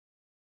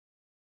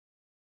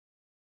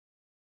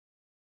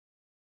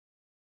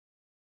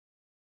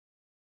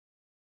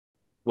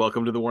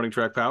Welcome to the Warning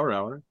Track Power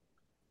Hour.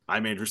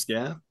 I'm Andrew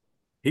Scaff.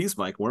 He's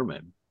Mike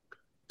Werman.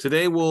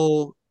 Today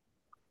we'll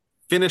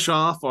finish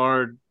off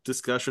our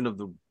discussion of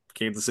the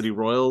Kansas City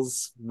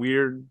Royals'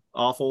 weird,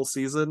 awful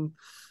season.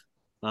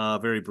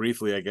 Very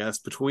briefly, I guess,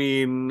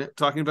 between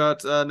talking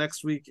about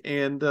next week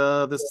and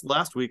this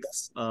last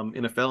week's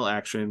NFL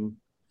action.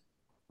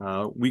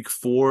 Week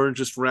 4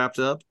 just wrapped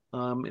up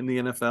in the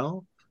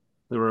NFL.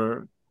 There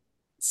were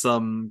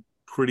some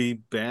pretty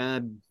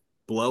bad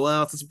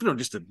blowouts. It's been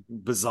just a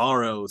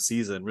bizarro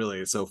season,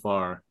 really, so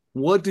far.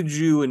 What did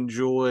you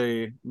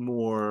enjoy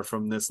more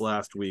from this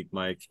last week,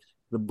 Mike?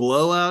 The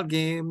blowout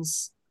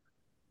games,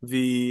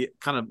 the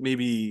kind of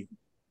maybe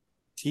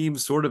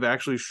teams sort of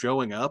actually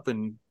showing up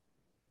and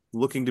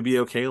looking to be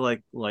okay,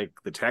 like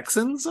the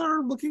Texans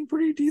are looking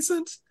pretty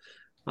decent,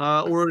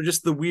 or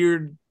just the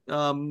weird,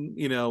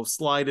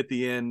 slide at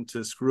the end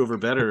to screw over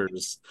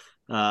betters.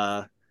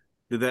 Uh,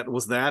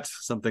 was that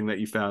something that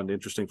you found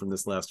interesting from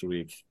this last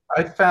week?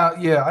 I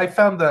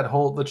found that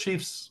whole the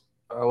Chiefs.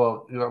 I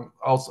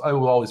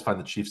will always find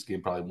the Chiefs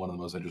game probably one of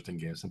the most interesting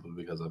games simply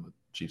because I'm a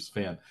Chiefs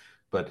fan.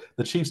 But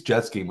the Chiefs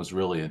Jets game was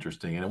really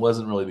interesting, and it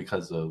wasn't really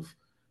because of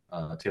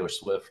Taylor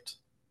Swift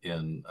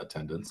in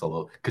attendance,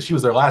 although because she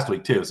was there last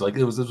week too. So like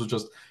this was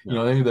just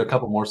Yeah. maybe there are a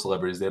couple more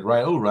celebrities. They had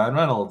Ryan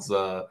Reynolds,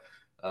 uh,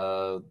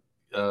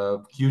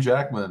 Hugh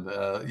Jackman,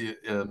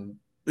 and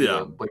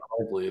Yeah. Blake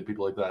Lively and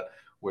people like that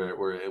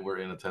were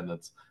in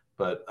attendance.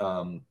 But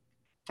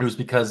it was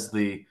because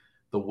the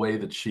way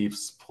the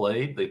Chiefs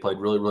played. They played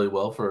really, really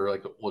well for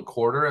like a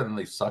quarter, and then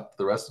they sucked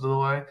the rest of the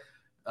way.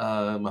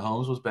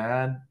 Mahomes was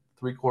bad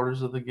 3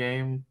 quarters of the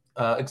game,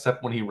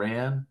 except when he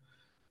ran.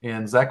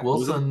 And Zach It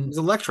Wilson, was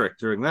electric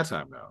during that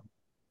time though.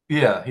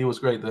 yeah, he was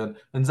great then.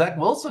 And Zach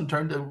Wilson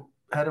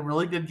had a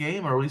really good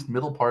game, or at least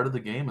middle part of the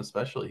game,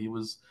 especially. He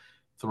was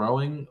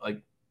throwing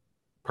like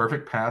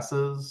perfect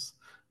passes,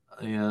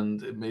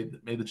 and it made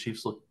the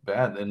Chiefs look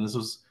bad. And this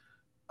was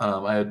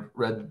I had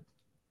read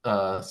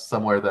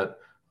somewhere that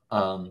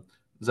um,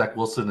 Zach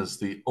Wilson is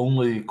the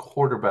only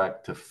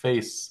quarterback to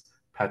face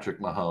Patrick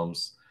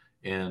Mahomes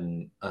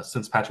in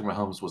since Patrick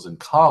Mahomes was in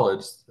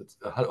college. It's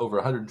over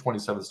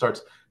 127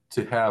 starts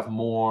to have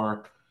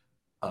more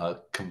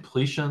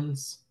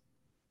completions,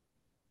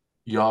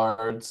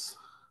 yards,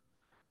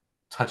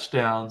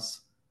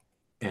 touchdowns,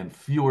 and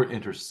fewer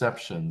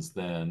interceptions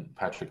than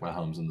Patrick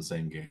Mahomes in the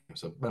same game.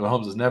 So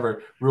Mahomes has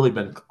never really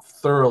been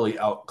thoroughly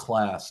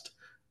outclassed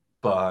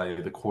by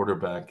the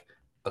quarterback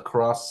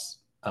across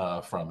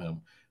from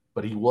him.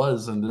 But he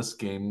was in this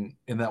game,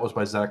 and that was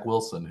by Zach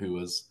Wilson, who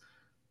has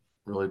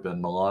really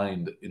been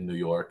maligned in New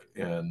York,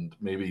 and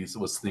maybe he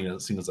was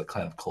seen as a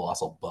kind of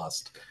colossal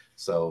bust.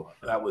 So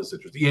that was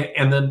interesting. Yeah,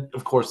 and then,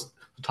 of course,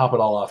 to top it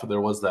all off,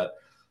 there was that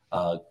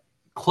uh,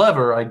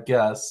 clever, I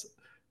guess,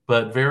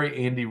 but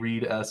very Andy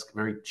Reid esque,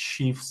 very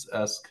Chiefs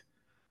esque,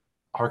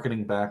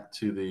 harkening back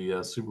to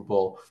the Super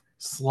Bowl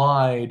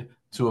slide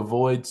to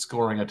avoid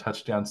scoring a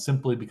touchdown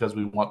simply because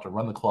we want to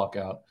run the clock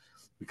out,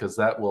 because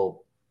that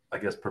will, I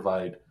guess,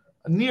 provide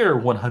a near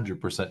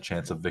 100%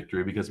 chance of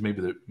victory because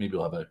maybe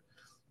we'll have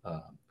uh,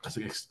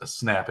 a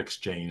snap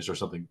exchange or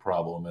something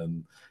problem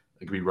and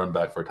it could be run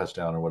back for a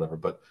touchdown or whatever.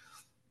 But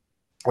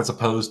as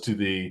opposed to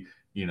the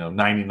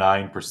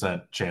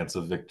 99% chance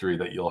of victory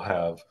that you'll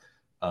have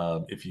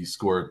if you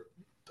score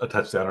a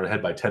touchdown or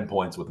ahead by 10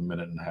 points with a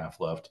minute and a half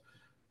left.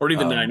 Or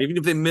even Um, nine. Even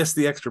if they miss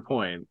the extra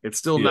point, it's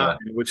still nine,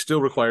 yeah, which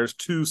still requires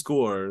two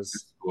scores.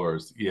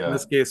 scores. In Yeah,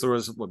 this case, there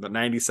was about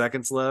 90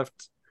 seconds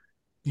left,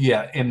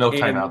 yeah, and no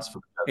and timeouts for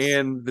the Jets.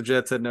 and the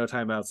Jets had no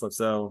timeouts left.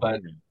 So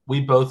But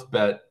we both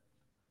bet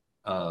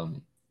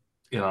um,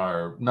 in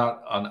our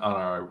not on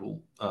our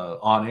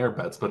on air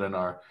bets, but in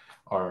our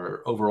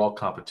overall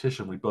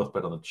competition, we both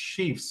bet on the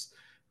Chiefs,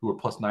 who were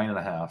plus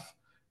 9.5,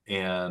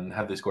 and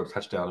had they scored a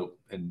touchdown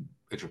and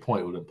extra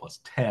point, it would have been plus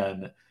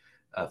 10,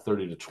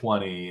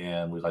 30-20,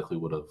 and we likely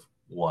would have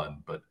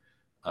won. But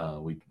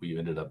we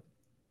ended up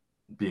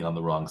being on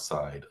the wrong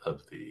side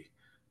of the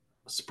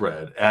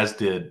spread, as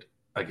did,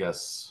 I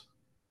guess,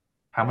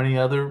 how many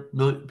other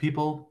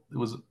people? It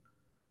was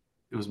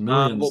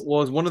millions.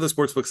 was one of the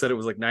sports books said it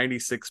was like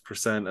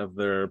 96% of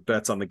their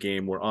bets on the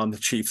game were on the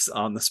Chiefs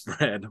on the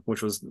spread,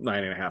 which was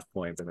 9.5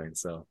 points, I think.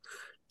 So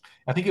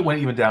I think it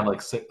went even down like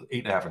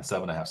 8.5 and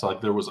 7.5. So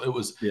like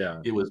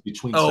yeah. it was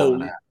between seven Oh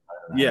and a half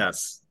and 9.5.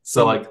 yes,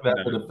 So some like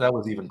that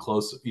was even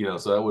close,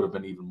 so that would have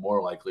been even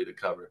more likely to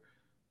cover,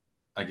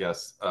 I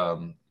guess.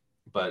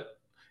 But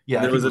yeah,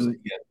 I there think was it was, an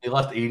yeah, they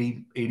left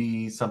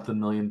 80 something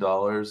million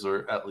dollars,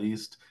 or at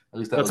least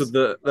that was.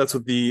 that's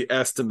what the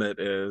estimate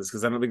is,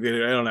 because I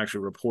don't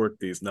actually report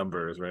these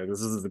numbers, right?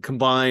 This is the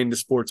combined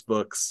sports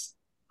books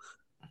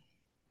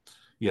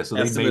Yeah, so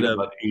they estimate made of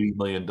about $80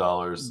 million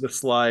the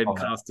slide on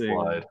that costing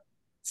slide.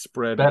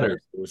 spread Better.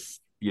 bettors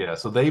Yeah,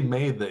 so they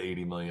made the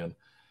 80 million.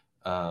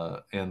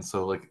 And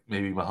so like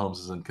maybe Mahomes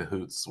is in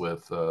cahoots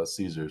with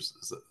Caesars.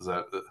 Is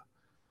that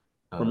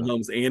from uh,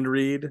 Holmes and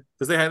Reed,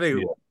 because they had they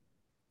yeah.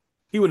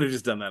 he wouldn't have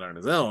just done that on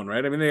his own,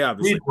 right? I mean, they Reed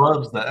obviously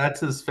loves that. That's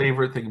his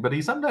favorite thing. But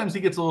he sometimes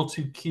he gets a little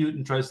too cute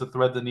and tries to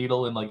thread the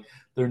needle, and like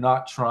they're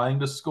not trying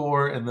to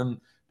score, and then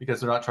because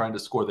they're not trying to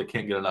score, they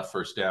can't get enough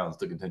first downs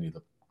to continue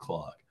the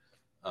clock.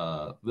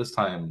 This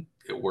time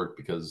it worked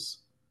because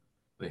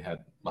they had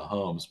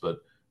Mahomes. But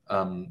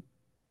um,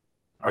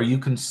 are you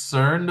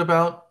concerned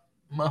about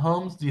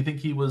Mahomes? Do you think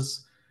he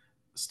was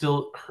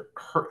still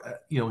hurt?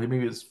 You know, maybe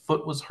his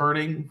foot was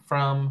hurting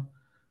from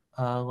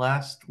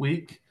last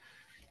week.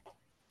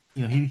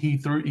 You know, he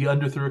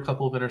underthrew a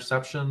couple of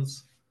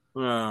interceptions.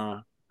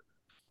 uh,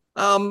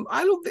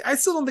 I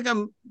still don't think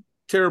I'm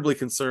terribly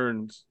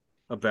concerned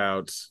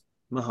about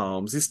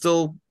Mahomes. He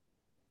still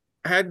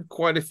had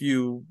quite a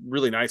few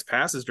really nice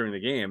passes during the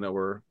game that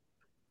were,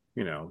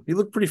 he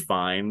looked pretty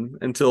fine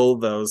until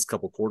those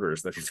couple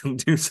quarters that he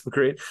didn't do so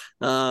great.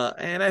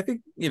 And I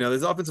think,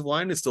 his offensive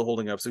line is still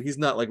holding up, so he's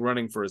not like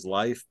running for his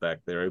life back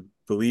there. I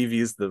believe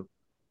he's the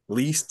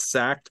least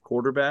sacked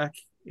quarterback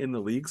in the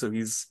league, so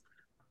he's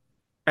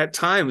at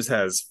times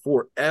has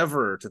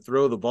forever to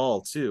throw the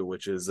ball too,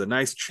 which is a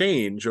nice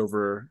change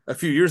over a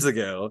few years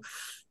ago.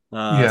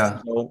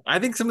 Yeah, So I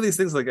think some of these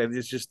things, like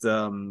it's just,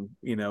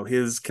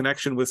 his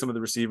connection with some of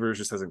the receivers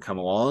just hasn't come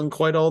along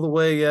quite all the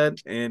way yet,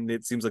 and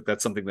it seems like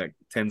that's something that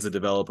tends to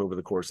develop over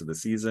the course of the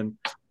season.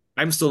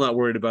 I'm still not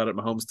worried about it.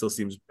 Mahomes still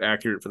seems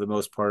accurate for the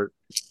most part.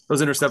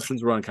 Those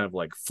interceptions were on kind of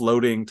like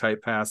floating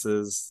type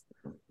passes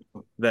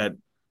that,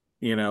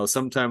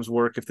 sometimes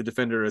work if the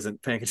defender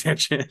isn't paying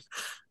attention.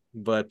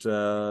 But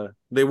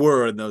they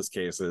were in those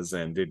cases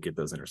and did get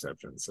those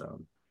interceptions.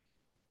 So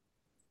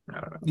I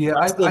don't know. yeah.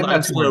 I'm still I'm I'm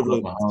not too still worried about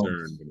overly Mahomes.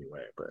 concerned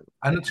anyway. But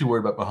I'm not too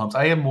worried about Mahomes.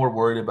 I am more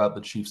worried about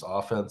the Chiefs'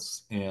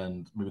 offense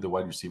and maybe the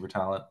wide receiver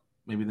talent,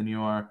 maybe than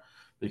you are,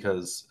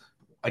 because,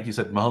 like you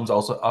said, Mahomes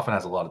also often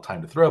has a lot of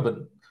time to throw, but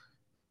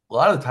a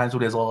lot of the times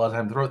when he has a lot of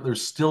time to throw,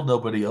 there's still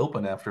nobody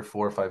open after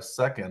 4 or 5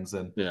 seconds.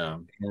 yeah,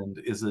 And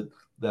is it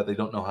that they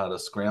don't know how to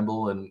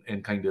scramble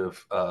and kind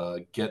of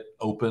get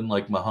open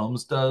like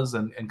Mahomes does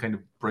and kind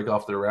of break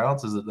off their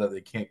routes? Is it that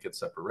they can't get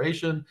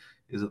separation?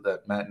 Is it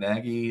that Matt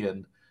Nagy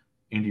and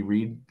Andy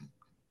Reid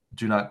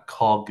do not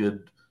call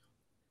good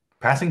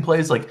passing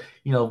plays? Like,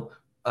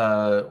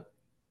 uh,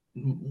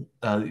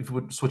 if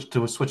we would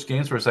switch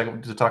games for a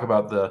second to talk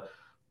about the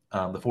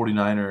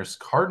 49ers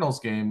Cardinals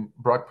game,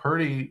 Brock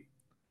Purdy,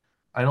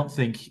 I don't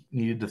think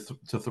needed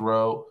to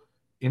throw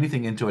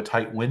anything into a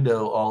tight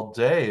window all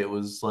day. It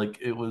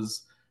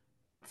was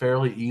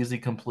fairly easy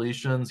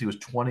completions. He was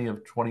 20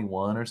 of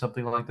 21 or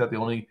something like that. The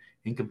only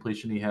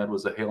incompletion he had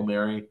was a Hail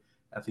Mary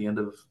at the end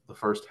of the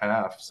first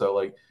half. So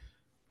like,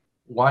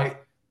 why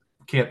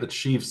can't the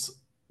Chiefs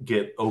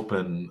get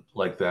open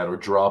like that or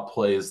draw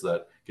plays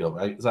that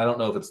I don't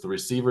know if it's the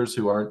receivers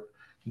who aren't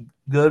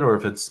good or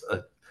if it's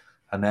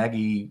a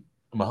Nagy,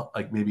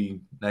 like maybe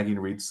Nagy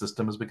and Reid's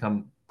system has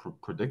become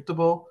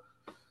predictable,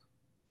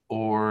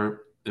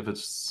 or if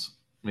it's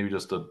maybe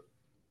just a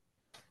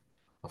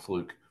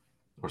fluke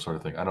or sort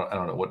of thing. I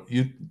don't know what do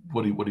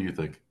you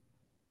think?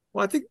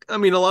 well, I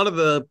mean a lot of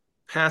the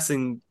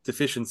passing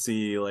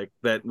deficiency like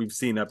that we've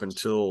seen up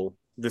until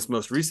this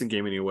most recent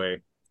game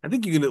anyway. I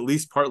think you can at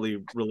least partly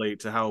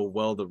relate to how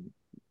well the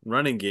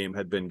running game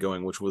had been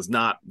going, which was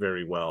not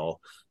very well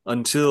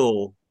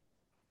until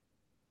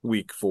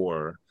week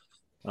 4,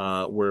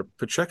 where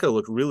Pacheco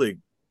looked really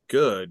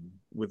good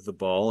with the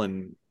ball,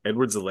 and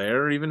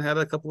Edwards-Helaire even had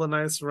a couple of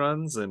nice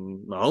runs,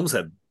 and Mahomes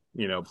had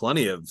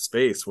plenty of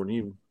space when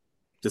he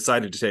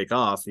decided to take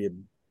off. He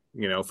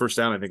had first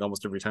down I think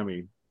almost every time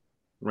he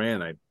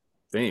ran. I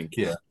think.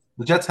 Yeah,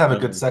 the Jets have a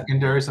good Um,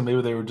 secondary, so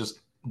maybe they were just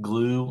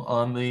glue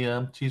on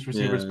the Chiefs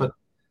receivers. yeah, But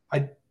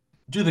I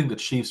do think the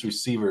Chiefs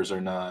receivers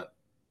are not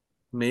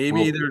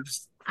maybe real. they're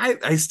just.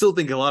 I still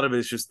think a lot of it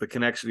is just the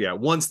connection. Yeah,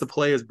 once the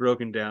play is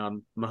broken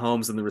down,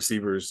 Mahomes and the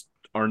receivers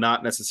are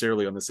not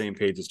necessarily on the same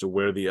page as to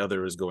where the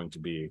other is going to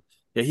be.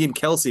 Yeah, he and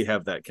Kelsey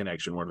have that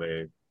connection where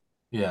they,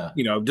 Yeah,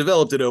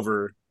 developed it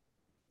over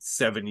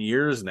 7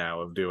 years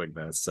now of doing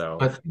this. So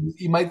but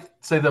you might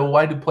say though,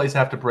 why do plays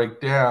have to break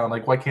down?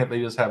 Like, why can't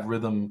they just have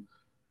rhythm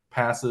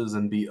passes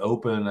and be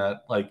open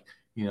at like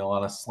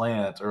on a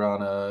slant or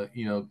on a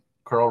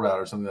curl route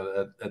or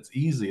something that's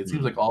easy? It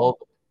seems like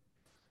all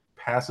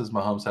passes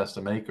Mahomes has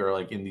to make are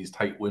like in these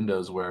tight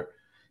windows where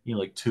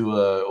like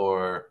Tua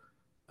or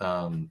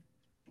um,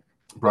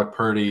 Brock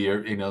Purdy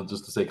or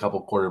just to say a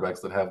couple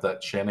quarterbacks that have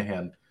that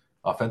Shanahan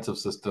offensive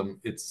system.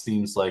 It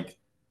seems like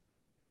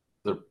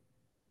the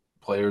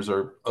players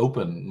are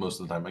open most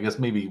of the time. I guess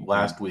maybe yeah,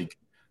 last week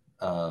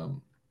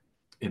um,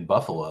 in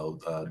Buffalo,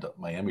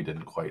 Miami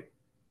didn't quite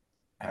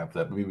have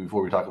that. Maybe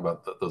before we talk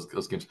about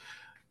those games,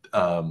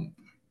 um,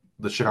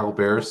 the Chicago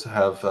Bears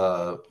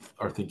are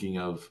thinking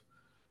of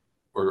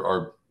or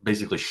are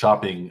basically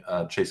shopping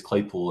Chase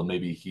Claypool, and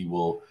maybe he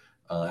will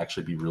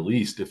actually be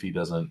released if he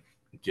doesn't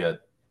get.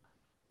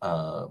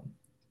 Uh,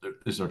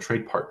 there's no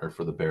trade partner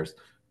for the Bears.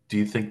 Do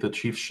you think the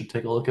Chiefs should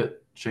take a look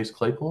at Chase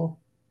Claypool?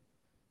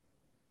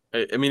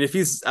 I mean, if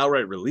he's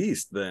outright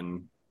released,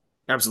 then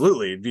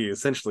Absolutely, it'd be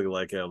essentially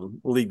like a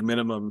league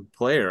minimum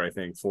player, I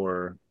think,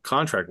 for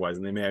contract wise,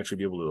 and they may actually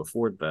be able to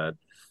afford that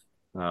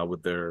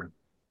with their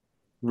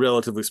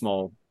relatively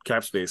small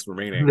cap space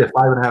remaining. Yeah,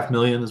 5.5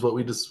 million is what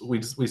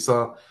we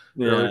saw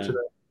earlier Yeah, today.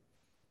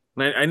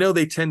 and I know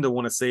they tend to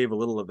want to save a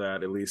little of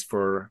that at least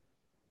for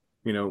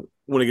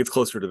when it gets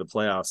closer to the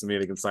playoffs, and maybe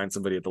they can sign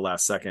somebody at the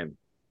last second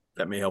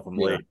that may help them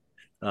Yeah, late.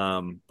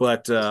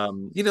 But two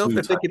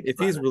if times.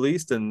 he's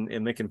released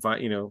and they can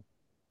find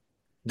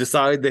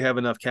decide they have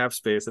enough cap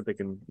space that they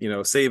can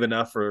save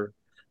enough for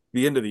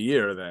the end of the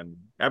year, then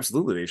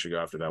absolutely they should go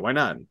after that. Why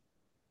not?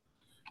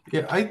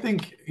 Yeah, I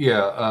think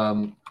yeah.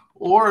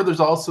 Or there's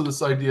also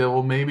this idea.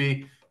 Well,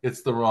 maybe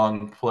it's the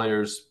wrong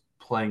players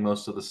playing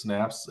most of the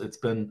snaps. It's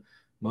been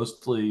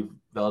mostly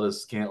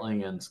Valdez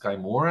Scantling and Sky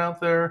Moore out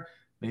there.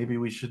 Maybe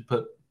we should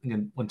put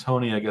when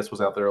Tony, I guess,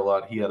 was out there a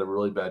lot. He had a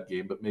really bad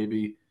game, but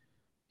maybe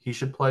he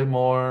should play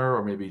more,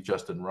 or maybe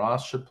Justin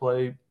Ross should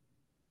play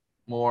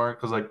more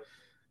because like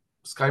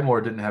Sky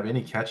Moore didn't have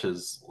any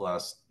catches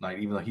last night,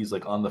 even though he's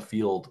like on the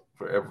field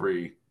for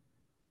every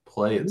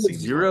play. It seems like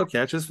Zero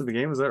catches for the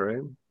game, is that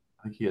right?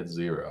 I think he had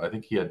zero. I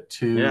think he had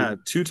two Yeah,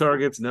 two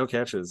targets, no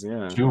catches.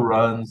 Yeah. two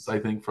runs, I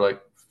think, for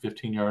like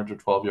 15 yards or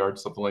 12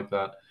 yards, something like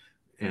that,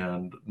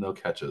 and no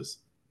catches.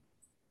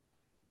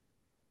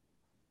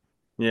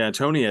 Yeah,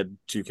 Tony had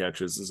two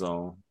catches is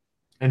all.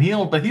 And he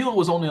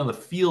was only on the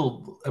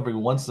field every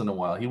once in a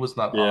while. He was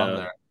not on Yeah.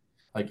 there.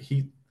 Like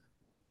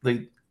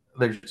they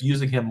they're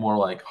using him more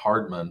like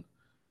Hardman.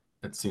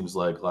 It seems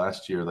like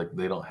last year, like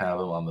they don't have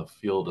him on the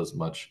field as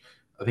much.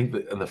 I think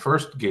that in the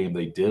first game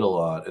they did a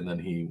lot, and then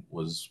he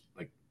was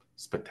like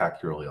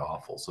spectacularly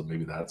awful. So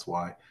maybe that's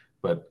why.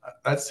 But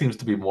that seems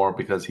to be more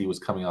because he was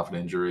coming off an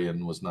injury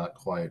and was not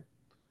quite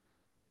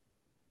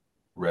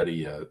ready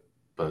yet.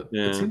 But it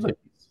Yeah. seems like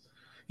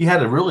he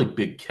had a really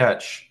big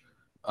catch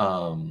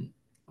um,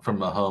 from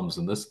Mahomes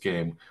in this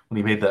game when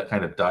he made that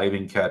kind of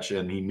diving catch,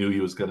 and he knew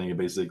he was going to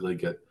basically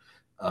get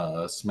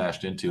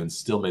smashed into, and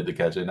still made the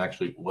catch, and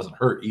actually wasn't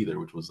hurt either,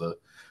 which was a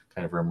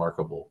kind of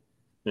remarkable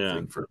Yeah.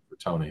 thing for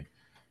Tony.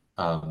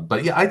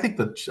 But yeah, I think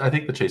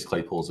the Chase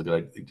Claypool is a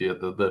good idea.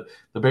 The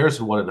Bears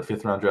had wanted a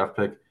fifth-round draft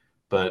pick,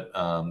 but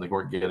they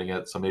weren't getting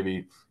it. So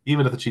maybe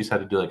even if the Chiefs had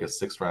to do like a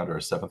sixth round or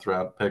a seventh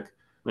round pick,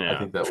 I Yeah.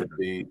 think that Sure. would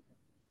be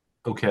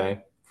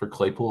okay for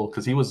Claypool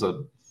because he was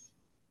a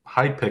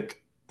high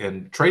pick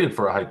and traded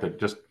for a high pick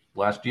just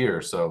last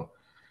year. So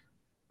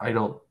I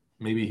don't.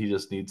 Maybe he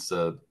just needs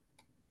a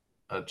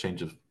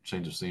change of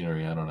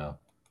scenery. I don't know.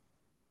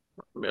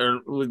 Or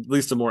at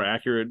least a more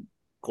accurate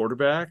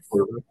quarterback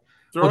Well,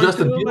 throwing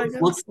Justin to him, I Fields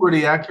guess. looked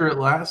pretty accurate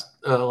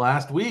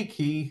last week.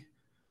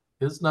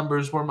 His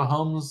numbers were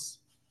Mahomes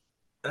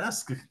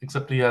esque,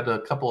 except he had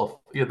that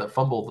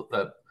fumble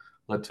that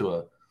led to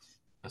a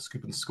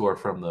scoop and score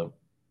from the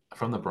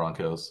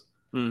Broncos.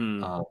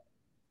 Mm-hmm. Uh,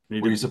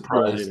 He were you did throw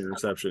a late surprised?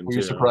 interception Were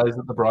you too. surprised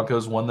that the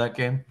Broncos won that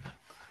game?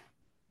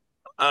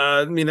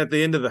 I mean, at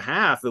the end of the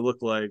half, it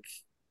looked like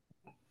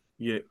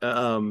yeah,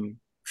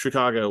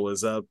 Chicago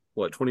was up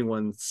what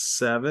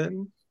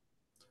 21-7.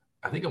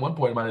 I think at one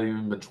point it might have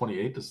even been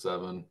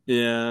 28-7,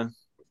 Yeah.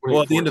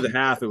 Well, at the end of the 28-14.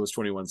 half, it was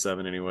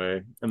 21-7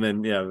 anyway. And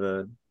then yeah,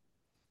 the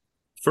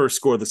first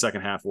score of the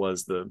second half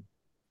was the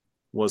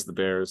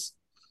Bears.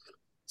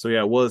 So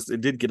yeah,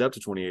 it did get up to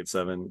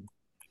 28-7.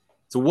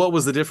 So what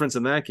was the difference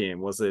in that game?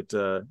 Was it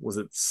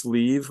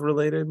sleeve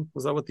related?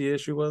 Was that what the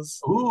issue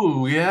was?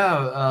 Ooh,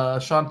 yeah.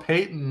 Sean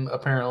Payton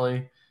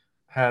apparently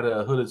had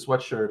a hooded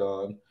sweatshirt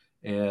on,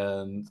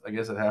 and I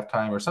guess at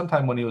halftime or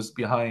sometime when he was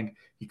behind,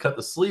 he cut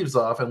the sleeves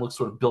off and looked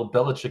sort of Bill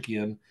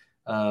Belichickian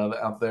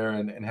out there,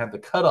 and had the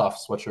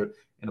cutoff sweatshirt.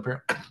 And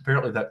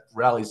apparently, that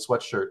rally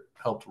sweatshirt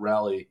helped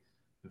rally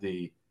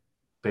the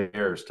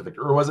Bears to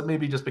victory. Or was it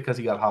maybe just because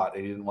he got hot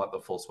and he didn't want the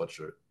full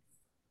sweatshirt?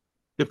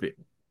 Could be.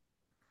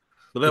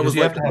 But that Because was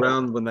you have like to have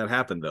around when that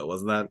happened, though,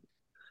 wasn't that?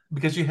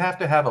 because you have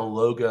to have a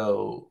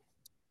logo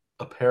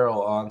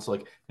apparel on. So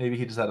like maybe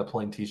he just had a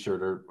plain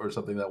T-shirt or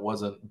something that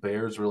wasn't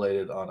Bears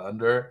related on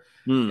under,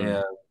 Hmm.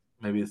 and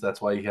maybe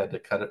that's why he had to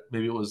cut it.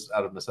 Maybe it was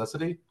out of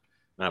necessity.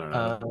 I don't know.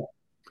 Uh,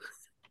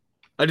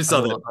 I just I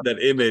saw don't that know. that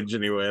image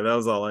anyway. That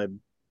was all I'd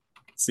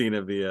seen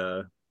of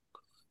the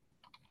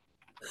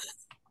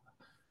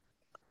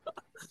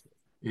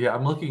Yeah,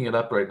 I'm looking it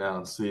up right now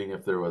and seeing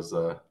if there was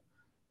an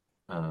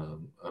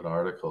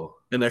article.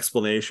 an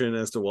explanation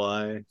as to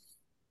why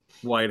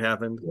it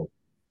happened.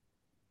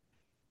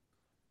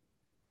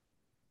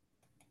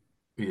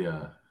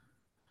 Yeah,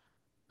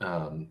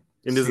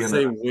 And does it CNN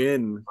say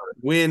win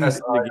in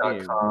the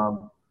game?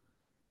 SI.com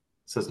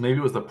says maybe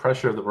it was the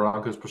pressure of the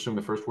Broncos pursuing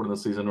the first win of the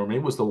season, or maybe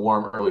it was the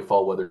warm early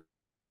fall weather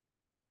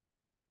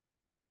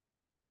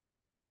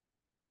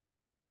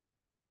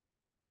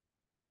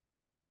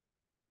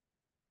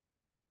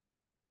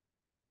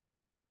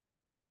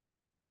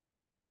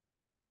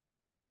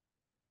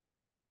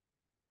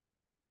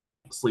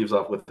sleeves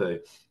off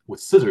with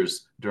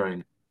scissors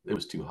during it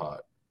was too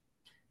hot,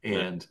 Yeah,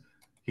 and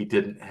he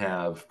didn't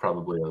have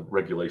probably a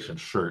regulation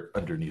shirt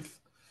underneath,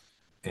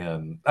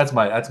 and that's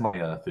my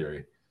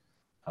theory.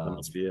 that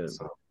must be it.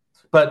 So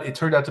but it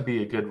turned out to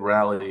be a good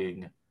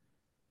rallying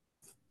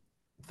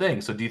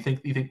thing. So do you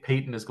think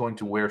Peyton is going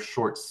to wear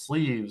short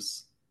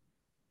sleeves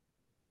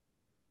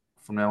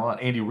from now on?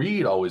 Andy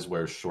Reid always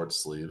wears short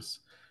sleeves.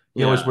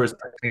 He always Yeah. wears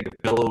that kind of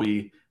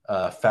billowy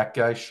fat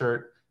guy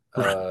shirt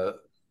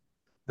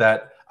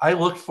that I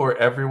looked for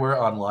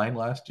everywhere online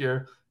last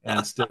year,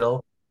 and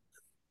still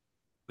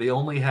they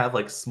only have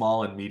like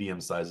small and medium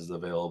sizes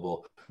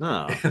available.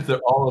 Oh. And they're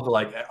all of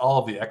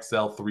the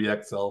XL,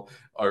 3XL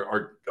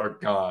are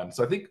gone.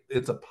 So I think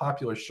it's a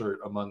popular shirt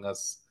among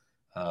us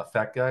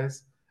fat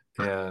guys.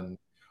 And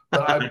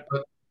but I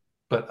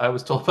but I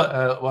was told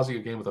watching a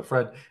game with a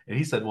friend, and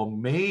he said, "Well,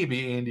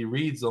 maybe Andy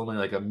Reid's only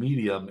like a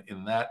medium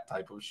in that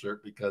type of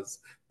shirt because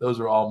those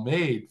are all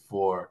made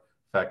for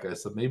fat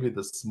guys. So maybe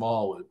the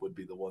small would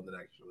be the one that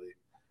actually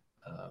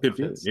Could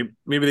be. fits."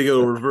 Maybe they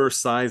go reverse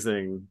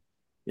sizing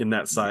in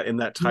that size in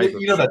that type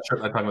of You know shirt. that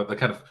shirt I'm talking about, the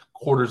kind of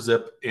quarter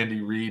zip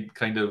Andy Reid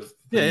kind of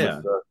Yeah,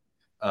 thing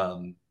yeah.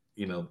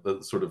 with the,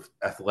 the sort of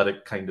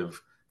athletic kind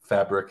of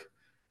fabric,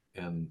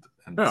 and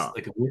Oh,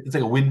 it's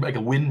like a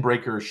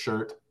windbreaker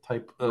shirt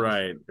type of.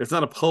 right. It's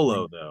not a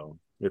polo though.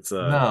 It's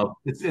a No,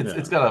 it's yeah.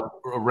 got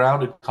a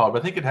rounded collar,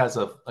 but I think it has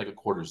a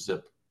quarter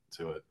zip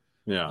to it.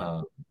 Yeah.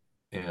 Um,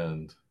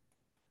 and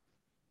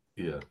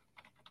yeah,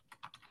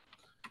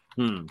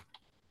 Hmm.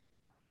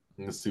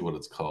 let's see what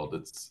it's called.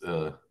 It's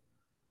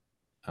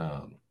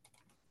um,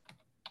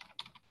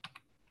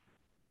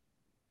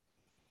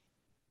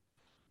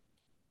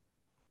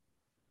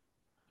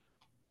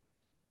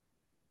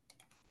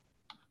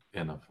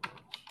 and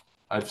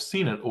I've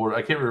seen it, or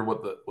I can't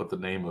remember what the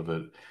name of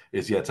it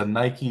is. Yeah, it's a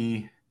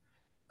Nike.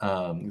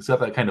 It's got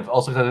that kind of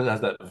also kind of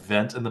has that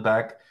vent in the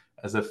back,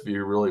 as if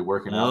you're really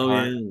working out Oh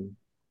hard.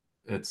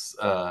 yeah. It's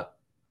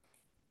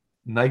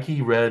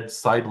Nike red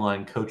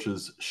sideline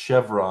coaches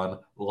chevron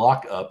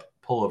lock up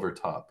pullover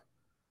top.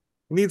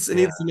 It Yeah,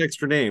 needs some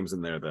extra names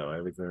in there though.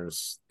 I think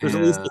there's at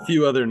least and a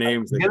few other I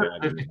names can they get could it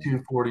add for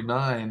in there.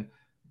 52.49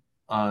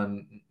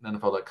 on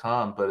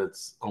NFL.com, but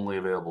it's only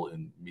available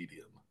in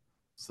medium.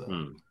 So,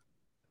 Hmm.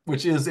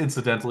 which is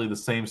incidentally the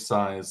same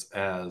size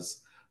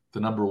as the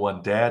number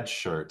one dad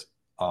shirt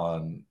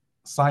on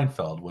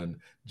Seinfeld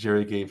when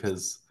Jerry gave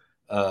his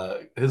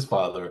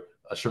father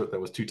a shirt that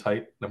was too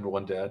tight. Number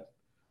one dad,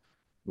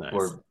 Nice.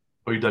 or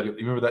you dug it.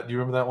 You remember that? Do you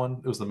remember that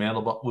one? It was the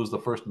Mandelbaum. It was the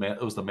first man.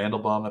 It was the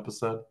Mandelbaum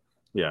episode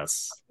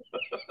Yes.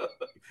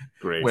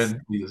 Great.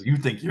 when he goes, "You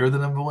think you're the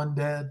number one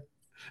dad?"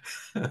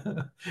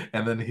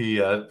 And then he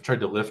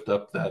tried to lift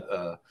up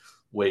that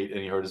weight, and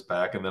he hurt his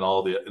back. And then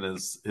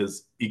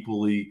his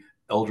equally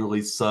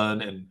elderly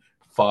son and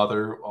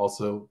father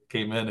also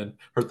came in and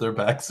hurt their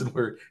backs, and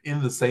were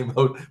in the same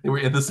they were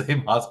in the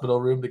same hospital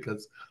room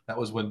because that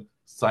was when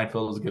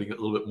Seinfeld was getting a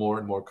little bit more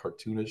and more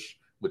cartoonish,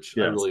 which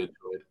I Yes. really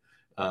enjoyed.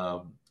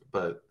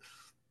 But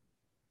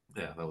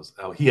yeah, that was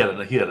he had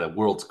a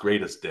world's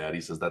greatest dad. He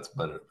says that's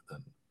better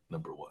than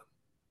number one.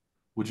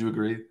 Would you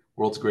agree?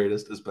 World's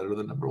greatest is better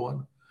than number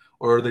one,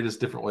 or are they just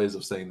different ways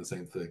of saying the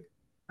same thing?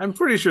 I'm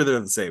pretty sure they're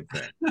the same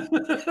thing.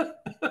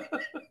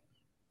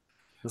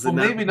 Is it Well,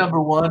 not? maybe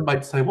number one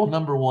might say, well,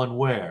 number one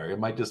where? It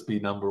might just be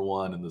number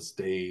one in the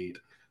state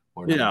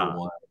or number Yeah.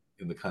 one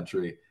in the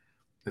country.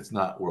 It's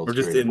not Or world's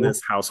just greatest. in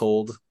this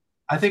household.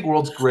 I think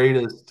world's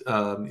greatest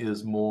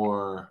is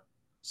more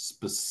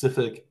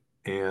specific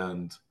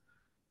and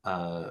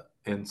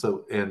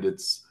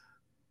it's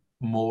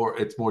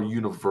more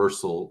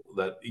universal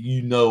that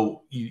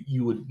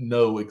you would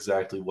know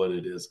exactly what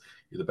it is.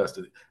 You're the best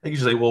at it. I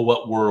usually say, well,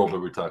 what world are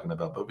we talking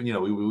about? But we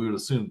would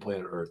assume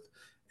planet Earth.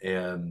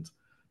 And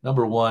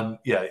number one,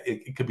 yeah,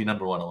 it could be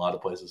number one in a lot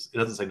of places. It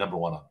doesn't say number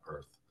one on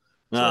Earth.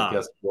 So I Ah.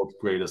 guess world's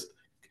greatest.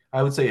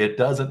 I would say it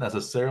doesn't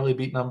necessarily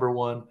beat number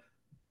one,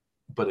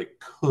 but it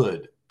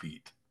could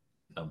beat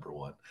number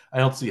one. I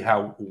don't see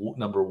how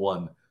number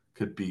one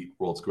could beat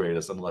world's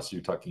greatest unless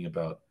you're talking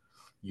about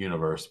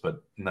universe,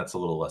 but that's a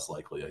little less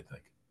likely, I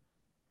think.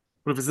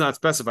 But if it's not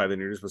specified, then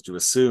you're just supposed to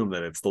assume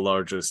that it's the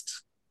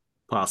largest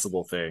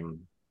possible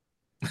thing.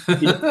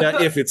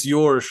 If it's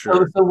your So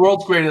shirt. the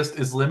world's greatest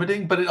is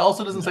limiting, but it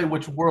also doesn't say Yeah.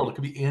 which world. It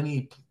could be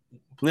any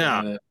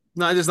Yeah. planet.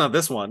 No, just not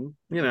this one.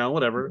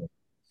 Whatever.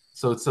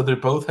 So they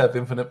both have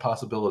infinite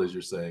possibilities.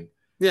 You're saying,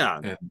 Yeah.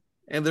 and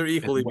And they're and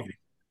equally one-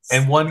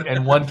 meaningless.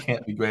 and one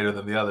can't be greater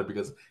than the other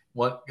because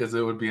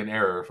it would be an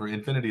error. For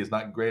infinity is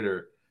not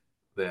greater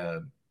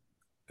than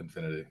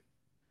infinity, is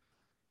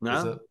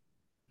No, it?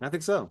 I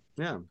think so.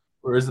 Yeah.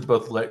 Or is it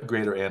both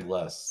greater and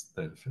less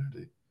than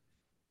infinity?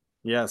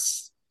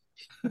 Yes.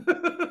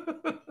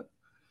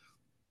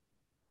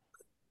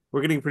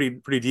 We're getting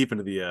pretty deep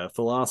into the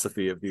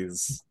philosophy of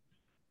these.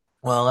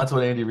 Well, that's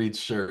what Andy Reid's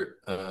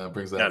shirt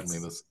brings out for me.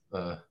 Yes.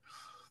 This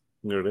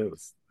There it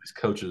is. these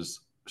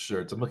coaches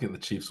shirts. I'm looking at the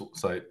Chiefs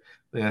site.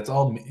 Yeah, it's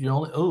all you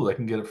only. Oh, I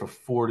can get it for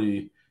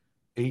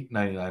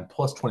 48.99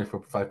 plus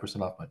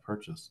 25% off my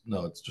purchase.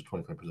 No, it's just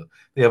 25%.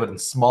 They have it in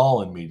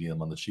small and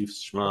medium on the Chiefs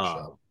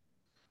shop, Ah.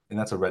 and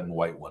that's a red and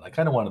white one. I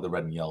kind of wanted the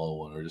red and yellow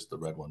one or just the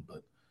red one,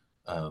 but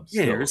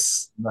Yeah, you're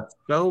Still,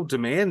 so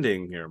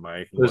demanding here,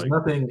 Mike. there's Like,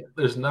 nothing.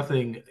 There's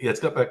nothing. Yeah, it's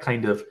got that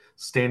kind of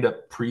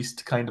stand-up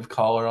priest kind of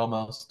collar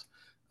almost,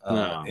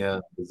 no.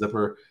 and the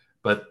zipper.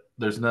 But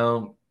there's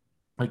no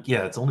like.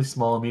 Yeah, it's only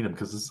small and medium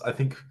because I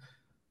think,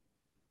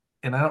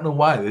 and I don't know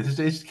why they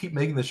just keep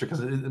making this shirt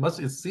because it must.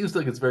 It seems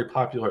like it's very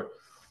popular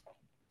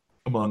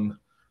among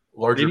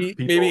larger Maybe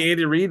people.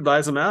 Andy Reid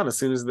buys them out as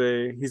soon as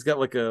he's got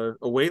like a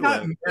weight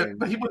Not, limit but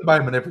thing. he wouldn't buy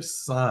them in every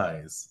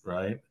size,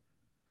 right?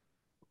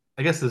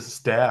 I guess his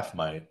staff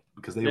might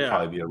because they would Yeah,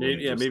 probably be a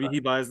range of maybe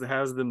size. he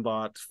has them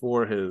bought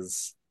for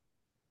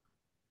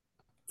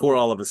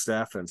all of his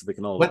staff then, so they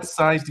can all look. What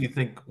size do you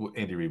think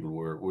Andy Reid would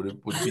wear? Would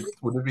it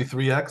be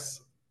 3X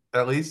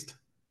at least?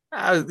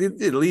 At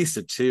least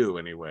a two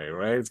anyway,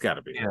 right? It's got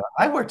to be Yeah,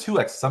 I wear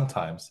 2X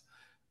sometimes.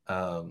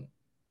 Um,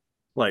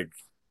 like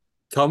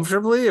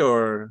comfortably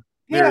or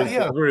yeah,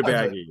 yeah. very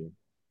Sometimes baggy.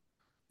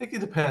 it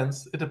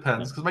depends. It Yeah.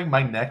 depends because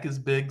my neck is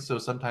big, so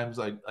sometimes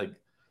I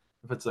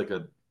if it's like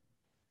a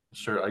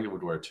shirt, I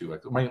would wear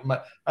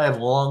 2X. I have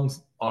long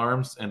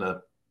arms and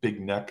a big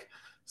neck,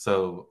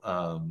 so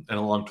and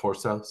a long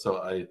torso, so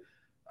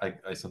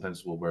I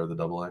sometimes will wear the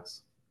double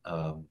X.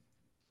 Um,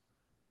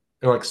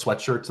 or like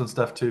sweatshirts and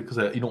stuff too, because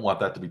you don't want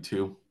that to be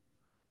too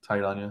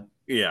tight on you.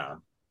 Yeah,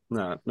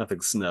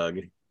 nothing snug.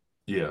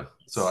 Yeah.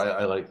 So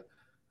I like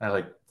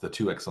the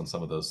 2X on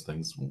some of those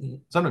things.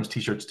 Sometimes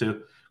t-shirts too,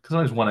 because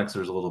sometimes 1X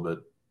is a little bit,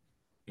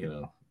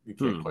 you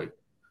can't Hmm. quite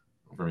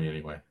for me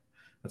anyway.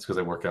 That's because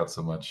I work out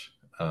so much,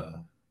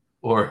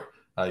 or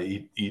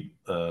I eat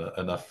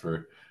enough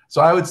for.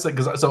 So I would say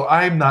because so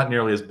I'm not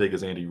nearly as big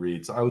as Andy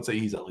Reid, so I would say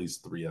he's at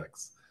least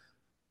 3X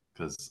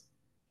because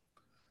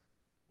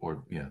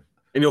or yeah.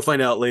 And you'll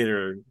find out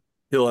later.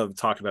 He'll have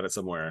talked about it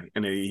somewhere,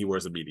 and he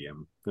wears a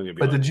medium. Then you'll be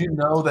But like, did you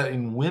know that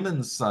in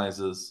women's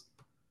sizes,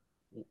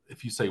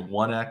 if you say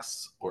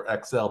 1X or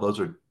XL, those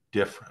are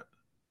different.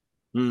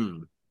 hmm,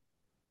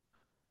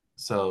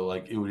 So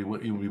like it would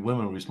be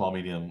women would be small,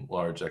 medium,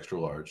 large, extra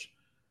large,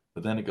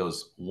 but then it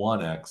goes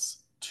 1X,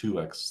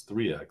 2X,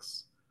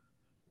 3X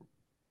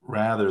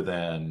rather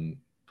than,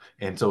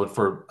 and so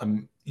for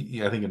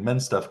yeah, I think in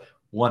men's stuff,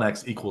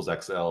 1X equals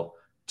XL,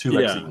 2X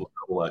yeah. equals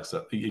double XL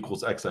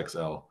equals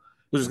XXL,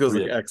 It just and goes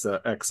like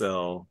 3X.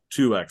 XL,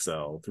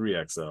 2XL,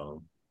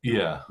 3XL.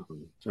 Yeah.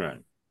 Right.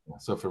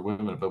 So for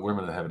women, but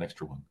women that have an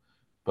extra one,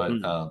 but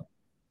Hmm.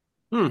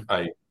 Hmm.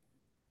 I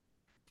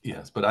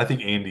yes, but I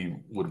think Andy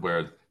would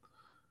wear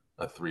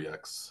a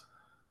 3X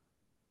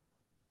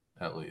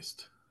at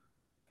least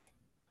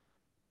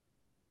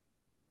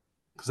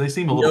because they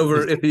seem a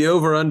little. If the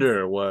over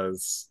under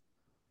was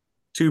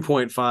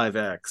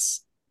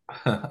 2.5x.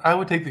 I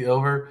would take the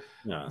over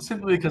Yeah.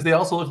 simply because they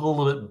also look a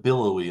little bit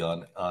billowy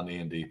on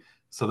Andy,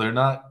 so they're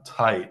not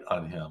tight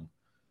on him.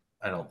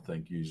 I don't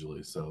think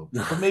usually. So,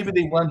 but maybe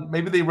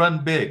they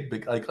run big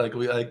like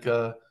we like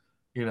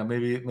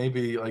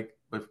maybe like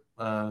with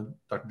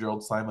Dr.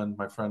 Gerald Simon,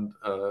 my friend,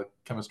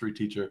 chemistry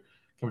teacher,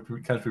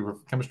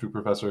 chemistry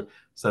professor,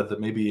 said that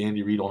maybe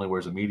Andy Reid only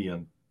wears a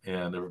medium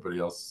and everybody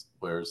else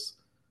wears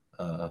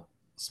uh,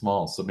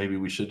 small. So maybe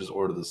we should just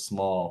order the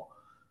small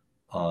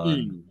on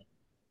Hmm.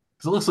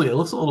 because it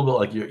looks a little bit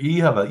like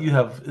you have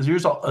is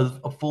yours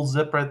a full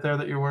zip right there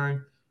that you're wearing,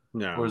 or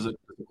No. is it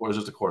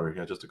just a quarter?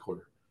 Yeah, just a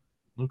quarter.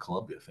 Ooh,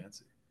 Columbia,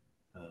 fancy.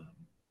 Um,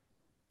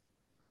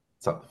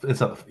 it's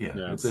not yeah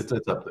Yes. it's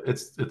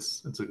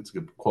a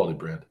good quality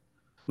brand,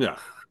 Yeah.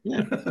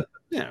 Yeah.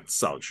 Yeah. It's a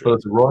solid but shirt.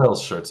 it's a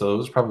Royals shirt,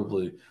 so they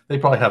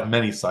probably have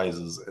many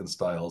sizes and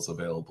styles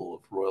available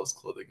of Royals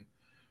clothing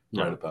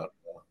right Yeah. about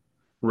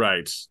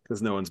Right.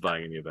 Because no one's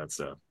buying any of that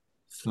stuff.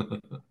 now.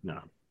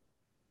 No.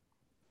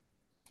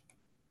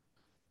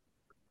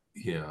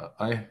 Yeah,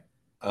 I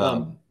Um.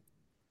 um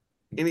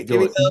Any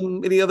go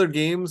any other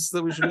games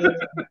that we should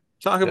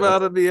talk yeah,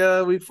 about in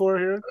the week four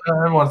here?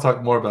 I want to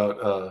talk more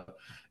about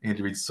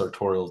Andy Reid's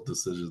sartorial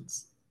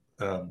decisions.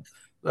 Um,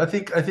 I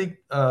think.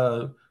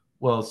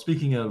 Well,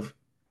 speaking of,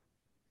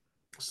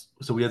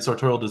 so we had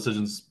sartorial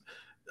decisions.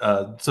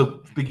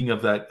 So speaking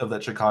of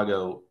that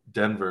Chicago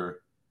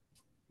Denver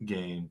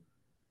game,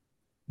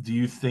 do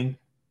you think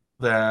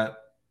that?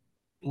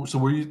 So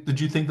did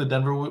you think that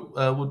Denver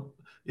would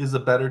is a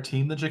better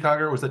team than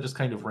Chicago, or was that just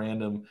kind of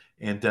random?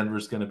 And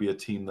Denver's going to be a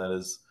team that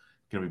is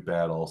going to be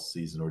bad all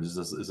season, or is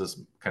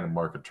this kind of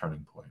mark a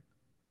turning point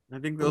I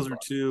think for the those are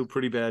Broncos? two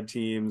pretty bad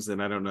teams,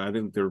 and I don't know. I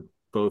think they're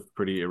both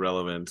pretty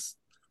irrelevant.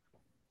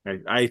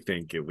 I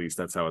think at least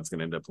that's how it's going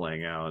to end up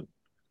playing out.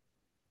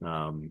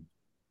 Um,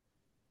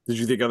 did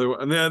you think other?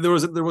 And there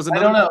was I another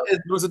don't know. Is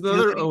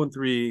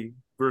 0-3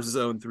 versus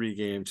 0-3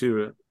 game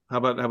too. How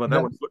about that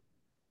that, one?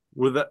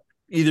 Were that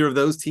either of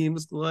those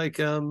teams like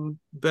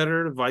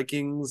better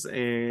Vikings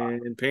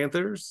and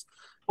Panthers?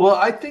 well,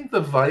 I think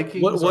the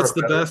Vikings are What's a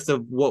the better. best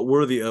of what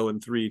were the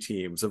 0-3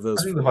 teams of I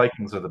those think the four?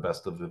 Vikings are the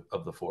best of the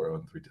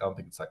 4-0-3. I don't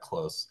think it's that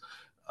close.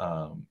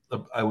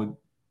 I would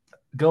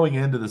going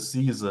into the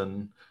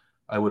season,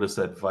 I would have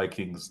said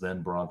Vikings,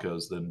 then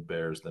Broncos, then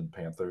Bears, then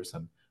Panthers,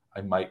 and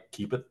I might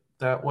keep it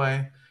that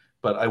way.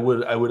 But I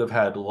would have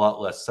had a lot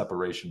less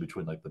separation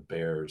between like the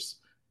Bears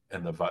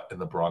and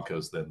the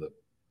Broncos than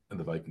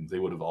the Vikings. They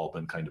would have all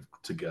been kind of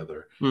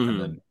together, and Mm-hmm.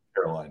 then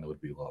Carolina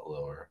would be a lot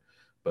lower.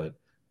 But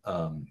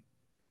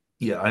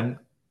yeah,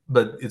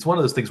 But it's one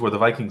of those things where the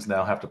Vikings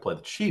now have to play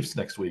the Chiefs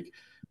next week,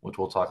 which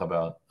we'll talk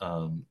about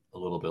a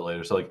little bit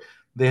later. So like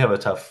they have a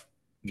tough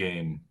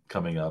game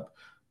coming up.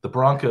 The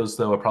Broncos,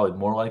 though, are probably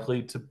more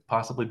likely to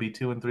possibly be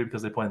 2-3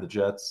 because they play the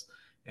Jets.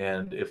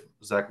 And if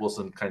Zach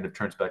Wilson kind of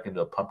turns back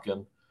into a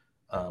pumpkin,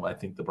 I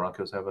think the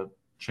Broncos have a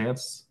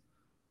chance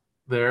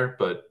there.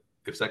 But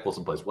if Zach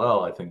Wilson plays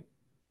well, I think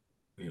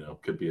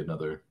could be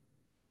another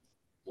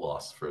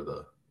loss for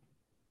the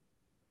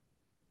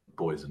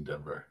boys in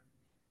Denver.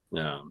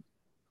 Yeah.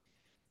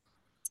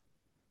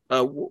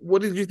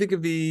 What did you think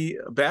of the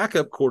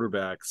backup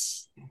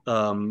quarterbacks,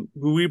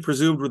 who we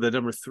presumed were the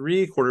number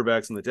three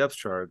quarterbacks in the depth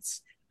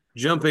charts,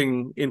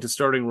 jumping into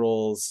starting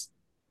roles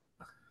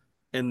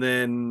and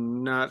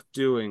then not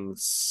doing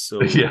so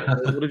well? Yeah,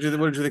 What did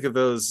you think of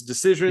those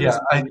decisions yeah.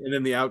 and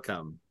then the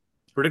outcome?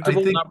 I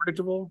Predictable, think not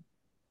predictable?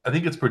 I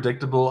think it's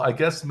predictable. I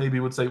guess maybe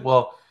would say,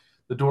 well,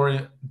 the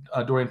Dorian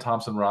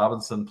Thompson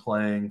Robinson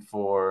playing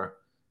for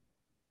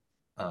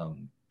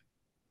um,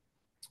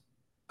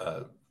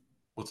 uh,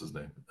 what's his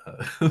name?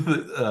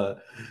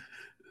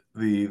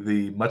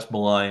 The much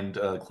maligned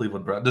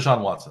Cleveland Brown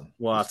Deshaun Watson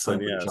was Watson,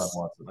 playing for Deshaun yes.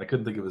 Watson. I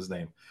couldn't think of his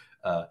name.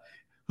 Uh,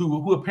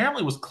 who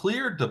apparently was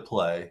cleared to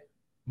play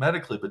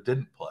medically but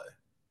didn't play.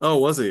 Oh,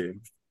 was he?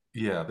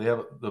 Yeah,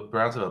 the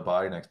Browns have a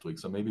bye next week,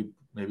 so maybe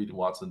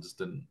Watson just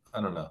didn't.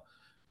 I don't know.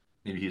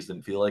 Maybe he just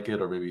didn't feel like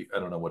it, or maybe I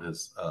don't know what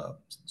his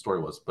story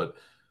was. But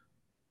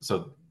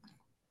so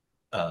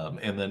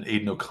and then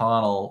Aiden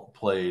O'Connell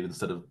played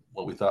instead of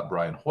what we thought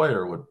Brian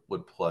Hoyer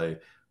would play,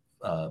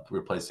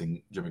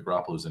 replacing Jimmy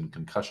Garoppolo, who's in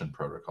concussion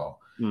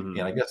protocol.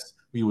 And I Mm-hmm. guess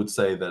we would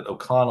say that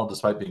O'Connell,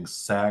 despite being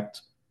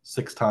sacked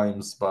 6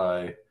 times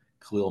by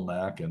Khalil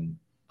Mack and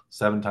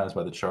 7 times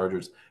by the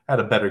Chargers, had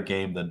a better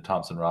game than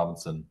Thompson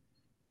Robinson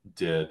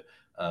did.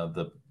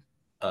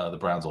 The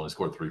Browns only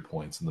scored 3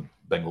 points, and the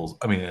Bengals,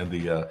 I mean, and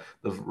the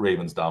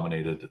Ravens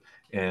dominated.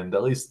 And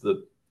at least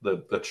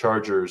the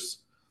Chargers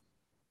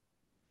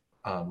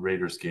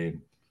Raiders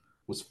game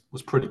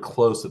was pretty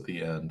close at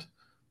the end.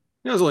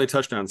 Yeah, it was only a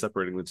touchdown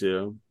separating the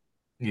two.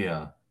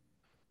 Yeah,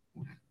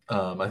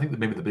 I think that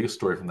maybe the biggest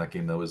story from that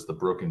game though is the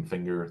broken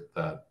finger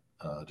that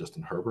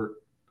Justin Herbert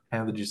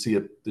had. Did you see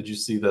it? Did you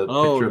see the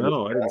Oh picture of the?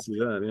 no, I didn't see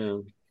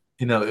that.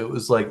 Yeah. It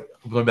was like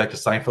going back to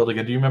Seinfeld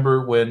again. Do you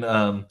remember when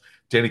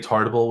Danny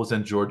Tartable was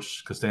in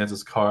George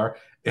Costanza's car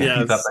and he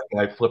thought Yes. that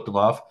guy flipped him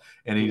off,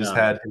 and he just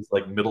Yeah. had his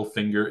like middle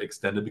finger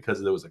extended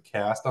because there was a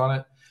cast on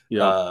it?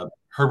 Yep.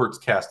 Herbert's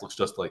cast looks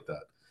just like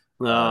that.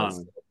 Ah,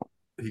 So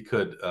he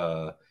could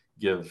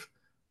give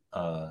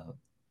uh, it's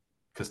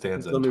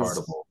Costanza on and his Tartable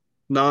a berth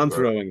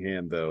non-throwing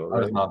hand, though, on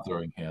his right?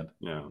 non-throwing hand.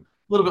 A Yeah.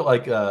 little bit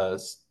like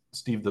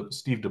Steve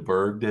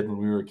DeBerg did when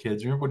we were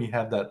kids. You remember when he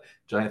had that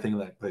giant thing,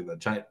 that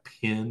giant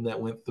pin that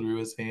went through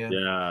his hand?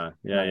 Yeah.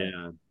 Yeah. Uh,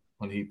 Yeah.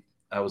 when he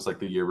That was like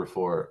the year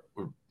before,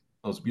 or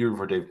it was the year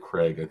before Dave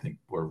Craig, I think,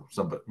 or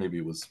maybe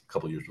it was a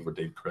couple years before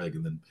Dave Craig,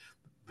 and then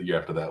the year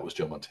after that was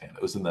Joe Montana.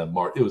 It was in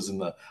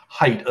the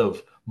height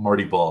of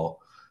Marty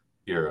Ball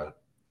era,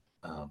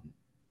 um,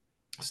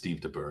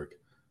 Steve DeBerg.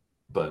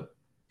 But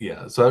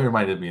yeah, so that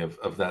reminded me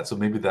of that. So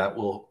maybe that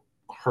will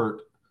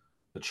hurt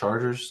the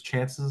Chargers'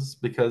 chances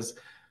because,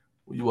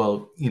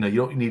 well, you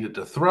don't need it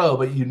to throw,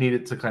 but you need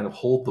it to kind of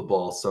hold the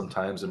ball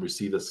sometimes and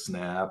receive a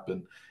snap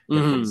and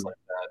things Hmm. like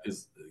that.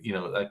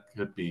 That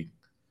could be,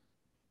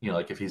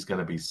 like if he's going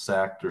to be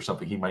sacked or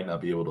something, he might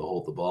not be able to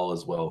hold the ball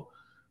as well,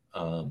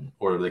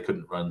 or they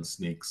couldn't run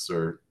sneaks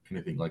or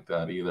anything like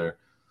that either.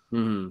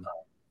 Hmm.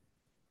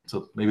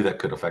 So maybe that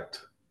could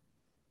affect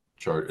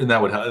and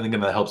that would I think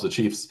that helps the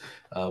Chiefs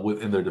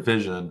within their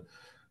division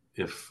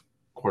if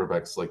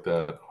quarterbacks like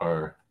that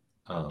are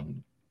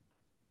um,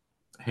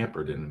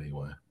 hampered in any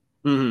way.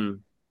 Hmm.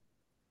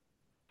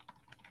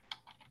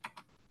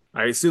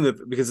 I assume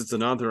that because it's a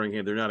non-throwing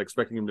hand, they're not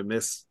expecting him to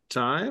miss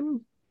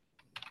time,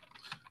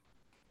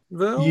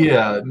 though.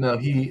 Yeah, no,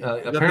 he Is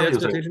that the apparently it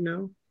was like expectation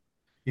now?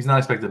 he's not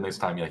expected to miss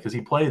time yet because he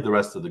played the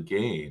rest of the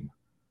game.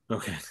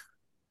 Okay.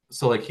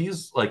 So like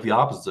he's like the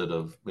opposite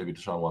of maybe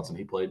Deshaun Watson.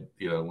 He played,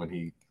 when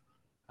he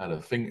had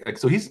a finger. Like,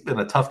 so he's been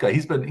a tough guy.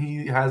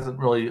 He hasn't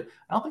really.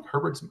 I don't think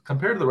Herbert's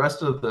compared to the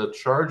rest of the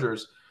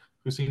Chargers,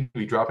 who seem to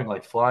be dropping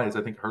like flies.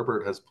 I think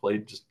Herbert has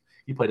played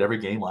he played every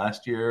game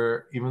last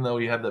year, even though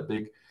he had that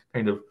big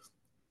kind of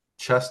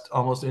chest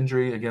almost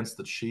injury against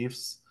the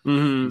Chiefs. He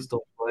Hmm.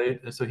 still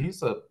played. So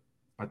he's a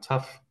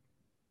tough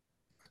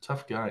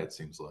guy. It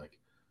seems like,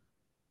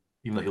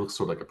 even though he looks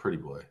sort of like a pretty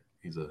boy,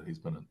 he's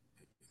been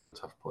a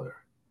tough player.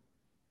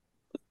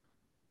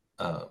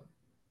 Uh,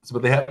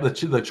 but they have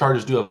the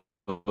Chargers do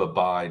have a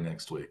bye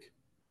next week,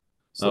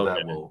 so that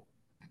Okay. will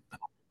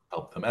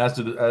help them. As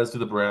do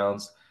the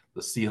Browns,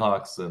 the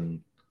Seahawks,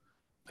 and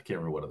I can't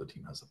remember what other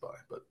team has a bye,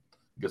 but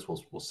I guess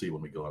we'll see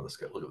when we go on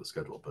look at the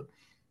schedule. But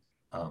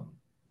um,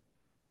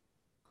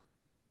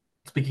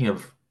 speaking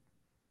of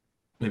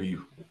maybe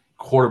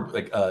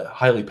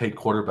highly paid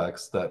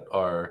quarterbacks that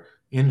are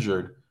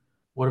injured,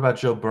 What about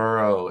Joe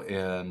Burrow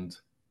and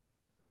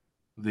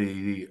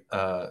the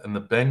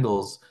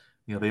Bengals?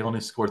 They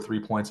only scored 3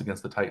 points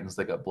against the Titans.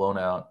 They got blown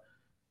out.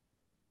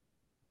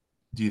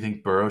 Do you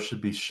think Burrow should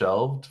be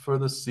shelved for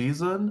the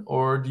season,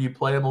 or do you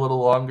play him a little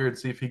longer and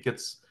see if he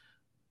gets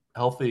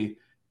healthy?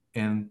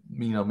 And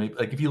maybe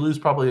like if you lose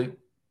probably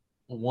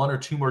one or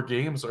two more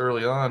games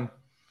early on,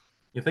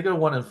 if they go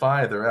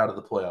 1-5, they're out of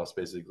the playoffs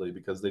basically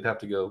because they'd have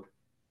to go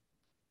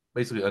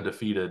basically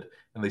undefeated,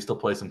 and they still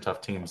play some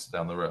tough teams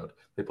down the road.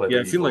 They play the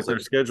Yeah, it seemed like Eagles. their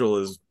schedule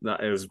is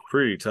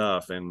pretty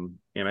tough, and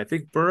I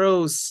think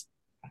Burrow's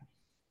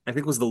I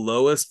think was the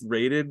lowest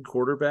rated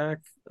quarterback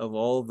of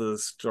all the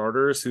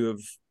starters who have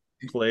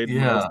played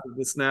most Yeah, of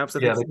the snaps, I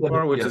yeah, think, so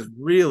far, which yeah. is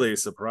really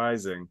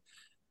surprising.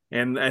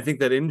 And I think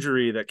that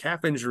injury, that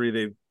calf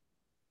injury,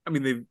 I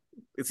mean,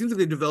 it seems like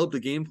they developed a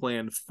game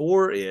plan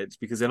for it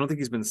because I don't think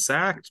he's been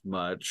sacked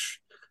much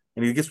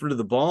and he gets rid of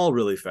the ball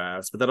really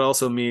fast. But that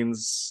also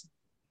means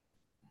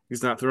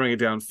he's not throwing it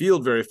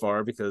downfield very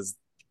far because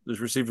those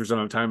receivers don't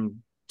have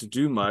time to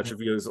do much if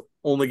he was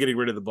only getting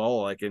rid of the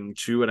ball like in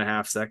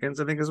 2.5 seconds,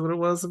 I think is what it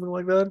was, something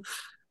like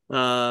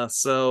that.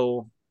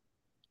 So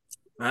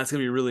that's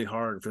gonna be really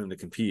hard for them to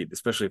compete,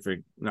 especially if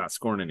they're not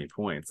scoring any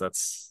points.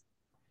 That's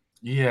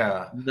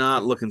Yeah.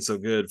 not looking so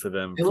good for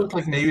them It for looked the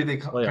like maybe they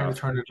kind of playoff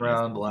turned it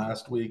around chances.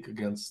 last week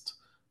against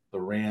the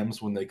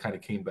Rams when they kind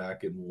of came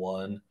back and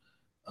won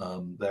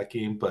that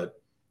game.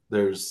 But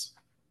there's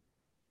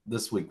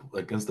this week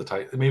against the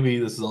Titans. Maybe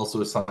this is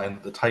also a sign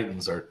that the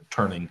Titans are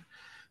turning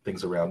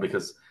things around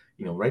because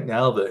right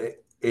now the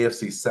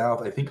AFC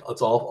South, I think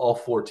it's all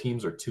four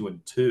teams are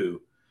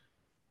 2-2,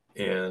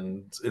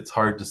 and it's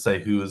hard to say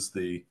who is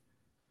the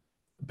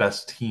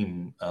best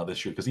team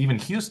this year because even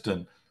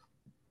Houston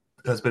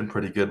has been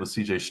pretty good with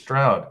CJ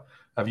Stroud.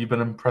 Have you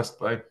been impressed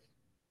by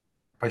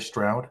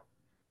Stroud?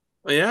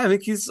 Yeah, I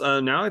think he's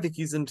now I think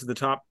he's into the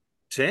top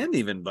 10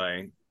 even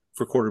by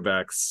for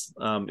quarterbacks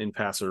in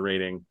passer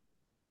rating.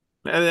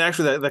 And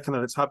actually that kind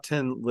of the top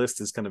 10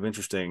 list is kind of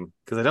interesting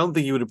because I don't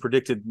think you would have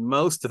predicted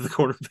most of the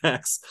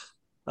quarterbacks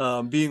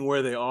being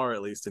where they are,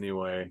 at least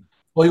anyway.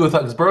 Well, you would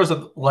thought because Burrow's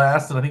at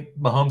last, and I think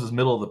Mahomes is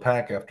middle of the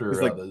pack He's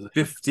after like the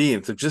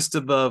 15th, so just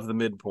above the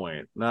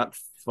midpoint, not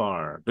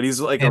far. But he's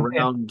like and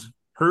around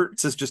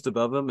Hertz is just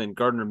above him, and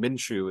Gardner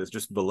Minshew is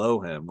just below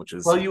him, which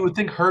is well, you would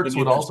think Hurts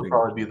would also interesting.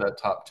 probably be that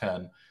top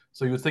 10.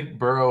 So you would think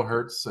Burrow,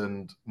 Hurts,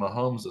 and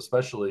Mahomes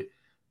especially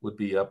would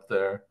be up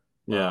there.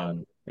 Yeah.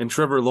 Um, And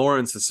Trevor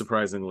Lawrence is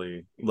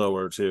surprisingly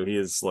lower too. He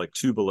is like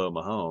two below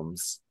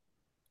Mahomes.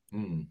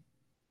 hmm.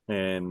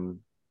 And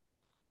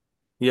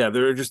yeah,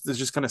 there's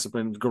just kind of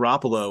something.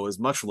 Garoppolo is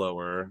much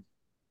lower.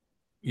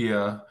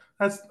 Yeah,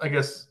 that's I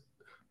guess,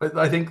 but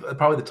I think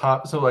probably the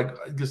top. So like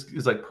I guess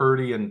is like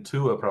Purdy and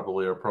Tua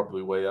probably are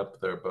probably way up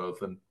there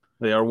both. And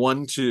They are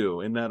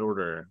 1-2 in that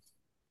order.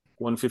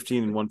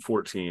 115 and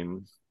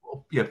 114.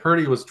 yeah,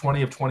 Purdy was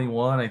 20 of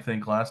 21 I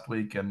think last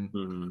week, and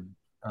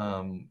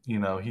Mm-hmm.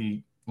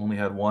 he only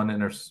had one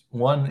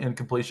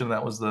incompletion.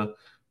 That was the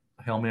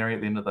Hail Mary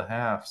at the end of the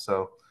half.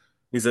 So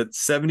He's at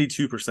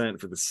 72%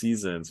 for the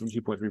season,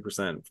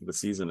 72.3% for the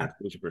season in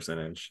completion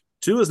percentage.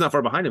 Two is not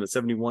far behind him at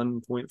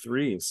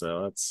 71.3.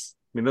 So I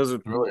mean, those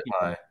are really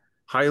high.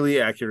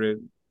 highly accurate.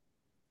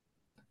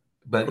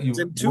 But you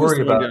And two is worry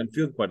throwing about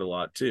downfield quite a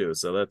lot too.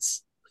 So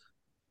that's,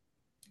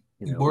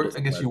 a little I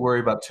guess you surprising. worry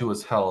about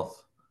Tua's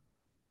health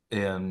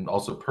and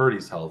also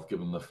Purdy's health,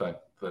 given the fact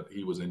that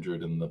he was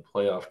injured in the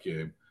playoff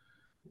game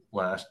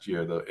last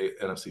year, the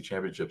NFC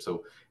Championship.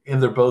 So,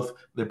 and they're both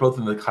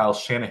in the Kyle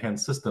Shanahan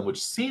system,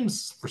 which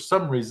seems for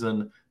some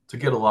reason to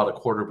get a lot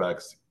of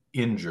quarterbacks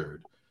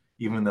injured,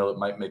 even though it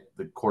might make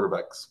the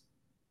quarterback's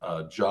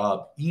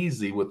job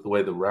easy with the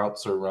way the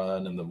routes are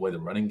run and the way the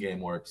running game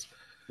works.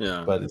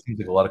 Yeah. But it seems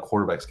like a lot of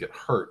quarterbacks get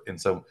hurt, and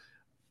so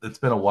it's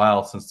been a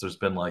while since there's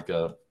been like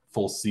a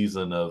full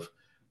season of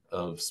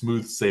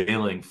smooth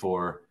sailing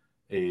for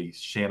a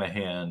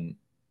Shanahan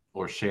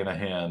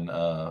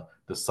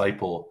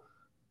disciple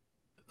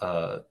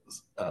uh,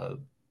 uh,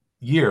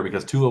 year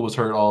because Tua was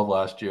hurt all of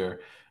last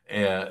year,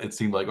 and it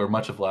seemed like, or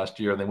much of last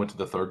year, and they went to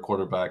the third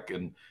quarterback,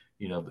 and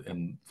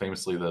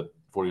famously the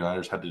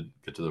 49ers had to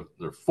get to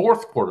their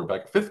fifth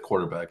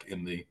quarterback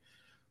in the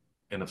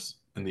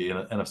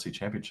NFC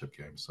Championship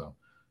game. So,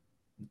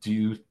 do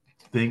you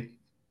think?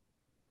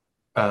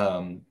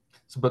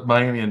 But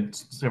Miami and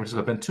San Francisco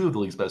have been two of the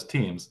league's best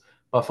teams.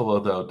 Buffalo,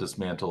 though,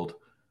 dismantled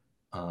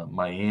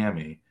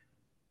Miami.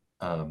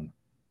 Um,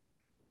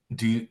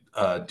 do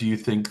you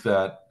think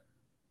that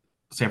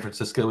San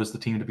Francisco is the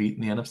team to beat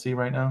in the NFC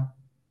right now?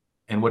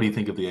 And what do you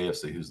think of the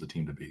AFC? Who's the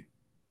team to beat?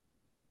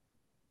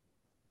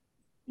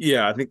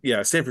 Yeah, I think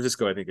San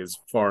Francisco I think is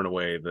far and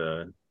away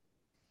the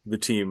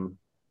team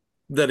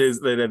that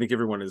I think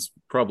everyone is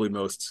probably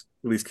most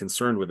at least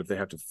concerned with if they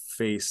have to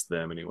face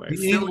them anyway. The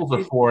Eagles are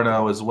Philly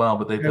 4-0 as well,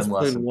 but they've has been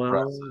less played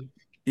impressive. well.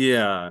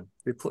 Yeah,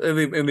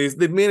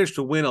 they've managed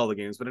to win all the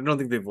games, but I don't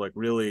think they've like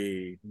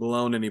really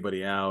blown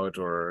anybody out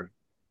or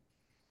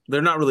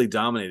they're not really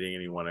dominating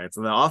anyone. It's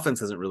the offense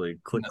hasn't really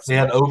clicked They so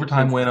had much. an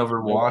overtime Defense win is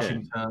over okay.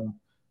 Washington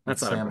with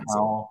That's not Sam impressive.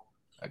 Howell.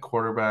 at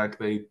quarterback.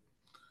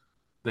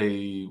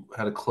 They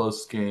had a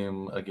close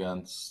game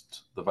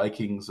against the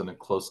Vikings and a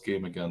close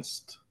game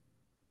against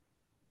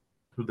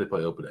who did they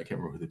play opening? I can't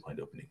remember who they played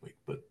opening week,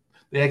 but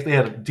they actually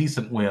had a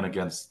decent win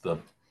against the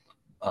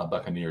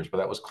Buccaneers, but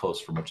that was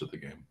close for much of the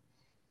game.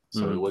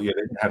 So Mhm. well, yeah,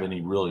 they didn't have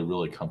any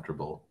really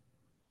comfortable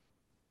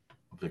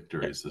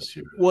victories this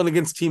year. Well, and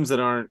against teams that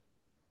aren't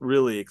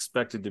really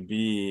expected to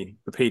be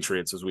the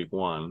Patriots as week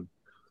one.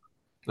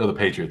 No, the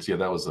Patriots. Yeah,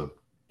 that was a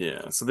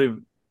Yeah. So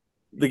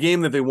the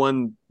game that they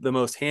won the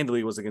most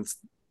handily was against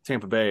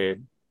Tampa Bay,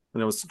 and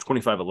it was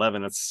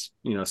 25-11. That's,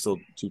 still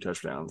two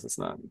touchdowns. It's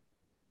not,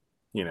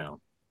 you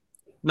know,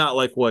 not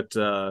like what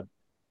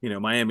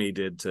Miami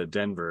did to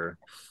Denver.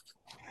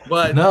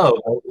 But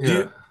no. do Yeah.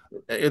 you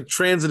a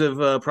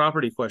transitive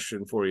property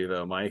question for you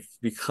though, Mike,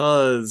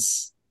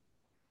 because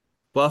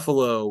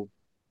Buffalo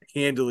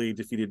handily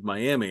defeated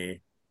Miami.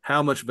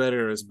 How much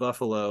better is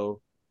Buffalo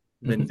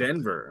than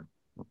Denver?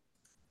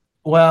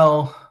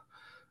 Well,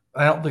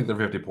 I don't think they're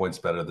 50 points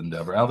better than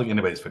Denver. I don't think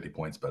anybody's 50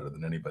 points better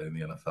than anybody in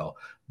the NFL.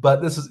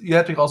 But this is you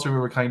have to also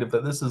remember kind of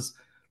that this is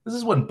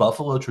when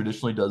Buffalo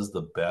traditionally does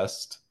the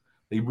best.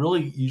 They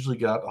really usually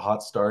got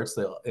hot starts.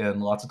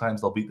 And lots of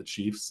times they'll beat the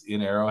Chiefs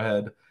in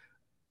Arrowhead,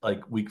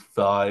 like week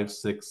 5,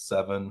 6,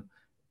 7,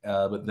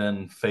 but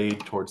then fade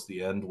towards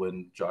the end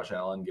when Josh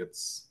Allen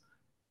gets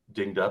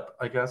dinged up,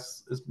 I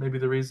guess is maybe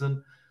the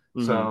reason.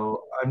 Mm-hmm.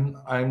 So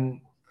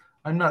I'm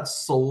not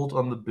sold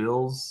on the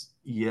Bills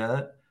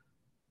yet.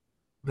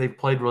 They've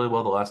played really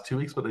well the last 2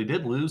 weeks, but they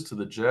did lose to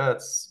the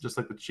Jets, just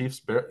like the Chiefs.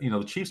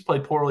 The Chiefs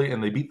played poorly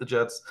and they beat the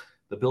Jets.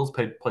 The Bills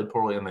played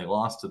poorly and they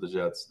lost to the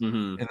Jets,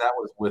 Mm-hmm. and that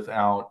was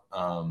without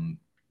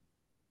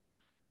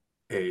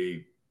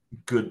a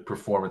good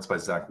performance by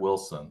Zach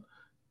Wilson.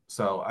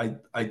 So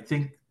I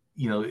think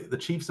the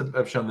Chiefs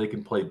have shown they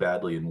can play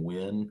badly and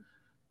win.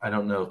 I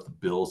don't know if the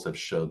Bills have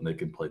shown they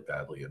can play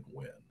badly and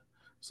win.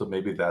 So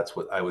maybe that's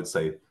what I would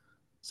say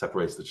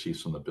separates the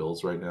Chiefs from the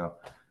Bills right now.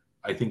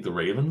 I think the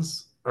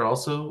Ravens are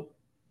also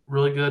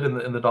really good,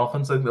 and the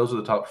Dolphins. I think those are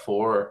the top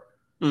four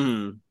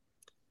Mm-hmm.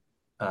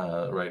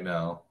 right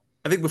now.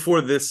 I think before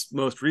this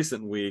most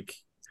recent week,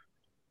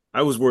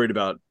 I was worried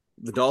about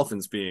the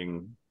Dolphins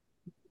being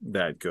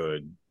that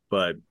good,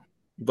 but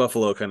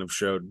Buffalo kind of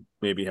showed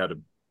maybe how to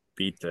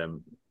beat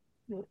them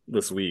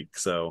this week.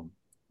 So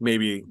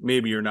maybe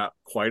you're not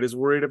quite as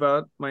worried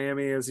about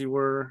Miami as you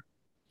were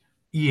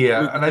week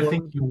Yeah, and I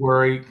think before. you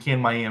worry, can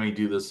Miami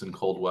do this in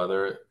cold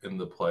weather in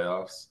the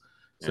playoffs?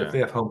 So if Yeah. they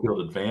have home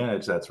field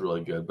advantage, that's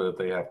really good. But if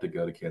they have to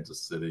go to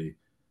Kansas City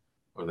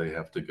or they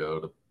have to go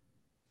to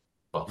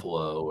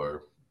Buffalo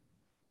or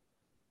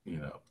you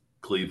know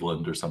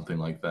Cleveland or something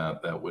like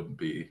that, that wouldn't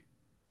be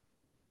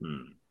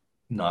Hmm.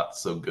 not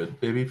so good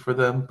maybe for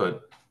them.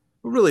 But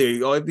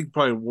Really, I think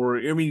probably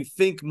worry. I mean,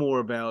 think more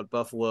about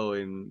Buffalo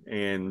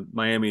and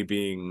Miami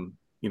being,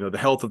 the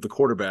health of the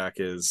quarterback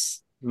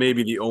is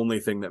maybe the only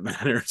thing that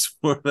matters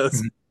for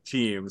those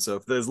teams. So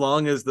if as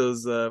long as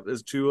those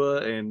as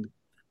Tua and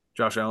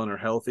Josh Allen are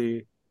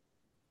healthy,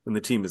 then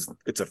the team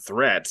it's a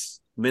threat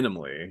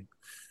minimally,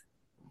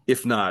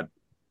 if not,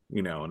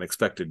 an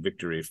expected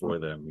victory for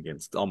them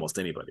against almost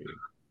anybody.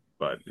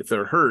 But if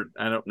they're hurt,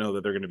 I don't know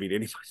that they're going to beat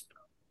anybody.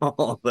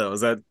 Although,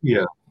 yeah,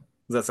 does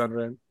that sound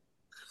right?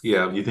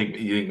 yeah, you think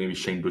maybe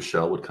Shane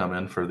Buechele would come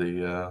in for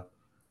the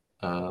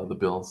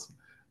Bills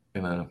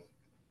in a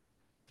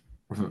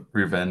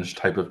revenge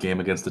type of game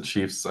against the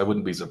Chiefs? I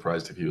wouldn't be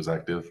surprised if he was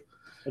active.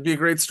 It'd be a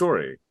great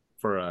story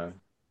for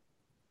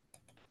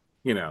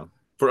you know,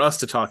 for us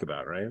to talk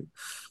about, right?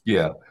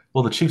 Yeah.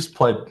 Well, the Chiefs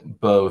played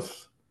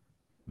both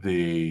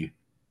the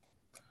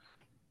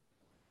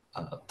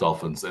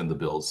Dolphins and the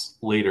Bills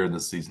later in the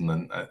season.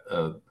 Then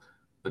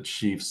the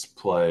Chiefs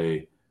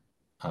play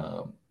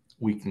um,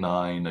 Week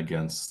 9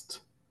 against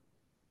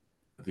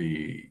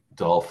the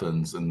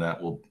Dolphins, and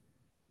that will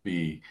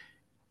be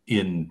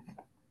in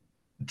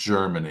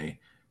Germany,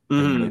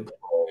 and then they Mm-hmm.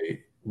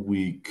 play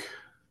week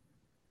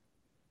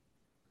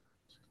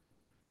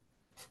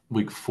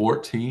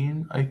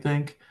 14, I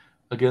think,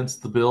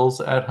 against the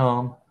Bills at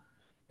home,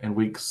 and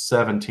week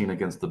 17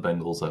 against the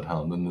Bengals at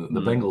home. And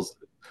the Mm-hmm. Bengals,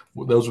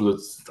 those were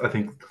I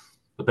think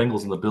the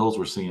Bengals and the Bills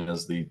were seen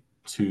as the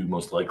two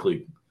most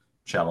likely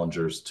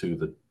challengers to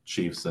the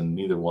Chiefs, and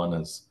neither one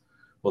has.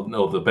 Well,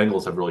 no, the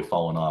Bengals have really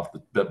fallen off.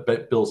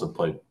 The Bills have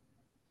played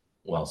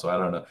well, so I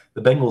don't know.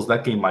 The Bengals,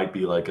 that game might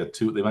be like a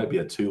two. They might be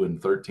a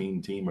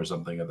 2-13 team or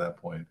something at that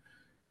point,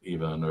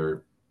 even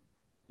or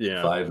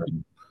Yeah, 5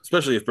 and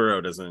especially if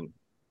Burrow doesn't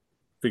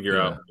figure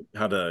out yeah,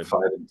 how to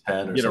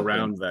 5-10 or get something.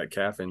 around that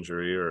calf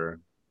injury or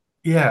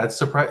Yeah,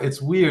 it's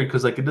It's weird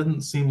because like it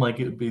didn't seem like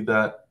it would be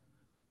that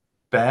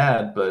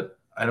bad, but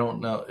I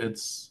don't know.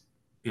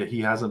 Yeah,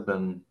 he hasn't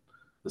been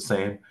the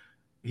same.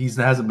 He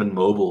hasn't been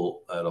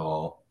mobile at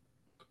all,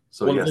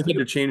 so he well, if has they to had get.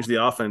 to change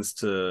the offense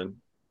to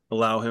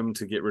allow him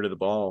to get rid of the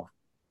ball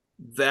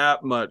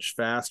that much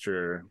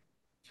faster.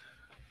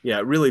 Yeah,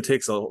 it really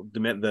takes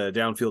the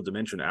downfield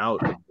dimension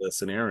out of the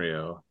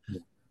scenario.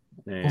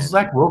 Well, And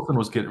Zach Wilson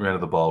was getting rid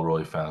of the ball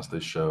really fast. They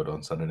showed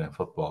on Sunday Night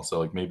Football, so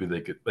like maybe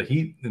they could. But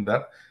he in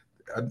that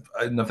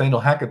Nathaniel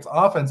Hackett's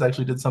offense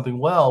actually did something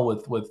well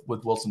with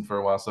Wilson for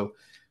a while. So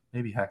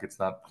maybe Hackett's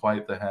not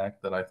quite the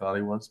hack that I thought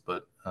he was,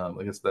 but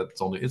I guess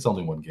it's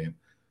only one game.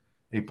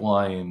 A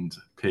blind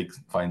pig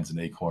finds an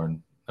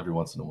acorn every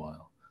once in a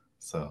while.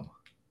 So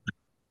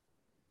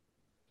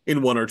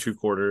in 1 or 2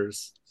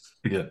 quarters.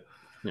 yeah,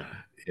 Yeah.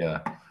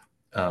 yeah.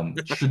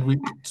 Should we?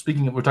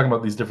 Speaking of, we're talking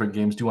about these different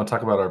games. Do you want to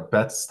talk about our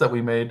bets that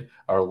we made,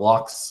 our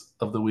locks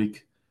of the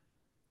week?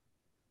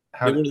 They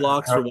How? were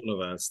locks How? for one of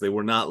us. They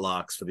were not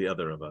locks for the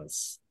other of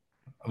us.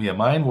 Yeah,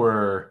 mine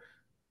were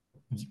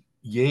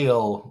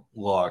Yale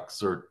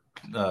locks or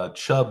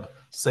Chubb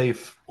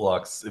safe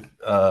locks,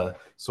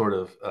 sort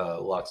of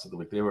locks of the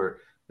week. They were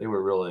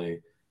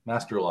really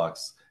master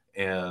locks,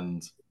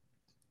 and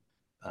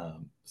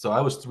so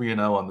I was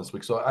 3-0 on this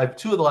week. So I've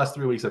 2 of the last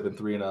 3 weeks I've been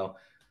 3-0,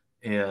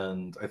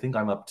 and I think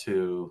I'm up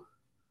to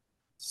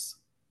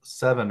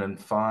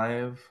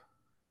 7-5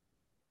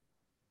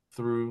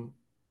 through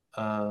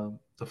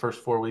the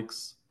first 4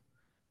 weeks.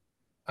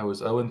 I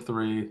was 0-3,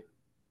 3-0,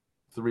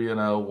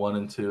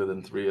 1-2,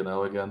 then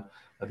 3-0 again.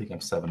 I think I'm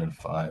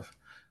 7-5.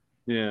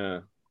 Yeah.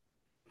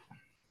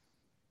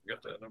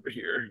 Got that over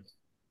here.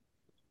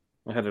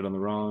 I had it on the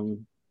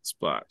wrong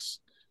spot.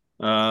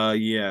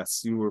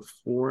 Yes, you were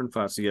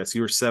 4-5. So yes,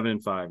 you were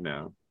 7-5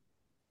 now.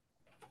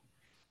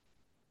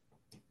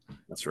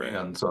 That's right.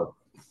 And so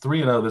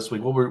 3-0 this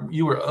week.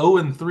 You were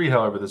 0-3,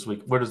 however, this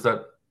week. Where does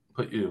that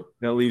put you?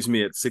 That leaves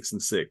me at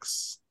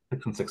 6-6.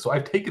 6-6. So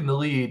I've taken the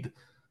lead,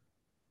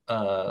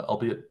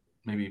 albeit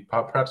maybe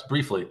perhaps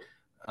briefly,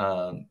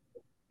 um,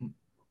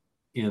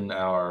 in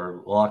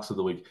our locks of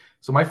the week.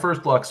 So my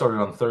first lock started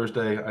on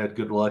Thursday. I had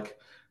good luck.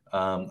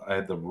 I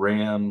had the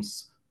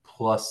Rams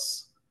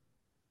plus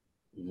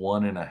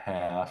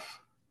 1.5,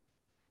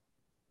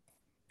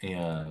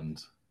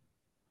 and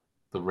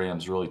the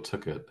Rams really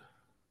took it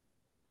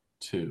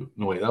to.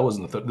 No, wait, that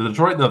wasn't the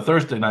Detroit. The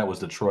Thursday night was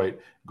Detroit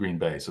Green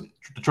Bay. So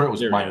Detroit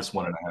was minus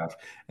 1.5,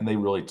 and they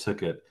really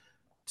took it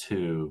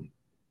to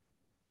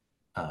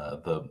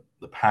the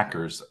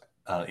Packers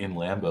in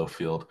Lambeau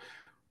Field.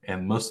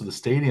 And most of the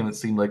stadium, it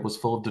seemed like, was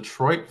full of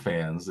Detroit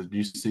fans. Did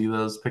you see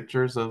those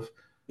pictures of all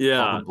the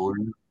Yeah.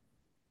 blue?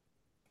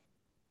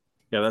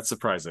 Yeah, that's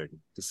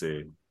surprising to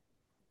see.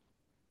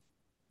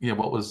 Yeah,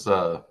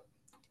 so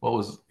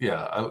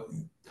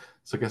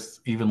I guess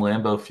even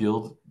Lambeau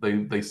Field,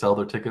 they sell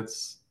their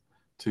tickets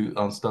to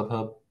on StubHub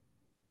now.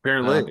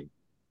 Apparently.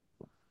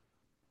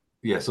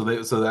 Yeah,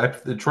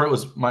 Detroit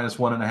was minus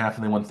 1.5,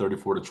 and they won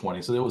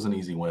 34-20. So it was an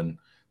easy win.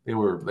 They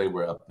were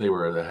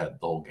ahead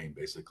the whole game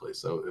basically.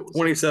 So it was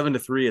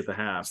 27-3 at the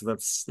half. So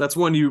that's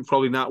one you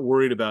probably not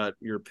worried about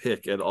your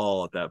pick at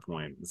all at that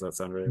point. Does that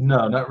sound right?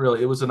 no, not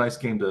really. It was a nice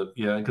game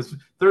because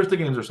Thursday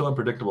games are so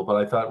unpredictable. But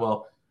I thought,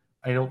 well,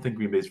 I don't think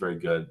Green Bay's very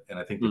good, and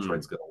I think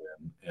Detroit's going to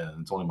win,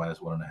 and it's only minus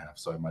 1.5.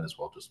 So I might as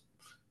well just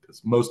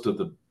because most of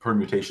the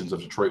permutations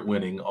of Detroit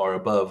winning are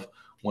above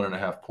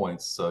 1.5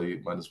 points. So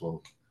you might as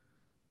well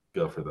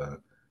go for that.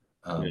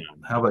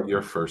 How about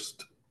your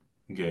first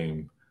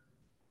game?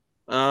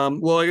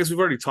 Well, I guess we've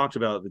already talked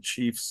about the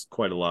Chiefs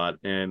quite a lot,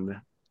 and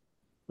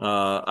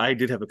I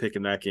did have a pick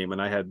in that game,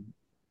 and I had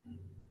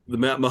the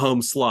Matt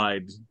Mahomes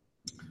slide. Did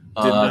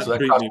not So that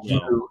treat cost me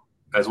well. you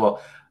as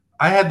well.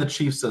 I had the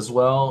Chiefs as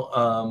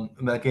well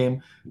in that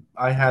game.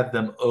 I had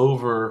them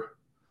over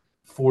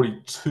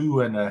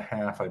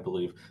 42.5, I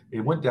believe.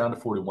 It went down to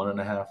 41.5,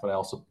 and I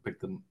also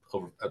picked them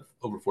over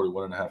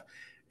 41.5.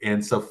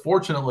 And so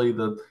fortunately,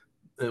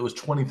 it was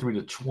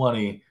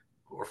 23-20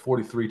 or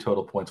 43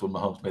 total points when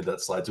Mahomes made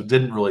that slide. So it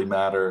didn't really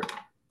matter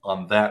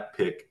on that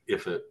pick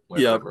if it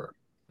went over.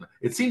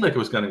 It seemed like it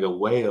was going to go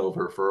way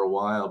over for a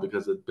while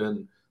because it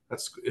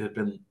had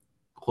been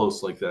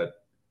close like that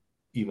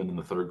even in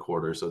the third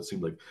quarter. So it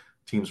seemed like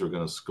teams were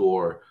going to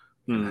score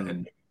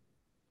and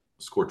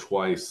score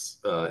twice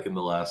in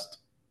the last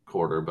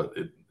quarter, but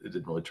it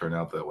didn't really turn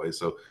out that way.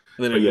 So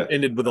and then it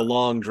ended with a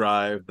long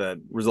drive that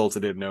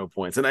resulted in no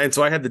points. And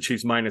so I had the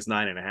Chiefs minus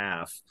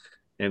 9.5.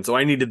 And so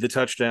I needed the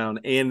touchdown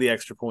and the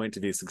extra point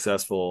to be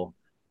successful.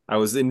 I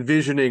was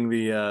envisioning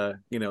the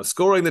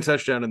scoring the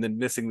touchdown and then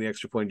missing the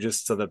extra point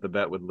just so that the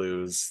bet would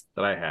lose.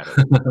 That I had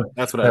it.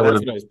 That's what I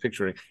was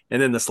picturing. And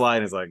then the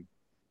slide is like,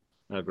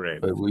 oh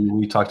great.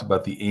 We talked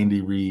about the Andy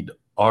Reid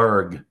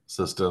ARG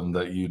system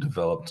that you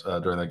developed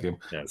during that game.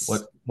 Yes.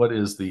 What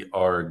is the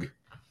ARG?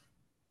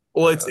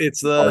 Well,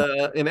 it's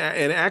an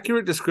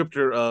accurate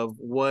descriptor of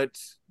what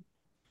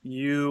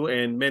you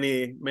and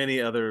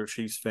many other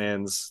Chiefs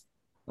fans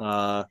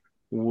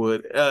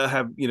would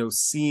have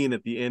seen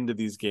at the end of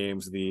these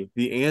games. The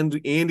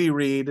Andy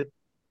Reid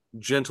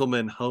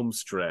gentleman home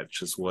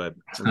stretch is what,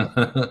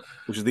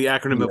 which is the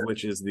acronym of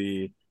which is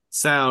the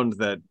sound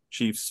that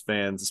Chiefs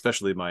fans,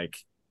 especially Mike,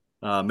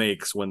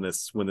 makes when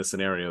this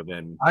scenario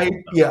then.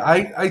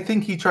 I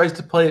think he tries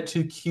to play it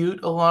too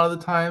cute a lot of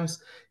the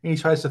times, and he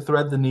tries to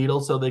thread the needle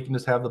so they can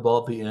just have the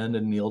ball at the end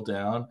and kneel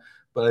down.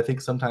 But I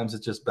think sometimes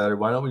it's just better.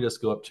 Why don't we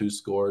just go up 2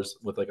 scores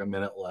with like a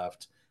minute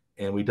left,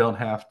 and we don't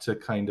have to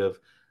kind of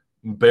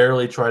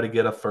barely try to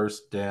get a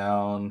first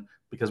down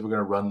because we're going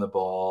to run the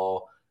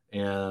ball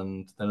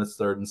and then it's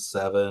 3rd and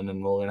 7,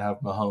 and we're gonna have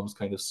Mahomes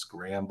kind of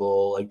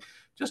scramble. Like,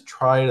 just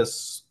try to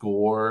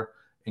score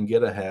and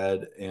get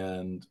ahead,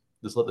 and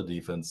just let the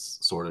defense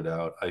sort it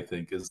out. I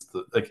think is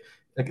the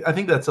I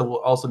think that's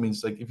also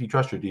means, like, if you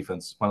trust your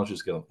defense, why don't you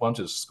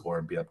just score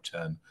and be up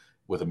 10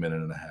 with a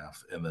minute and a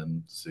half, and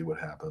then see what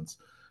happens,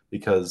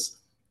 because,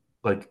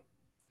 like,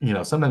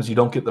 sometimes you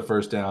don't get the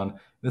first down.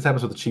 This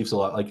happens with the Chiefs a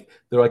lot. Like,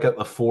 they're like at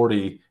the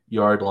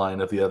 40-yard line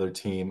of the other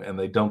team, and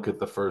they don't get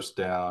the first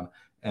down,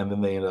 and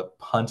then they end up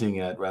punting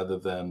it rather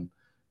than,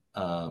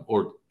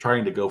 or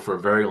trying to go for a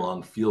very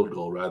long field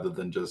goal rather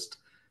than just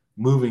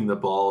moving the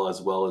ball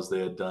as well as they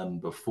had done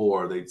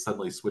before. They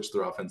suddenly switched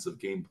their offensive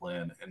game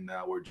plan, and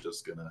now we're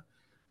just gonna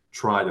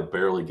try to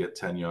barely get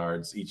 10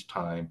 yards each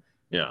time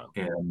Yeah.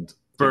 and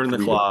Burn the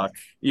clock,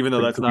 even though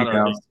take that's not three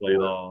our big downs play at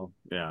to it. all.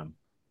 Yeah.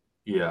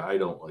 Yeah, I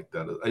don't like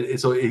that.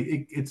 So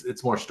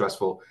it's more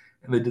stressful,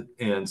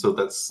 and so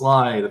that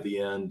slide at the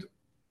end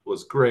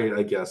was great,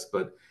 I guess.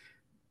 But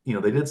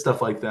they did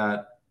stuff like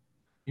that.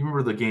 You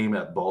remember the game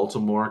at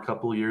Baltimore a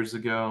couple of years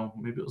ago?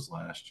 Maybe it was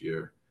last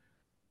year,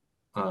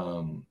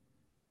 um,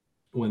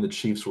 when the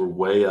Chiefs were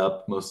way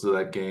up most of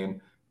that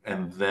game,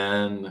 and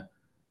then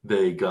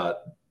they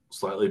got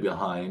slightly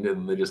behind,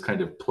 and they just kind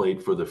of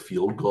played for the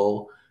field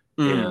goal,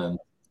 Mm. and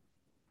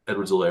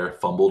Edwards-Helaire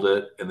fumbled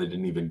it, and they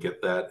didn't even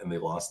get that, and they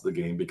lost the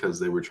game because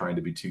they were trying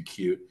to be too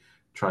cute,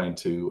 trying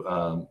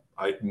to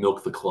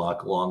milk the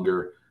clock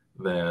longer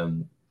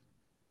than,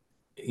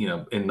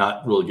 and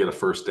not really get a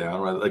first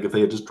down. Right? Like, if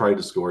they had just tried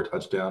to score a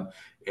touchdown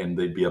and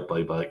they'd be up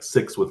by like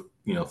 6 with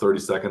 30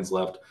 seconds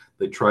left,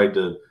 they tried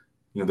to,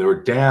 they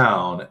were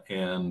down,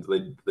 and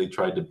they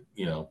tried to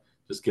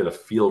just get a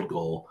field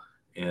goal,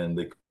 and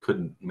they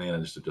couldn't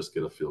manage to just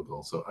get a field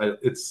goal. So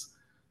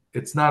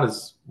it's not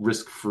as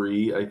risk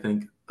free, I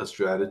think, a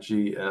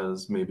strategy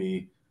as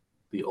maybe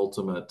the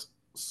ultimate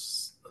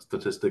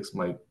statistics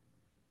might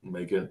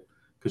make it,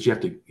 because you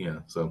have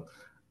to, So,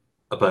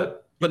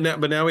 but But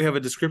now we have a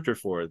descriptor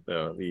for it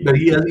though. but The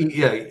he has,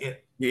 yeah,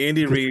 the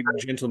Andy Reid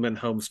gentleman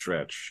home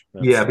stretch.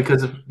 yeah,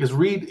 That's because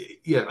Reed,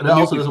 and a new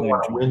also doesn't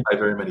want to differential. win by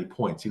very many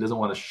points. He doesn't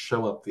want to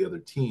show up the other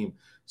team.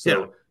 Yeah.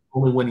 So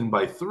only winning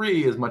by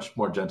 3 is much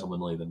more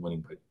gentlemanly than winning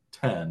by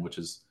 10, which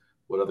is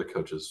what other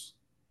coaches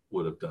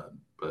would have done.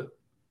 But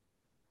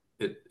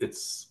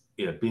it's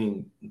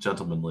being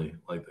gentlemanly,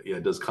 like,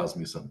 it does cause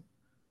me some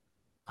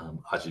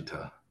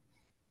agita.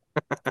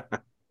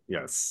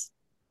 Yes.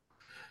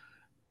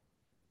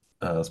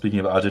 Speaking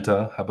of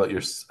agita, how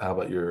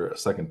about your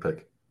second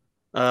pick?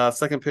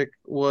 Second pick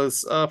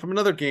was from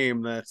another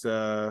game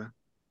that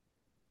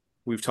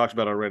we've talked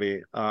about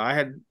already. I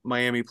had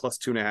Miami plus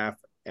 2.5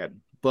 at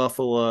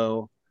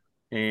Buffalo,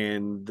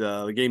 and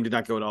the game did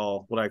not go at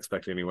all what I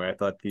expected anyway. I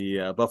thought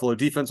the Buffalo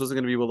defense wasn't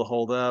going to be able to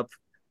hold up,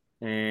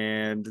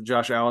 and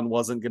Josh Allen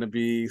wasn't going to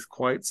be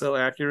quite so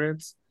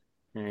accurate.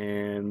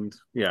 And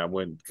yeah,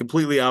 went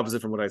completely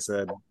opposite from what I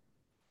said.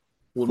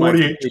 What my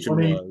 48 expectation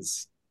 20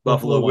 was.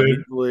 Buffalo Buffalo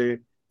won win.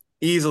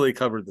 easily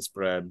covered the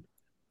spread.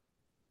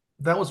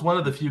 That was one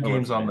of the few I went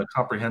games for on me. the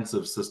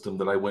comprehensive system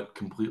that I went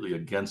completely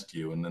against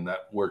you, and then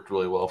that worked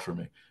really well for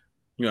me.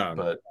 Yeah,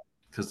 But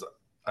because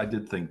I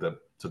did think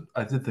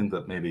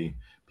that maybe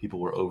people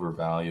were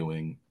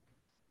overvaluing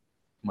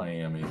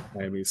Miami.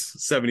 Miami's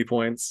 70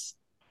 points.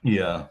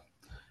 Yeah,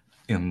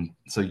 and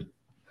so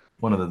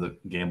one of the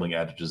gambling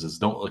adages is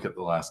don't look at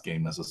the last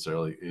game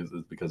necessarily, is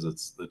because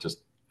it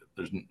just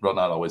there's not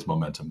always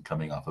momentum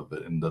coming off of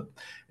it, and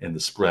the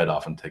spread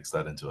often takes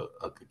that into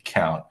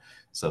account.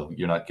 So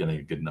you're not getting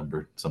a good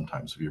number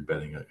sometimes if you're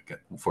betting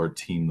for a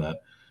team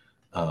that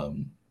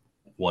um,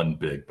 won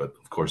big. But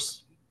of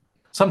course,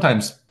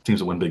 sometimes teams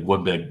that win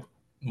big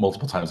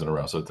multiple times in a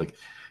row. So it's like,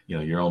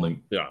 you're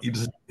only Yeah. you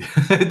just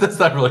that's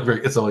not really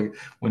very. So, like,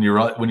 when you're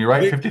right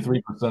They,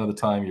 53% of the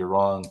time, you're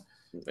wrong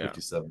yeah.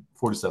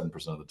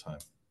 47% of the time.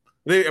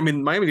 I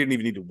mean, Miami didn't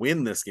even need to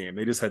win this game.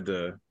 They just had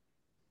to,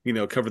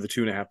 cover the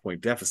 2.5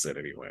 point deficit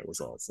anyway, was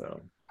all.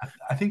 So,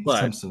 I think the but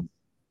Simpsons.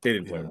 they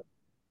didn't play Yeah, well.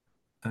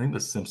 I think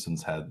the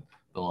Simpsons had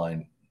the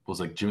line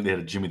was like Jimmy. They had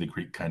a Jimmy the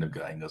Greek kind of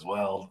guy, and goes,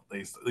 "Well,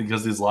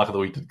 because his lock of the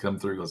week did come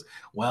through." He goes,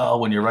 "Well,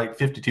 when you're right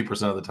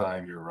 52% of the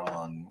time, you're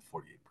wrong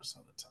 48%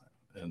 of the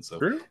time." And so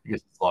True? I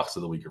guess locks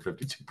of the week are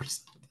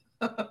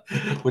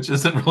 52%, which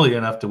isn't really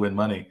enough to win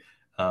money.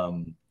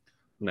 Um,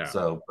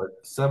 No.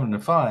 but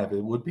 7-5,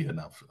 it would be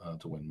enough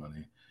to win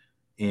money.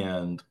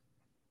 And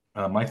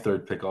my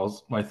third pick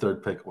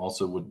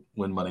also would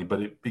win money, but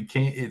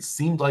it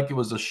seemed like it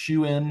was a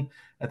shoe in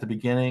at the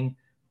beginning,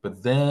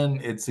 but then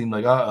it seemed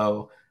like,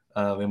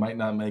 they might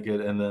not make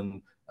it, and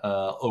then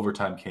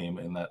overtime came,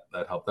 and that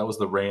helped. That was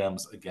the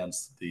Rams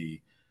against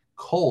the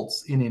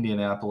Colts in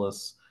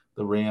Indianapolis.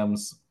 The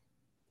Rams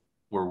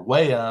were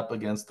way up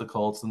against the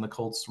Colts, and the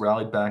Colts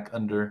rallied back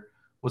under.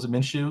 Was it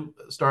Minshew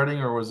starting,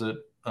 or was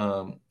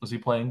he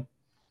playing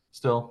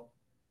still?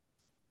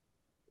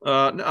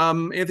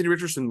 Anthony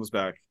Richardson was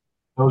back.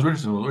 No, it was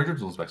Richardson.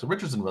 Richardson was back. So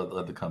Richardson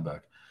led the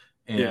comeback.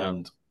 Yeah.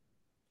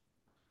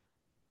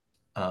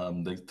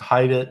 And they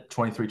tied it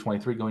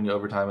 23-23 going to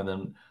overtime, and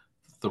then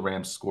the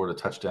Rams scored a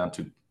touchdown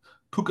to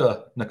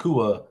Puka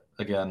Nakua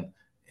again,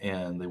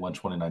 and they won I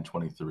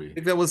 29-23.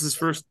 think that was his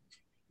first.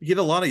 He had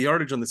a lot of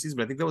yardage on the season,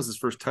 but I think that was his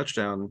first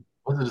touchdown.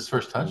 Was it his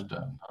first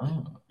touchdown?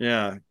 Oh.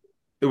 Yeah,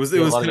 it was. It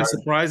Yeah, a was lot of kind of yardage.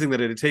 surprising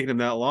that it had taken him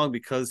that long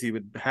because he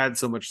had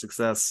so much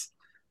success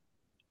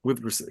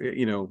with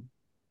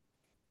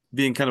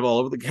being kind of all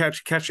over the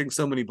catching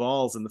so many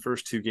balls in the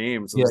first two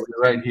games. It Yeah, was like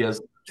you're right. He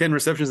has 10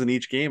 receptions in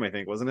each game, I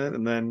think, wasn't it?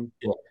 And then,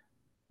 yeah,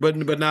 but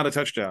not a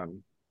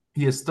touchdown.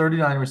 he has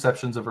 39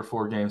 receptions over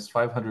 4 games,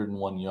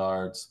 501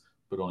 yards,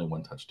 but only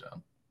one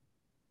touchdown.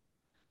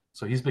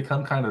 So he's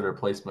become kind of the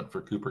replacement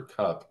for Cooper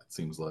Kupp, it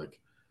seems like,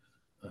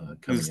 coming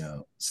Who's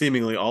out.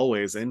 seemingly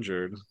always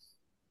injured.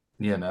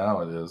 Yeah,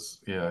 now it is.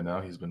 Yeah,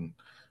 now he's been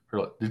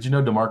hurt. Did you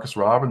know Demarcus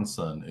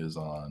Robinson is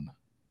on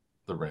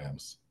the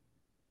Rams?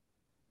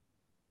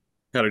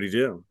 How did he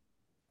do?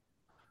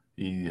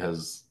 He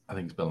has, I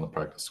think he's been on the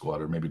practice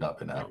squad or maybe not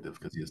been No, active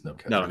because he has no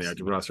not on the catches.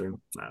 active roster.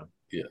 No.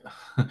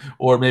 Yeah.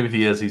 Or maybe if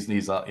he is,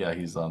 he's on,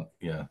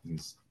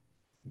 he's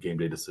game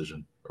day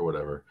decision or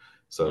whatever.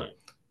 No.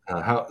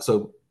 So,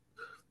 so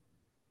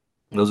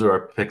those are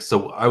our picks.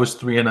 So I was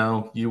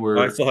 3-0. You I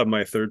were, still have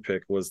my third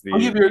pick was oh,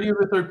 the you have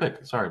your third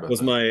pick. Sorry about was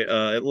that. my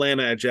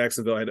Atlanta at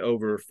Jacksonville. I had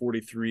over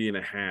 43 and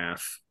a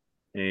half,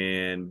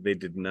 and they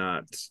did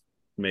not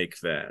make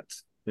that.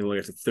 They only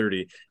got to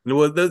 30.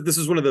 And this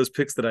was one of those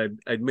picks that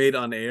I'd made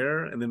on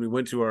air, and then we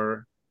went to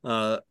our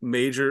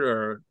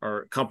major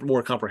or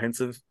more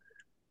comprehensive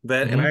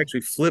bet, and I Mm-hmm.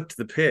 actually flipped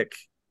the pick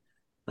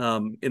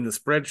in the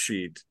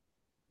spreadsheet.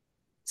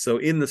 So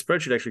in the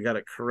spreadsheet, I actually got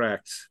it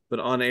correct, but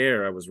on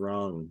air, I was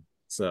wrong.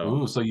 So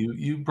Ooh, so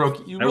you I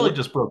really w-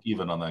 just broke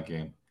even on that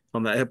game.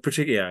 on that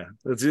particular,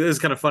 yeah, it's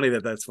kind of funny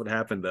that that's what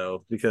happened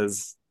though,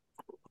 because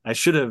I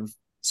should have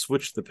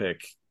switched the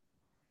pick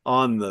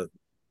on the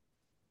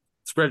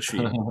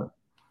spreadsheet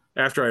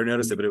after I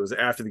noticed it, but it was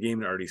after the game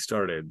had already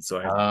started, so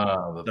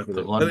I stuck with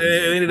The it. But it London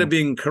ended up game.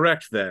 being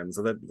correct then,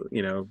 so that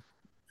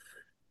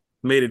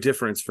made a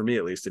difference for me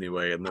at least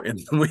anyway in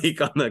the week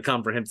on the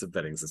comprehensive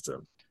betting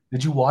system.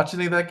 Did you watch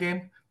any of that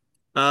game?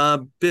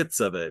 Bits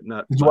of it,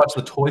 not Did you much. watch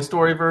the Toy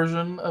Story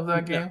version of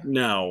that No, game?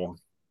 no,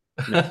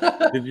 no.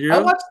 Did I you?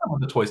 watched some of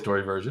the Toy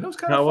Story version. It was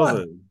kind of How was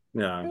fun. it?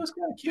 Yeah. It was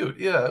kind of cute.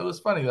 Yeah, it was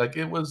funny. Like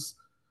it was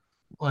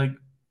like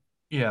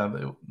yeah,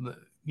 the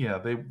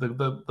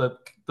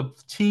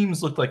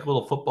teams looked like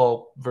little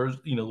football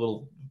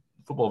little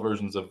football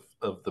versions of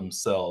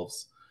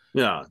themselves.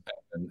 Yeah.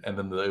 And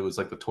then it was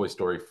like the Toy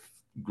Story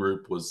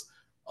group was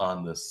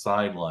on the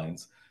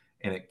sidelines,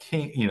 and it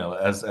came,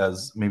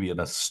 as maybe an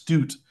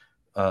astute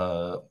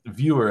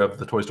viewer of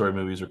the Toy Story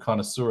movies or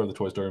connoisseur of the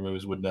Toy Story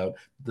movies would know,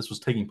 this was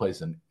taking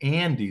place in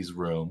Andy's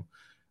room.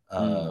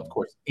 Of Mm.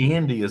 course,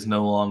 Andy is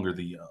no longer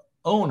the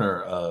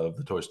owner of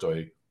the Toy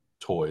Story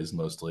toys,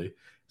 mostly,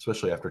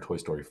 especially after Toy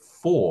Story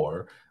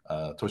 4.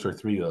 Toy Story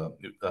 3,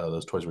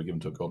 those toys were given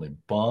to a girl named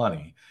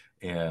Bonnie,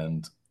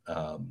 and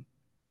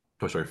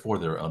Toy Story 4,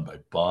 they were owned by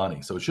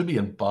Bonnie. So it should be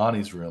in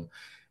Bonnie's room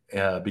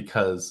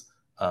because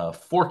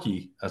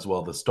Forky, as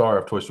well, the star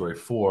of Toy Story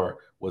 4,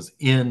 was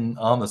in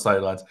on the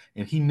sidelines,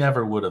 and he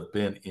never would have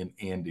been in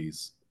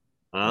Andy's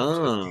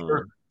room. So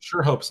Ah.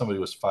 sure hope somebody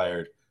was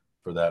fired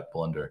for that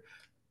blunder.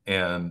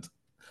 And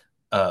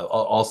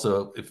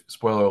also, if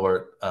spoiler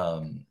alert,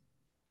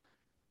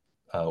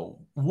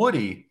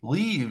 Woody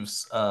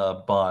leaves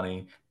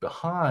Bonnie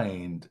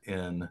behind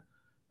in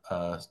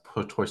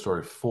Toy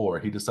Story 4.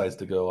 He decides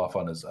to go off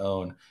on his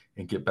own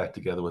and get back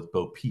together with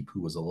Bo Peep,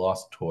 who was a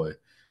lost toy.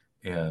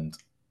 And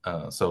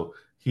so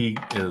he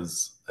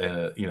is,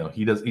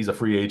 he's a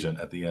free agent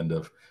at the end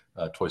of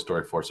Toy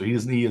Story 4. So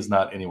he is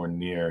not anywhere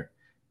near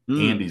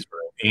Mm. Andy's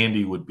room.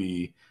 Andy would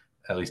be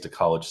at least a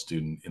college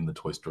student in the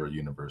Toy Story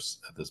universe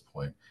at this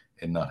point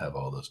and not have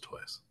all those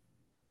toys.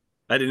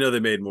 I didn't know they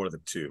made more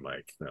than two,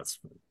 Mike. That's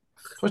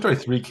Toy Story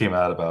 3 came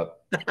out about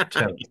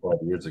 10 or 12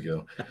 years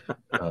ago.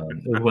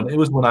 It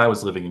was when I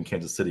was living in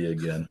Kansas City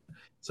again.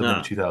 So maybe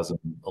ah,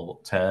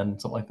 2010,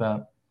 something like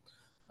that.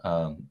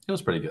 It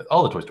was pretty good.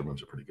 All the Toy Story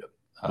movies are pretty good.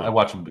 I no.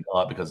 watch them a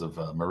lot because of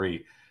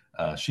Marie.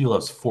 She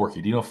loves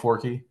Forky. Do you know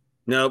Forky?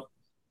 Nope.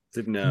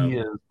 Didn't He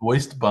know. is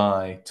voiced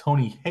by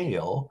Tony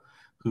Hale,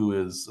 who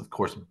is, of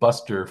course,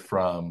 Buster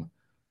from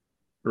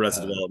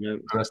Arrested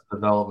Development. Arrested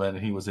Development.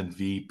 He was in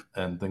Veep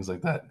and things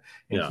like that.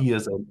 And Yeah. he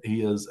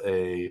is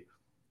a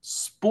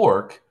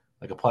spork,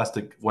 like a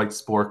plastic white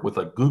spork with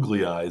like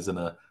googly eyes and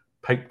a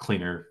pipe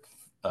cleaner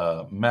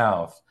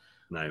mouth,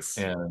 Nice.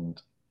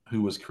 and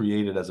who was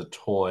created as a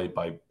toy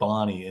by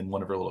Bonnie in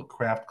one of her little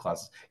craft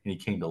classes, and he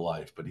came to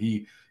life. But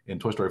he, in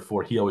Toy Story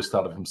 4, he always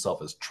thought of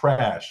himself as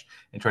trash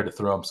and tried to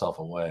throw himself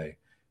away.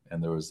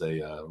 And there was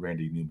a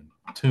Randy Newman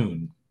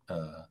tune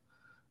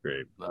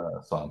Great.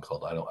 song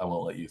called I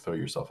Won't Let You Throw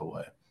Yourself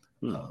Away."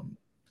 Hmm. Um,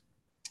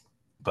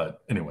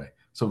 but anyway,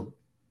 so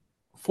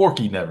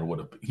Forky never would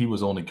have. He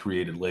was only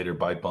created later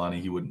by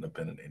Bonnie. He wouldn't have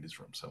been in Andy's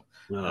room. So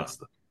Ah.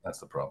 that's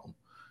the problem.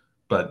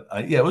 But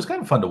yeah, it was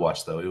kind of fun to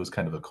watch, though. It was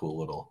kind of a cool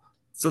little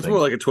So it's more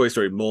thing. like a Toy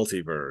Story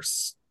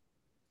multiverse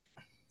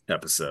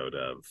episode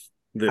of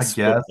I this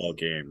guess football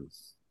game.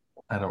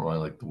 I don't really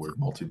like the word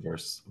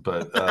multiverse,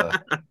 but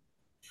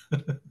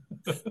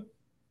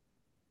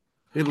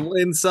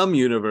In some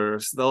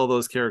universe, all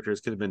those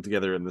characters could have been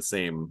together in the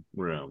same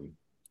room.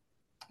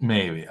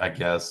 Maybe, I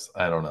guess.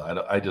 I don't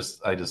know. I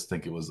just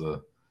think it was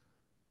a.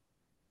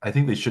 I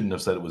think they shouldn't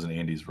have said it was in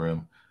Andy's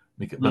room,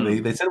 but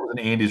Hmm. they said it was in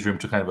Andy's room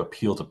to kind of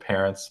appeal to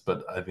parents.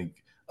 But I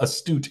think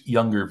astute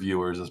younger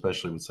viewers,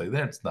 especially, would say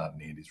that's not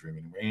in Andy's room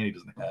anymore. Andy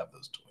doesn't have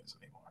those toys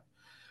anymore.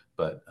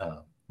 But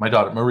my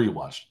daughter Marie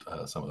watched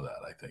some of that,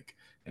 I think,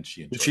 and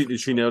she enjoyed it. Did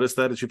she notice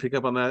that? Did she pick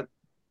up on that?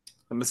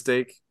 A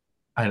mistake?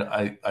 I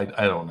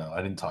don't know.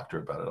 I didn't talk to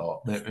her about it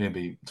all.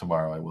 Maybe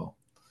tomorrow I will.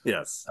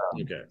 Yes.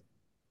 Um, Okay.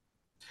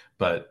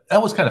 but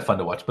that was kind of fun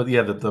to watch. But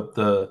yeah,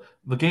 the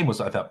game was.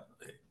 I thought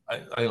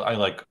I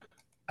like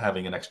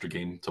having an extra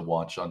game to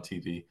watch on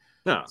TV.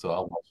 Yeah.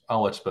 So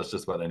I'll watch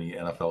just about any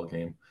NFL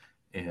game,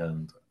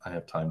 and I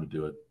have time to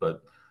do it.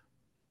 But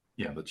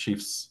yeah, the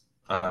Chiefs.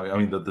 I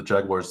mean the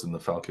Jaguars and the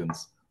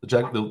Falcons. We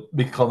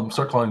could call them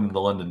start calling them the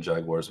London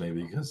Jaguars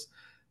maybe because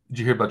did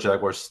you hear about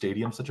Jaguars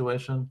stadium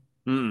situation?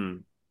 Hmm.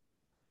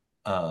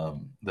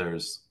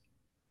 There's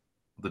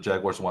the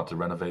Jaguars want to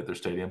renovate their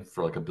stadium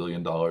for like $1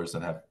 billion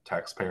and have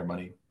taxpayer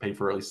money pay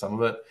for at least some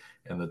of it,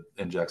 and the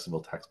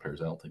Jacksonville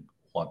taxpayers I don't think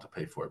want to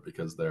pay for it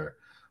because they're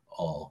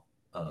all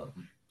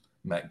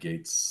Matt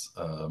Gates,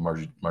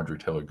 Marjorie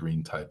Taylor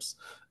Greene types,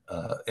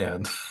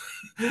 and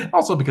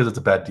also because it's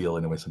a bad deal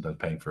anyway. Sometimes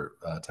paying for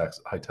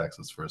high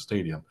taxes for a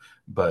stadium,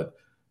 but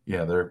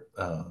yeah, they're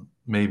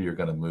maybe you're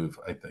going to move.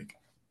 I think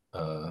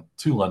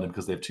to London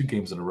because they have two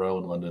games in a row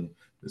in London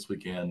this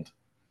weekend,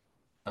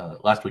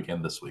 last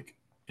weekend, this week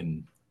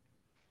in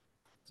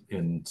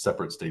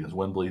separate stadiums.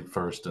 Wembley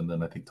first, and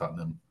then I think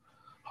Tottenham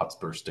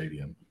Hotspur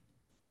Stadium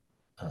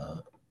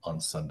on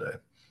Sunday.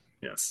 But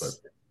Yes.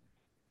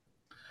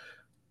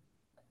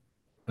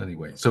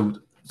 anyway, so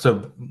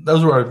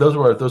those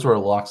were our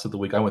locks of the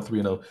week. I went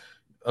 3-0,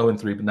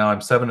 0-3, but now I'm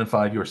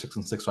 7-5. You are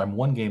 6-6, so I'm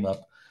one game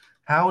up.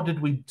 How did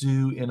we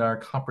do in our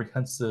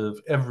comprehensive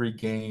every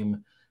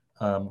game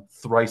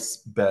thrice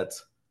bet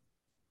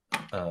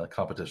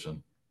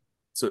competition?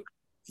 So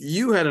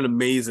you had an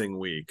amazing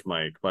week,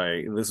 Mike.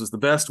 This was the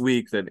best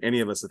week that any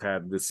of us have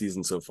had this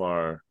season so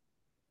far.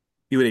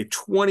 You had a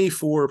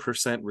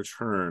 24%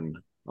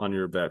 return on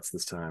your bets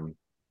this time.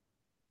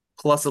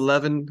 Plus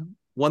 11,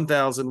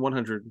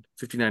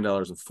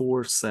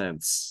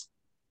 $1,159.04.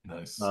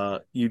 Nice.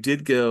 You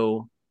did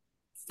go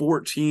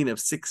 14 of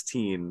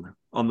 16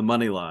 on the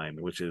money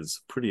line, which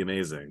is pretty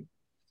amazing.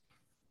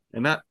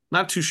 And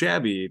not too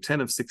shabby, 10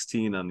 of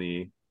 16 on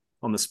the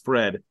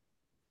spread.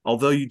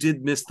 Although you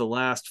did miss the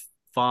last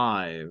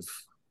five.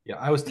 Yeah,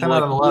 I was You 10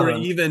 out of were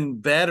 11. even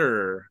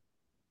better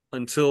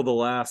until the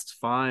last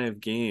five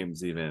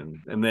games,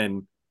 even. And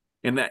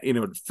that,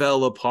 it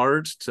fell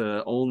apart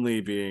to only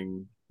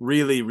being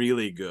really,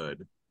 really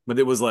good. But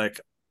it was like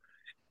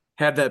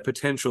had that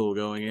potential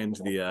going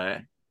into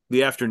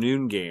the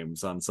afternoon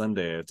games on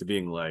Sunday to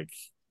being like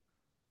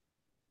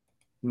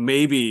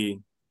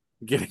maybe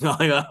getting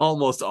like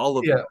almost all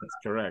of the Yeah, bets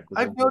correct, which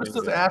I've was noticed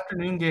those amazing.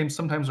 afternoon games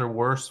sometimes are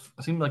worse.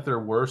 Seem like they're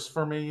worse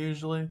for me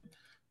usually,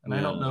 and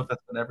I don't know Yeah. if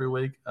that's been every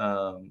week.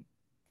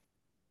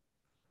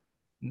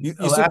 You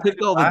Oh, still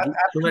picked all the afternoon,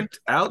 correct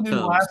afternoon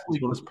outcomes. last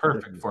week was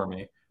perfect for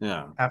me.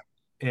 Yeah.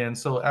 And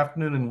so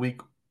afternoon in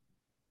week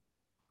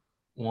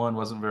one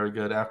wasn't very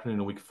good. Afternoon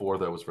in week four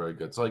though was very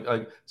good. So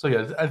yeah,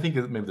 I think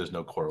maybe there's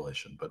no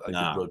correlation, but I could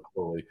Yeah. really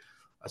correlate.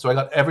 So I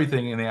got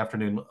everything in the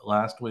afternoon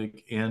last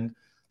week and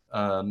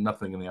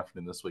nothing in the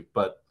afternoon this week,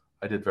 but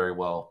I did very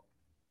well.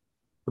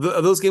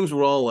 Those games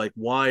were all like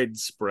wide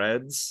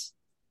spreads.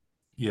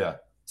 Yeah,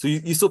 So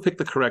you still picked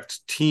the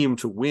correct team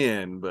to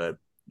win, but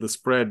the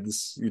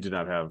spreads you did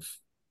not have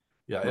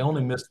yeah. I much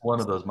only of. missed one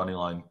of those money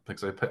line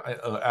picks.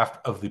 After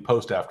of the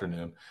post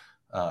afternoon,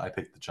 I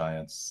picked the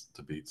Giants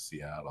to beat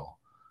Seattle,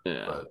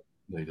 Yeah. but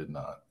they did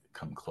not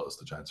come close.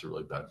 The Giants are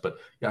really bad. But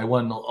yeah, I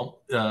won,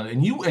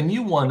 and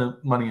you won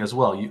money as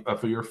well. You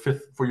for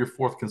your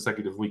fourth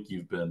consecutive week,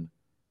 you've been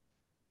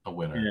a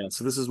winner. Yeah.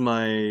 So this is would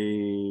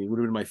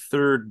have been my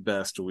third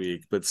best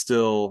week, but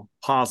still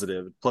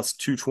positive, plus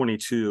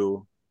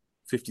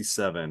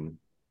 222.57. It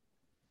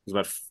was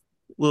about a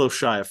little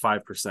shy of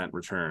 5%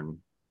 return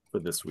for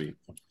this week.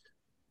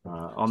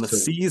 On the So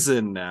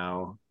season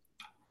now,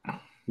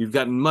 you've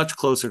gotten much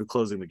closer to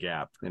closing the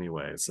gap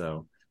anyway.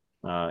 So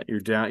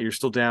you're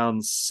still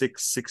down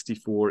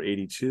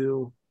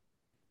 664.82.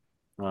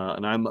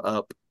 And I'm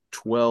up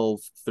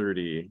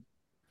 1230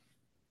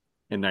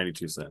 and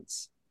 92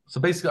 cents. so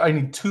basically, I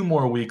need two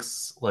more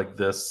weeks like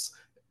this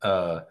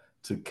to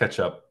catch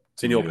up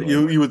to And you. And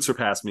you would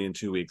surpass me in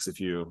 2 weeks if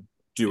you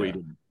do what you yeah,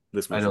 did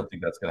this I much. don't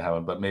think that's going to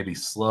happen, but maybe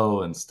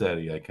slow and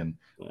steady. Yeah. I can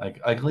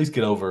at least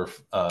get over.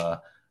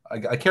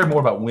 I care more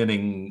about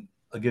winning,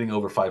 getting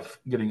over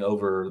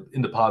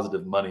into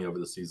positive money over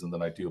the season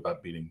than I do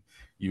about beating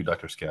you,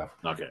 Dr. Scaff.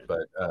 Okay. But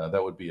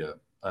that would be a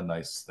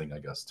nice thing, I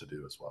guess, to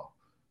do as well.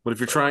 But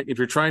But if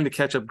you're trying to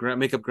catch up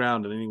make up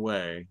ground in any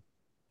way,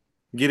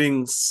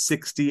 getting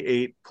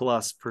 68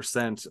 plus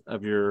percent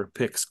of your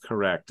picks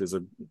correct is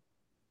a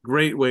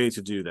great way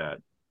to do that.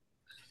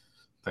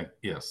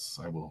 Yes,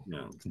 I will.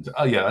 Yeah.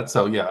 Oh yeah, that's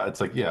so. Yeah,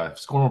 it's like yeah,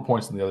 score more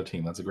points than the other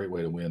team. That's a great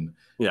way to win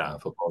Yeah.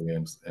 football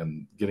games,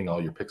 and getting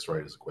all your picks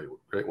right is a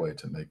great way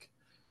to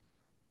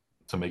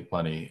make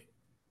money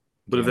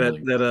But if that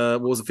gambling. that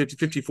what was it,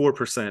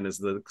 54% is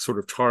the sort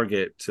of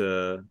target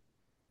to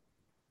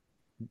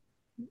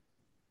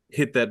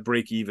hit that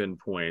break even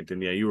point.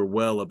 And yeah, you were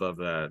well above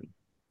that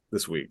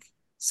this week.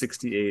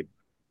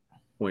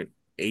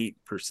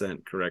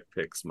 68.8% correct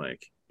picks,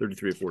 Mike.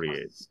 33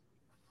 48.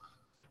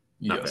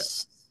 Not bad.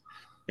 Yes.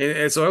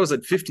 And so I was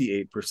at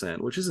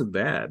 58%, which isn't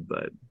bad,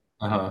 but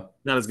Uh huh.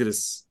 not as good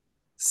as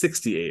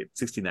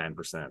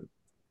 69%.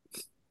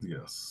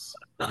 Yes.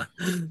 That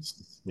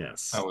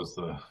Yes. was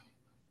the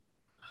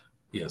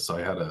yeah. So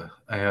I had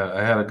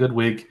a good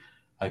week.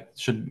 I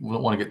shouldn't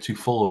want to get too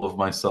full of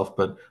myself,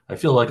 but I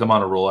feel like I'm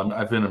on a roll.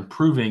 I've been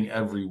improving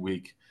every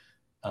week.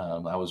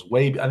 I was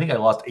I think I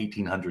lost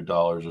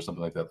 $1,800 or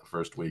something like that the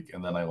first week,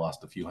 and then I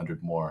lost a few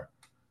hundred more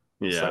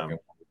the Yeah. second.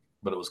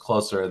 But it was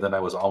closer. And then I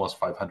was almost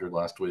 500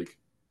 last week,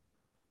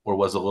 or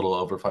was a little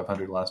over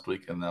 500 last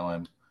week, and now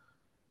I'm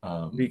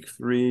Week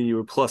 3, you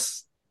were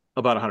plus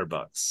about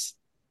 $100.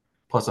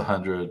 plus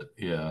 100.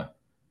 Yeah.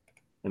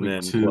 And Week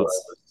then two, I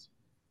plus was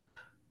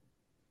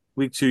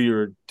week 2,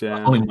 you're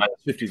only down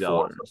minus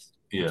 54. $50.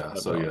 Yeah.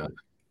 So yeah. $5.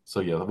 So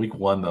yeah. Week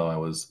one though, I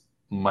was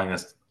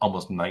minus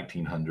almost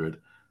 1,900.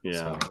 Yeah.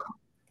 So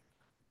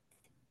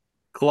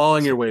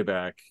Clawing so your way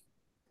back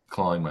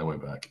clawing my way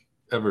back.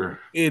 Ever.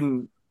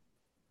 in,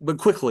 but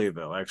quickly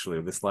though, actually,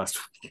 this last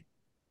week.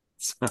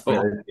 Yeah,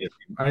 So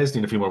I just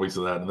need a few more weeks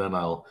of that, and then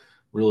I'll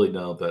really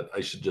know that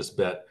I should just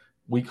bet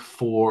week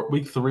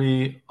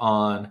 3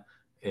 on,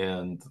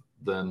 and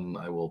then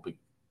I will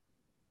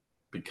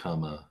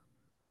become a,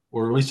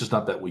 or at least just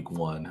not that week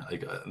 1.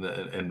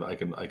 And I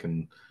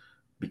can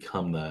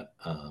become that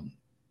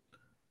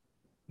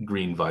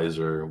green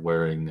visor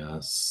wearing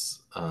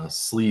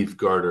sleeve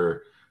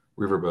garter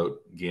riverboat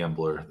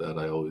gambler that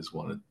I always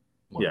wanted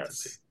to be.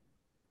 yes.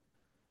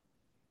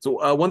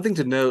 So one thing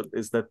to note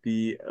is that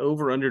the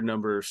over/under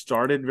number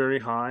started very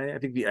high. I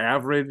think the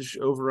average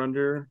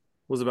over/under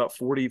was about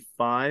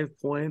 45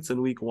 points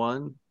in week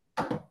 1,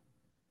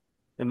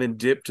 and then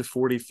dipped to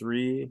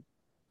 43,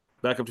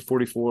 back up to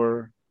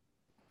 44.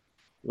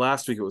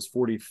 Last week it was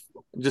 40,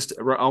 just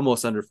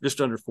almost under, just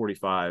under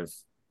 45,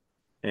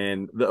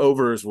 and the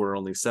overs were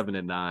only 7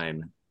 and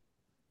 9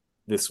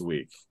 this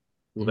week.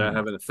 Will that Mm.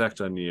 have an effect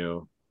on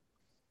your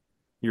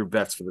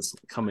bets for this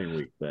coming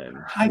week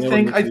then? I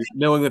think I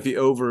Knowing that the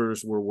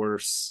overs were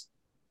worse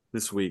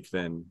this week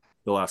than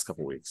the last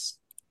couple weeks.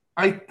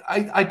 I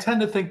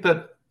tend to think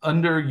that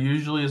under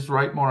usually is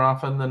right more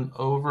often than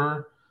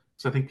over.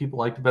 So I think people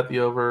like to bet the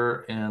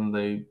over and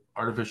they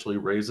artificially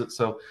raise it.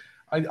 So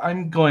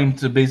I'm going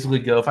to basically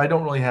go if I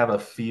don't really have a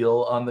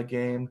feel on the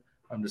game,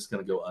 I'm just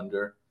going to go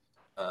under.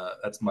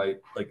 That's my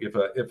like if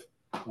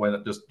when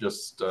it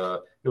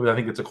if I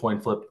think it's a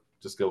coin flip,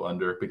 just go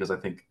under because I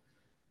think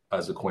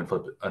as a coin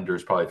flip under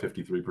is probably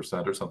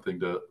 53% or something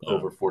to Yeah.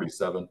 over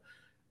 47,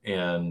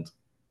 and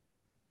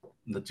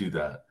to do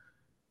that.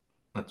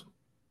 That's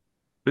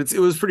But it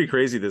was pretty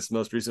crazy this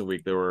most recent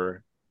week. There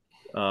were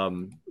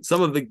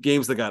some of the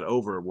games that got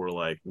over were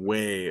like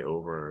way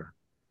over,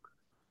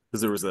 because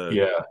there was a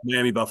yeah.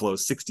 Miami Buffalo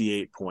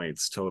 68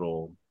 points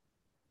total,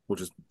 which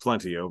is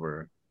plenty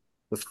over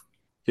with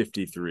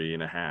 53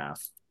 and a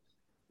half.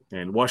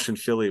 And Washington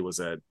Philly was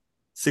at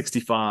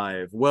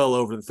 65, well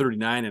over the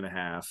 39 and a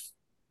half.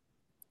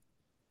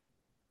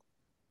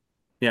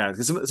 Yeah,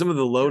 because some of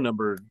the low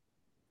numbered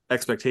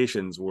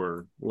expectations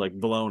were like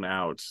blown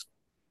out.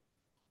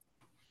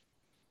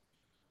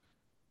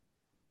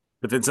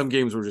 But then some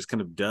games were just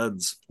kind of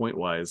duds point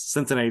wise.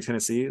 Cincinnati,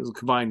 Tennessee, it was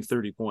combined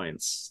 30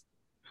 points,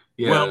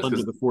 well Yeah, it's under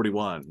because the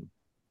 41.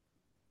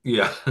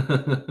 yeah,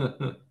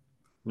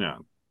 Yeah.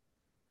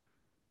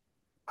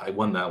 I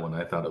won that one.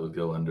 I thought it would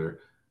go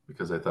under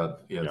because I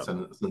thought yeah, Yeah.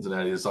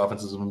 Cincinnati's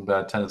offense has been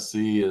bad.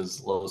 Tennessee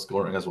is low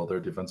scoring as well. Their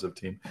defensive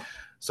team.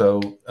 So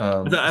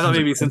I thought seems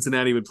maybe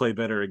Cincinnati would play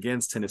better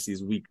against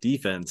Tennessee's weak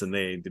defense, and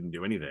they didn't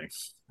do anything.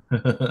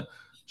 like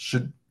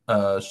should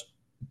uh,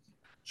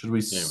 should we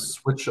Anyway.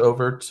 switch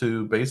over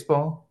to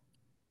baseball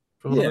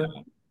for a Yeah.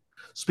 little bit?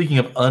 Speaking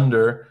of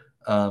under,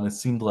 it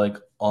seemed like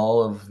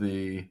all of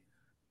the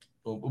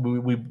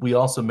we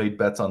also made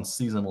bets on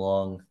season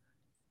long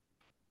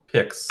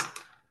picks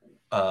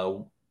uh,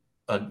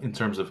 in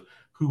terms of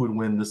who would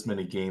win this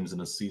many games in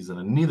a season,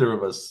 and neither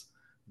of us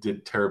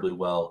did terribly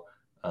well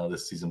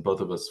this season. Both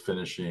of us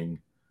finishing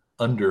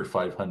under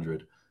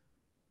 500.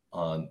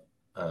 On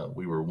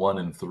we were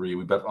 1-3.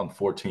 We bet on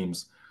 4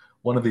 teams.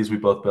 One of these we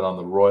both bet on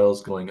the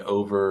Royals going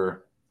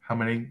over how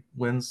many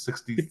wins?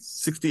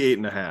 68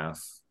 and a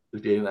half.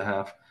 68 and a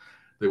half.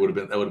 That would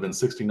have been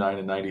 69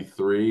 and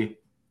 93,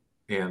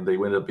 and they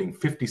ended up being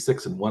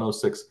 56 and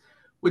 106,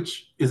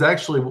 which is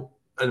actually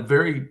a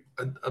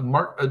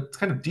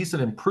kind of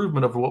decent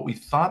improvement over what we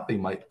thought they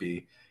might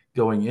be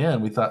going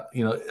in. We thought,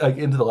 like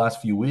into the last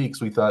few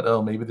weeks, we thought,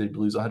 oh, maybe they'd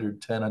lose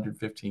 110,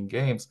 115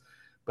 games,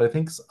 but I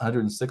think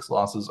 106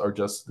 losses are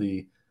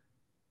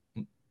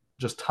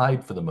just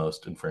tied for the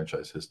most in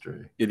franchise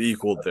history. It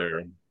equaled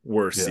their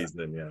worst Yeah.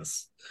 season,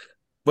 yes.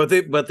 But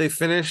they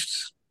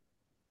finished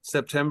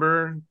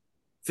September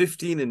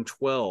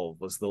 15-12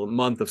 was the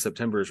month of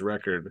September's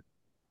record,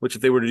 which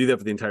if they were to do that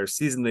for the entire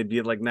season, they'd be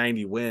at like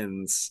 90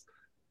 wins.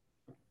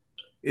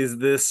 Is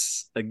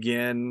this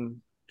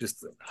again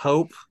just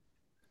hope,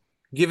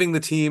 giving the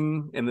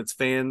team and its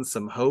fans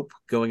some hope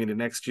going into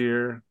next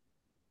year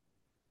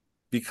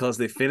because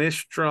they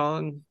finished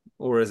strong,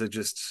 or is it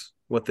just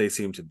what they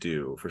seem to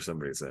do for some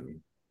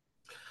reason?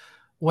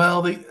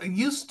 Well, they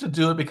used to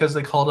do it because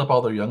they called up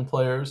all their young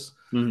players,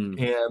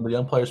 Mm-hmm. and the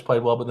young players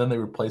played well, but then they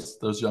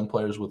replaced those young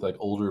players with like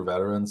older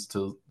veterans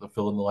to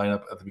fill in the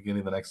lineup at the beginning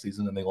of the next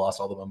season, and they lost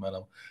all the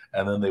momentum.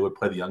 And then they would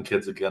play the young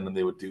kids again, and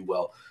they would do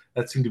well.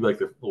 That seemed to be like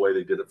the way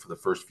they did it for the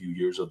first few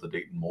years of the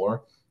Dayton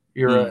Moore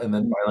era, Mm-hmm. and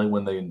then finally,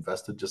 when they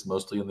invested just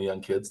mostly in the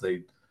young kids,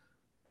 they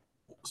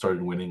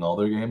started winning all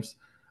their games.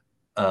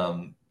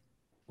 Um,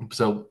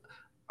 so,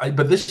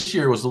 but this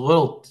year was a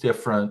little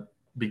different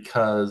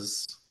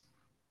because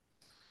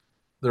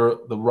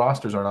the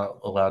rosters are not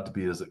allowed to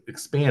be as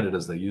expanded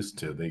as they used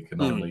to. They can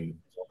only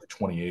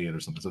 28 or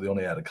something, so they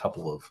only had a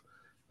couple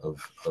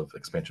of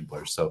expansion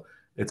players. So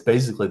it's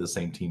basically the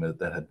same team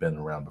that had been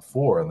around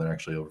before, and they're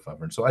actually over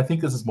 500. So I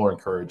think this is more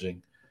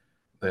encouraging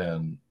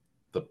than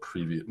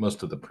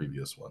most of the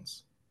previous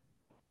ones.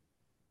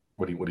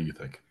 What do you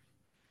think?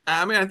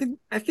 I mean,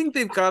 I think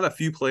they've got a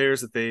few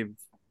players that they've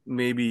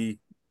maybe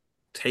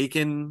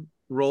taken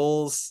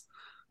roles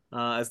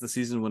as the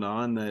season went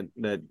on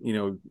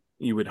that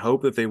you would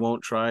hope that they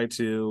won't try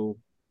to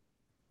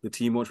the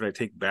team won't try to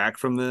take back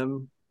from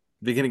them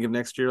beginning of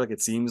next year. Like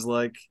it seems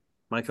like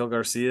Michael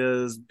Garcia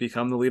has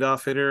become the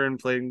leadoff hitter and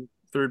playing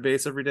third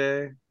base every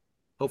day.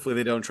 Hopefully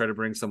they don't try to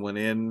bring someone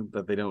in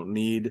that they don't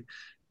need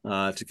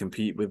to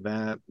compete with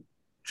that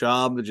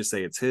job, but just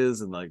say it's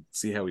his and like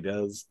see how he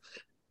does.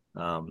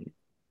 Um,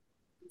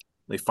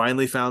 they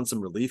finally found some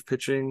relief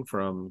pitching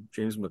from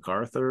James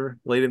MacArthur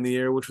late in the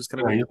year, which was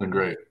kind of Yeah, a he's been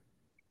great.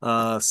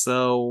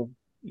 so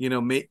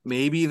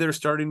maybe they're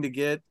starting to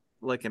get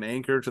like an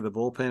anchor to the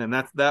bullpen, and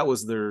that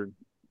was their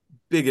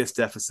biggest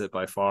deficit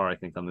by far. I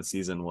think on the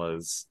season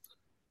was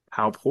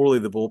how poorly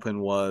the bullpen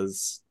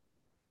was,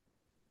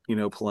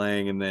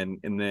 playing, and then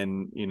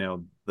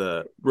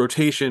the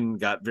rotation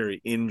got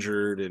very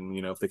injured, and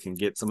if they can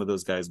get some of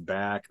those guys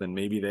back, then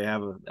maybe they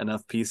have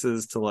enough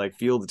pieces to like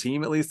field the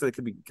team at least that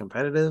could be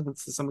competitive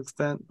to some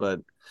extent. But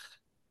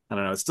I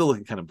don't know, it's still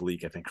looking kind of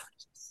bleak, I think,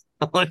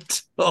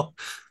 until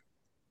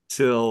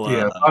till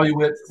Yeah, Bobby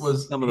Witt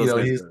was, some of those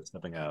guys start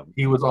stepping up.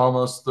 he was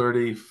almost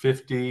 30,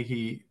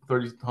 50.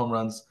 30 home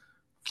runs,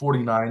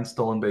 49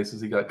 stolen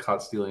bases. He got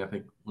caught stealing, I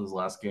think, in his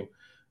last game.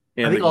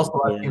 I And the think game also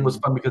last game was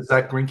before. fun because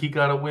Zach Greinke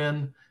got a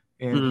win,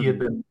 and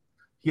Mm,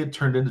 he had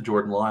turned into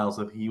Jordan Lyles.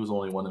 I think he was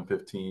only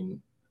 1-15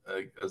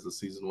 as the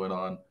season went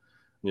on.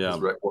 yeah.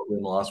 His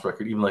win loss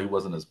record, even though he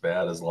wasn't as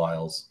bad as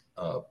Lyles,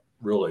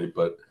 really.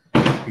 But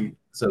do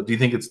you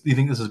think this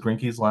is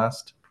Greinke's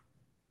last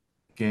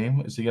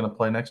game? Is he going to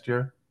play next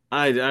year?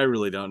 I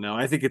really don't know.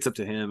 I think it's up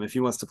to him. If he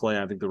wants to play,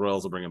 I think the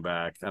Royals will bring him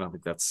back. I don't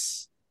think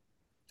there's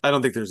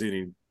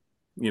any,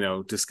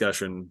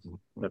 discussion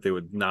that they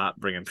would not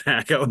bring him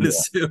back, I would Yeah.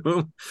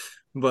 assume.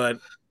 But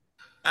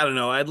I don't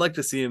know. I'd like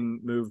to see him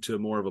move to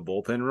more of a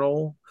bullpen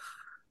role.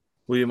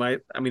 He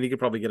could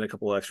probably get a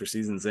couple extra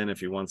seasons in if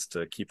he wants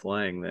to keep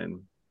playing,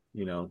 then,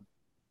 you know,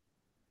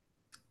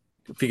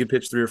 if he could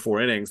pitch 3 or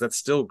 4 innings, that's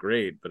still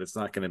great, but it's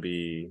not going to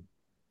be.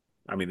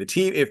 I mean, the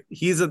team, if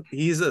he's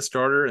a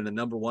starter and the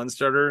number one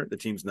starter, the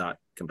team's not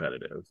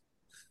competitive.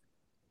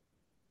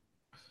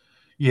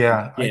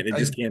 Yeah, Yeah, it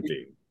just can't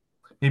be.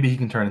 maybe he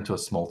can turn into a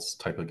Smoltz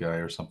type of guy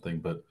or something,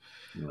 but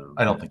No,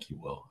 I don't think he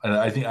will. And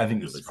I think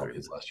this really is probably fair.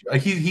 his last year.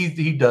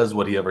 He does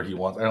whatever he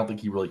wants. I don't think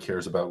he really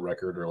cares about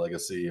record or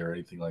legacy or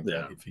anything like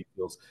that. Yeah,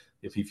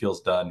 If he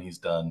feels done, he's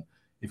done.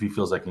 If he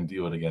feels I can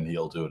do it again,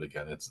 he'll do it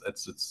again.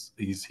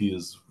 He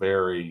is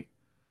very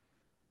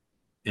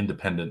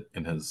independent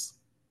in his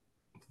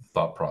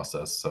thought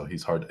process. So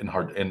he's hard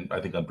and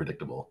I think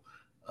unpredictable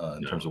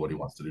in terms no, of what he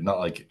wants to do. Not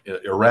like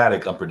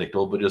erratic,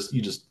 unpredictable, but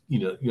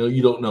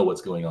you don't know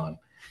what's going on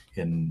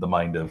in the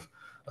mind of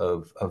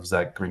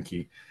Zach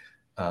Greinke.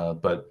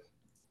 But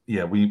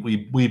yeah,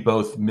 we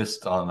both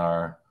missed on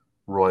our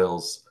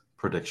Royals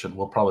prediction.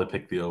 We'll probably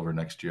pick the over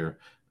next year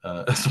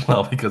as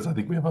well because I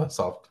think we have a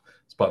soft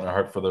spot in our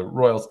heart for the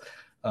Royals.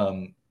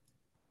 Um,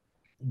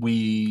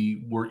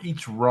 we were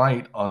each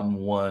right on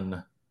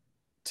one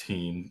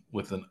team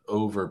with an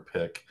over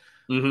pick.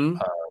 mm-hmm.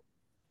 Uh,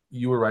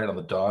 you were right on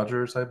the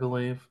Dodgers, I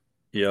believe.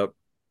 Yep.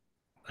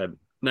 Had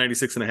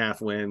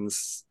 96.5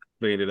 wins.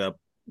 They ended up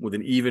with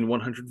an even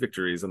 100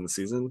 victories on the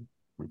season.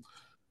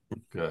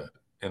 Good,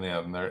 and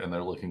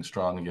they're looking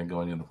strong again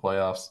going into the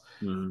playoffs.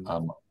 Mm-hmm.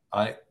 Um,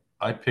 I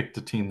I picked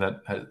a team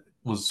that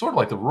was sort of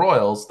like the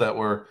Royals that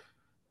were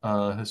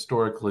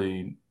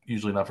historically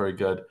usually not very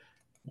good.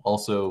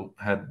 Also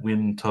had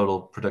win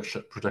total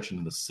projection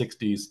in the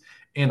 60s,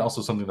 and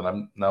also something that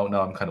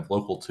I'm kind of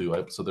local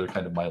to. So they're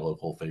kind of my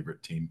local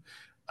favorite team.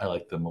 I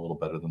like them a little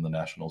better than the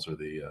Nationals or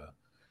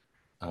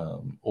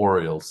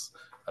Orioles.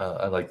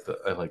 I like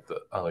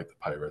the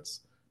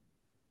Pirates.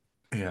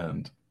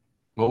 And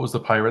what was the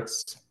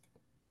Pirates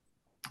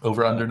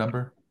over Uh, under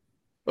number?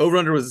 Over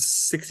under was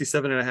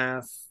 67 and a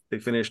half. They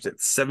finished at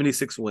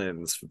 76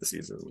 wins for the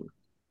season.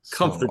 So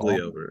Comfortably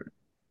over.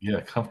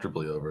 yeah,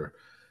 comfortably over.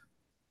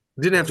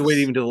 Didn't have to wait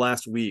Because even to the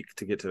last week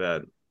to get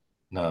to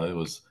no, it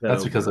was that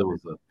that's over because it under.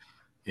 was a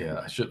yeah.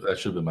 That should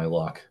have been my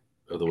lock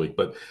of the week.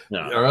 But No.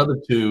 our other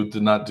two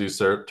did not do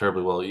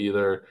terribly well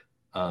either.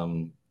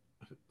 Um,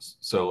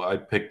 so I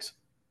picked.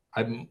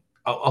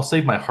 I'll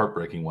save my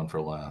heartbreaking one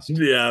for last.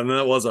 Yeah, and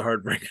that was a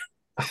heartbreaker.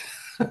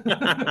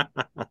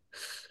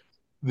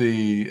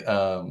 the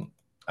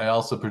I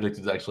also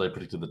predicted I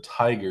predicted the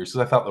Tigers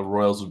because I thought the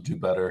Royals would do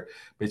better.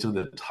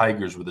 Basically, the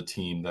Tigers were the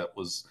team that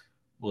was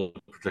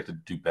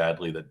projected to do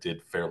badly that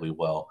did fairly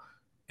well,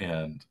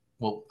 and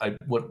I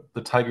what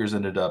the Tigers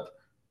ended up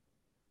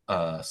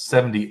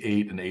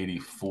 78 and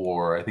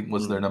 84. I think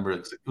was their Mm. number.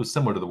 It was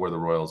similar to where the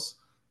Royals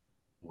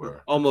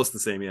were. Almost the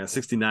same, yeah.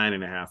 69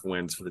 and a half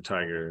wins for the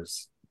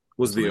Tigers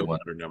was And so the they over won.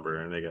 under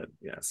number, and they got,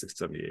 yeah,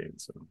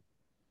 678. So,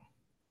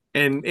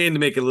 and to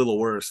make it a little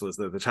worse was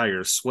that the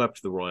Tigers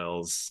swept the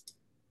Royals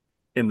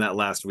in that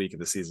last week of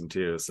the season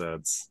too. So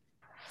it's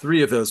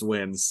three of those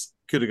wins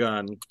could have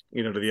gone,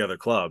 to the other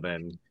club,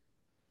 and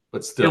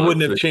But it still,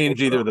 wouldn't have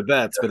changed either of the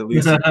bets, but at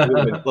least it would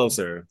have been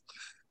closer.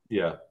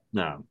 yeah.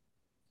 No,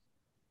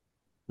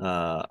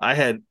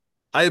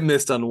 I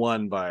missed on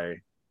one by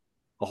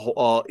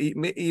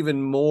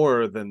even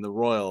more than the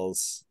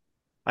Royals.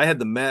 I had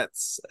the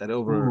Mets at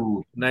over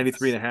Ooh,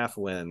 93 yes. and a half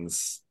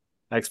wins.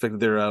 I expected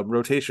their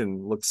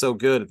rotation looked so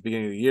good at the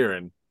beginning of the year,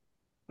 and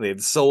they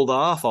had sold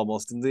off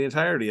almost in the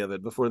entirety of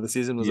it before the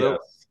season was over.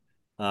 Yes.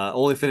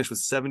 Only finished with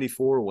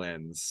 74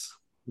 wins,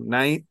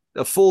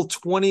 a full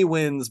 20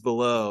 wins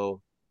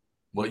below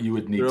What you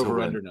would their need to over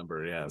win. under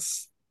number.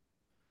 Yes,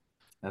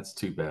 That's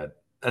too bad.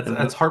 and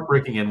That's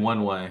heartbreaking in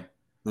one way.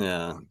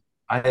 yeah,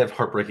 I have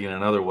heartbreaking in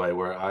another way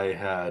where I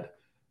had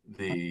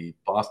the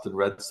Boston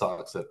Red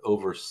Sox at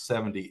over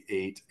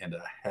 78 and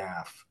a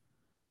half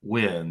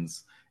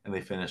wins, and they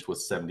finished with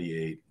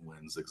 78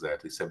 wins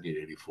exactly,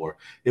 78-84.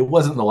 It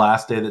wasn't the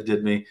last day that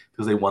did me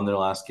because they won their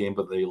last game,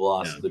 but they yeah,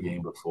 lost the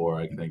game before,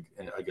 I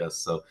guess.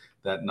 So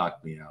that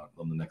knocked me out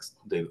on the next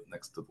day,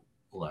 next to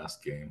the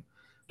last game.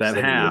 that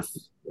 78, half,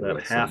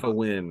 that half a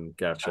win,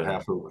 gotcha.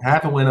 half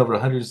a win over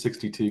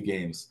 162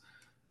 games.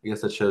 I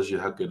guess that shows you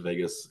how good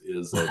Vegas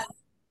is at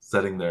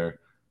setting their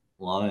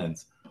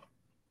lines.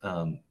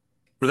 Um,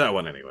 For that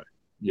one anyway.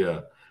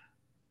 yeah.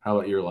 How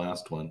about your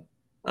last one?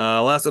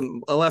 Last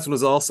one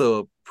was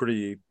also a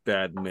pretty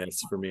bad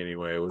miss for me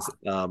anyway. It was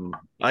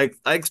I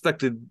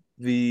expected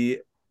the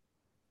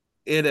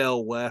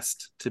NL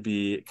West to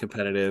be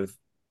competitive,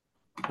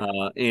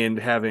 and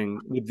having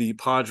with the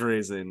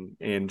Padres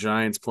and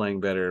Giants playing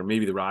better,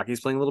 maybe the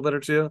Rockies playing a little better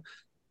too.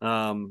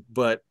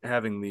 But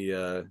having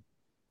the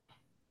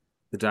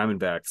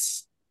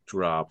Diamondbacks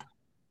drop,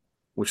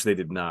 which they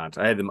did not.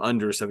 I had them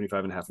under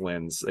 75 and a half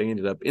wins. They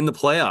ended up in the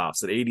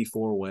playoffs at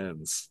 84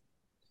 wins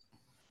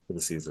for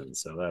the season.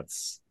 So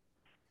that's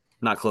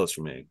not close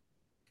for me.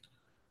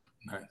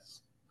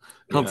 Nice.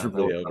 Yeah.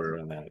 Comfortably over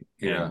on that.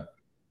 Yeah.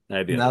 And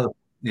I did. Now the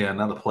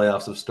now the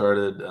playoffs have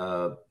started.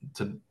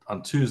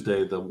 On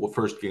Tuesday, the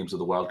first games of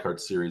the wild card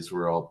series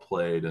were all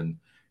played, and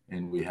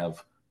we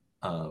have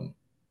um,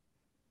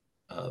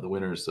 the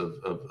winners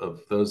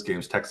of those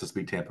games. Texas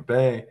beat Tampa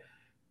Bay.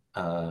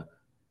 Uh,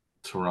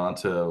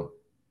 Toronto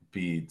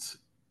beat.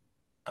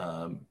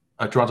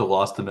 Toronto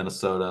lost to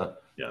Minnesota.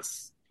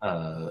 Yes.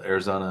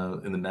 Arizona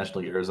in the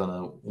National League,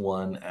 Arizona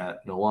won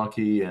at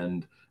Milwaukee,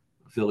 and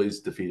Phillies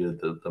defeated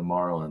the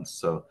Marlins.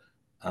 So,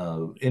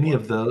 any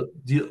of the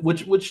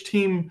which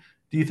team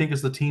do you think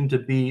is the team to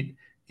beat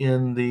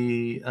in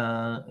the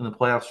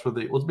playoffs for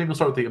the? Well, maybe we'll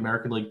start with the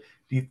American League.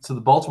 So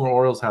the Baltimore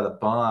Orioles had a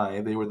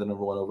bye; they were the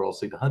number one overall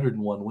seed,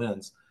 101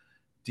 wins.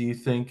 Do you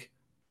think?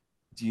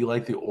 Do you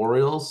like the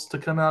Orioles to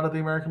come out of the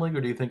American League,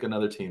 or do you think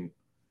another team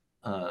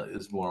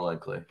is more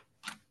likely?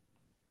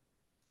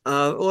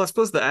 Well, I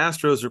suppose the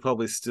Astros are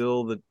probably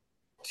still the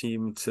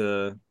team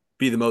to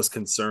be the most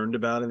concerned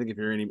about. I think if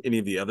you're any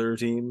of the other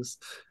teams,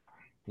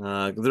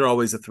 they're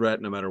always a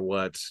threat no matter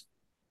what.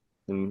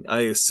 And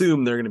I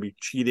assume they're going to be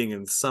cheating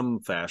in some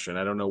fashion.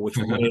 I don't know which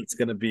way it's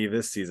going to be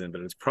this season,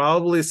 but it's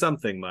probably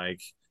something,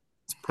 Mike.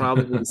 It's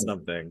probably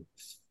something.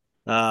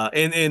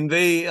 And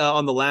they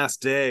on the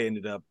last day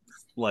ended up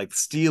like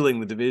stealing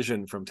the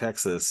division from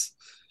Texas.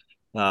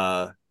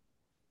 Uh,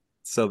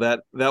 so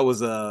that was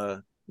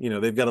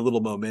they've got a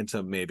little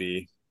momentum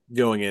maybe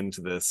going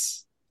into the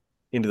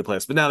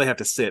playoffs, but now they have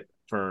to sit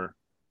for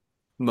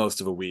most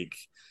of a week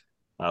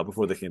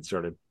before they can get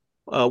started.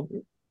 Uh,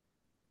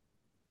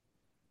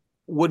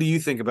 what do you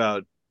think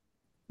about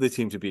the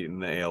team to beat in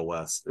the AL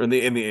West or in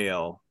the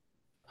AL?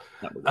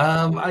 Not the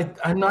West.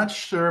 I'm not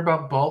sure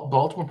about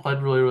Baltimore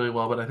played really really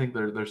well, but I think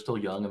they're still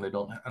young and they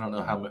don't. I don't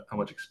know how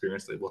much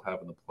experience they will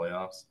have in the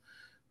playoffs.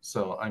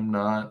 So I'm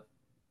not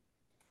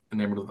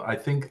enamored with. I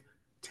think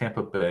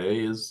Tampa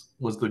Bay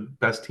was the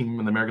best team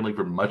in the American League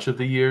for much of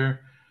the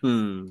year.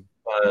 Hmm.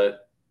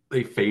 but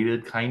they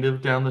faded kind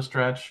of down the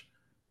stretch.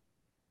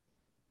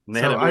 And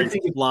they had So a I very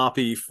think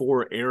sloppy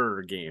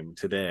four-error game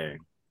today.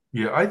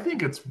 yeah, I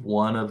think it's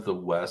one of the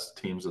West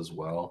teams as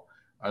well.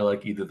 I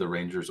like either the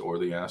Rangers or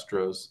the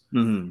Astros.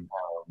 Mm-hmm.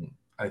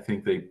 I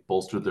think they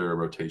bolstered their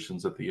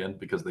rotations at the end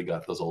because they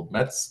got those old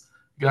Mets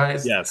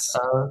guys. Yes.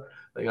 Uh,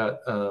 they got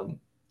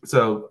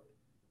so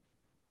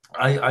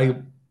I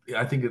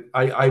I think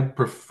I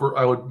prefer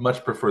I would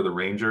much prefer the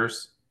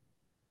Rangers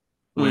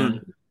win,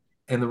 Mm.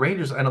 and the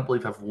Rangers I don't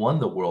believe have won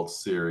the World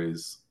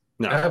Series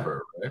No.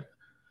 ever. Right?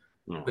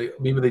 No.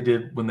 Maybe they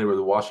did when they were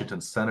the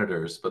Washington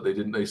Senators, but they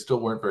didn't. They still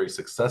weren't very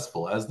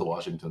successful as the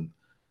Washington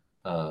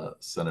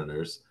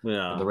Senators. And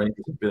Yeah. the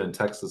Rangers have been in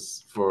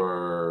Texas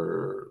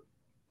for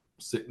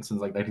since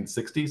like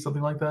 1960,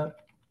 something like that.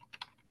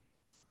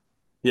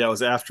 Yeah, it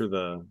was after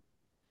the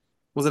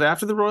was it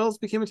after the Royals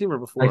became a team or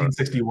before?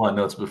 1961.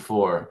 No, it's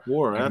before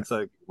Before. That's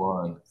like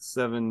 1961.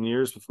 7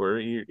 years before,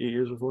 8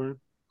 years before.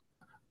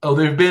 Oh,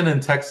 they've been in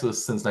Texas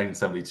since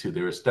 1972.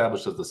 They were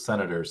established as the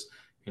Senators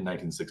in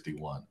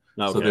 1961.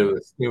 So Okay.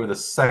 they were the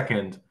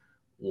second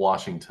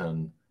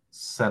Washington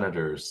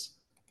Senators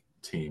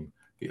team.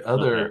 The Okay.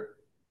 other,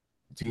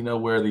 do you know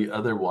where the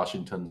other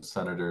Washington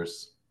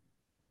Senators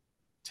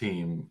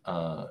team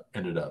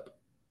ended up?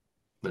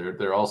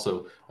 They're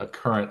also a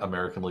current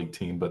American League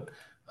team, but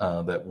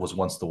that was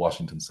once the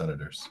Washington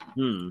Senators.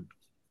 Hmm.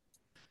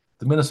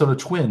 The Minnesota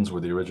Twins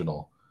were the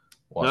original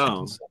Washington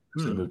No. Senators.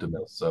 They Hmm. moved to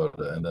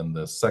Minnesota, and then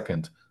the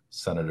second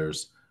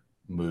Senators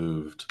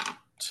moved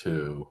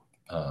to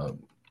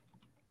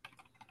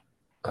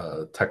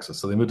Texas.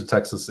 So they moved to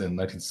Texas in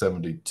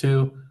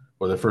 1972,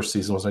 or their first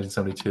season was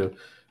 1972.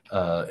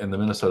 And the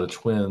Minnesota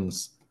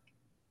Twins'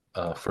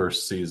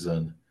 first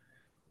season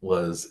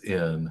was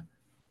in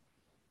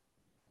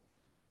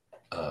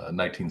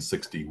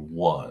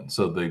 1961.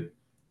 The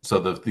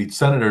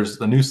Senators,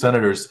 the new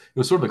Senators, it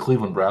was sort of the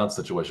Cleveland Browns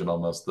situation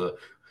almost. The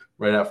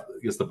right after, I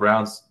guess the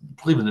Browns,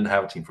 Cleveland didn't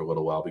have a team for a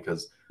little while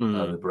because Hmm.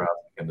 the Browns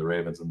became the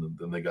Ravens, and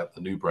then they got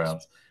the new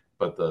Browns.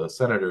 But the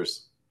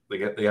Senators, they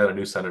had a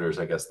new Senators,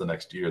 I guess, the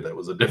next year that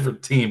was a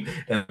different team,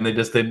 and they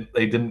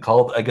didn't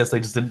call. I guess they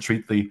just didn't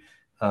treat the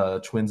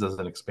Twins as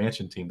an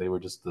expansion team. They were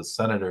just the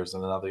Senators,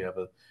 and now they have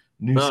a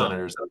new Oh.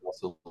 Senators that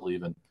also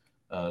believe in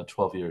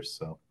 12 years.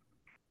 So.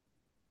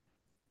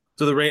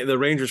 So the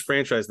Rangers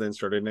franchise then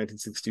started in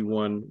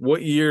 1961.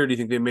 What year do you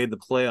think they made the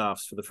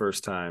playoffs for the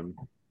first time?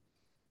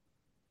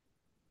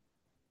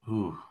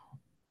 Ooh.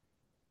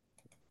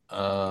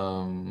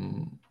 I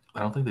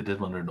don't think they did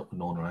when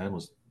Nolan Ryan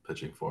was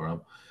pitching for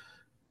them,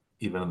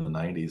 even in the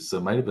 '90s. So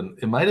it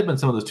might have been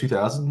some of those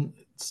 2000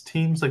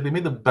 teams. Like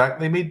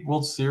they made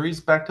World Series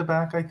back to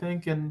back, I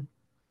think, in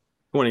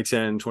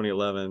 2010,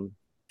 2011.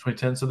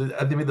 2010. So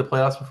they made the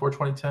playoffs before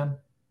 2010.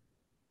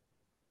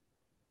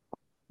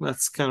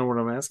 That's kind of what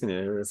I'm asking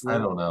you, isn't I it?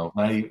 don't know.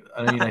 Maybe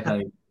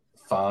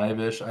 1995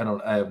 ish. I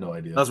have no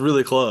idea. That's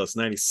really close.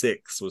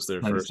 96 was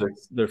their first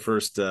 96.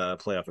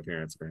 playoff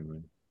appearance, apparently.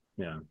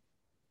 Yeah.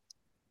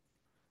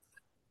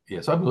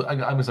 Yeah. So I'm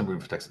rooting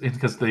for Texas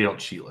because they don't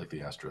cheat like the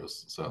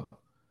Astros. So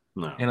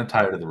No. and I'm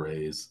tired of the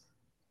Rays,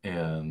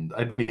 and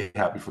I'd be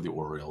happy for the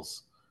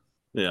Orioles,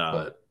 Yeah.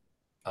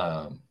 but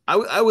um,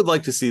 I would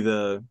like to see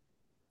the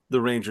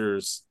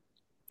Rangers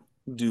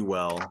do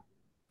well,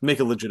 make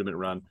a legitimate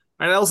run.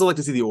 I'd also like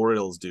to see the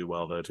Orioles do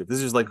well though too.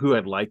 This is like who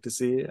I'd like to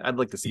see. I'd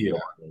like to see the yeah,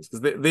 Orioles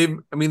because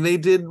I mean they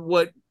did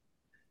what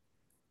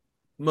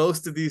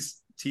most of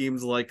these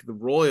teams like the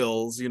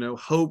Royals,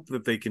 hope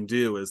that they can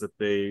do is that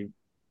they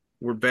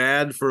were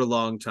bad for a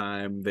long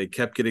time. They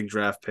kept getting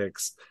draft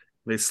picks.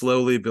 They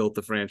slowly built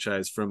the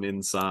franchise from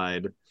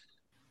inside.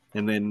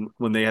 And then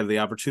when they had the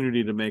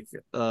opportunity to make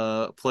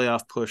a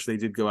playoff push, they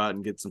did go out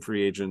and get some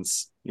free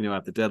agents,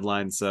 at the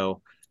deadline.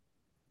 So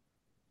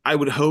I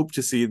would hope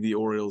to see the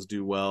Orioles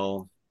do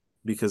well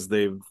because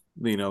they've,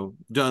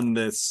 done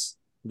this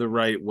the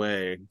right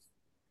way.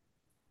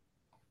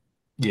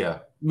 yeah,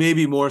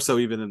 Maybe more so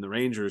even than the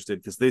Rangers did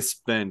because they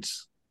spent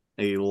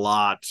a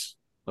lot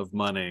of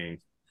money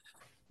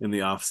in the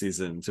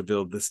offseason to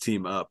build this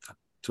team up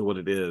to what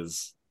it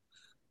is.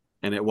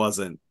 And it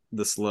wasn't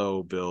the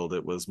slow build,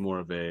 it was more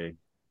of a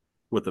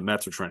what the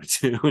Mets were trying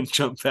to do and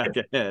jump back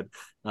ahead.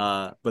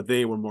 But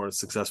they were more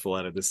successful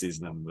at it this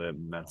season than the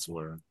Mets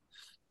were.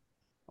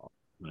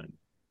 Right.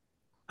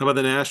 How about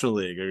the National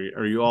League?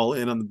 Are you all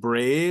in on the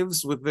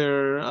Braves with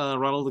their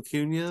Ronald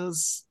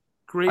Acuna's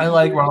great I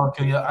like year? Ronald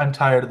Acuna. I'm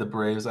tired of the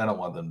Braves. I don't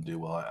want them to do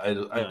well. I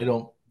No.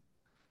 don't.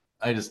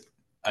 I just.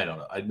 I don't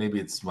know. Maybe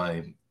it's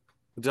my.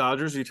 The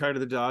Dodgers? Are you tired of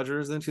the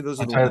Dodgers? Then too, those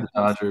are I'm the tired of ones.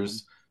 the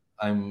Dodgers.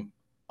 I'm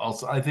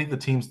also. I think the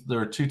teams. There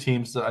are two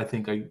teams that I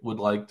think I would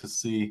like to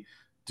see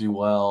do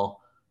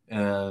well,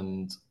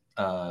 and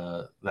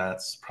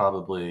that's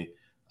probably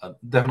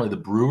definitely the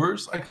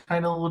Brewers. I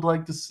kind of would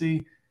like to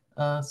see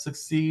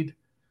succeed.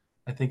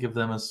 I think of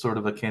them as sort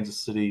of a Kansas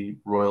City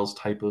Royals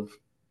type of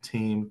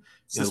team.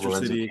 Sister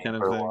Lorenzo City King kind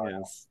of for a thing. while.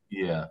 Yes.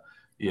 Yeah,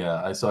 yeah.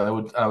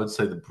 I would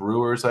say the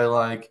Brewers I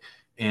like,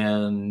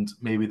 and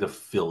maybe the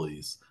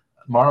Phillies.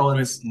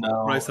 Marlins,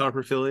 Bryce no.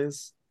 Harper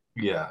Phillies.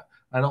 Yeah,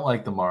 I don't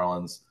like the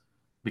Marlins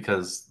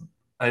because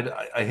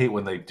I hate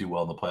when they do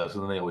well in the playoffs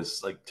and then they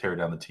always like tear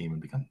down the team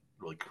and become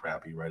really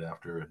crappy right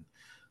after.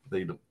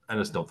 And I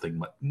just don't think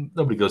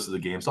nobody goes to the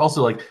games.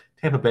 Also, like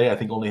Tampa Bay, I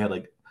think only had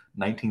like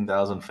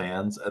 19,000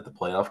 fans at the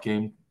playoff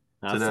game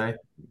That's today,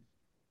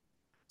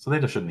 so they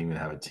just shouldn't even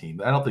have a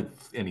team. I don't think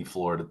any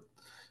Florida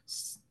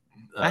city.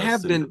 I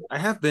have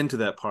been to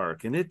that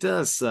park and it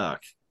does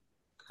suck.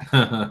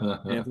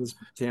 Tampa's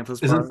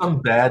Is it park.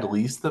 some bad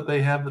lease that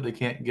they have that they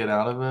can't get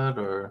out of it,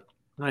 or?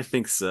 I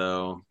think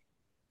so.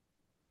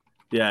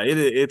 Yeah,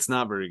 it's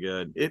not very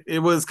good. It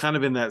was kind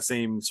of in that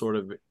same sort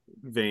of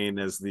vein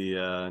as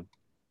the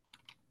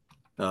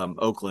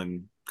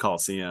Oakland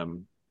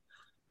Coliseum.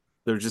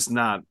 They're just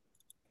not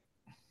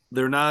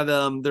they're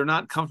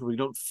not comfortable. You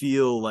don't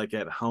feel like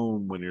at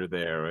home when you're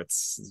there.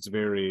 It's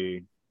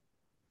very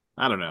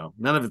I don't know.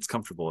 None of it's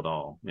comfortable at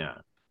all. Yeah.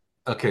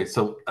 Okay,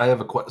 so I have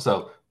a question.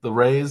 So the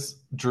Rays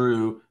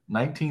drew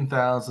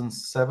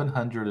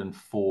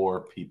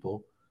 19,704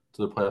 people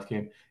to the playoff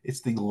game.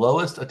 It's the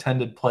lowest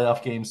attended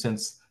playoff game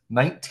since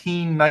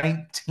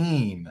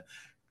 1919.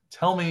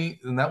 Tell me,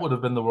 and that would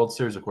have been the World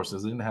Series, of course,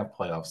 because they didn't have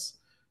playoffs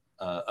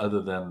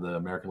other than the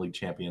American League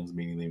champions,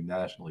 meaning the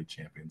National League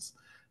champions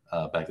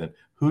back then.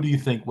 Who do you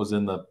think was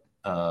in the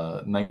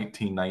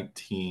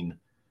 1919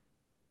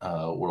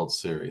 World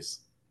Series?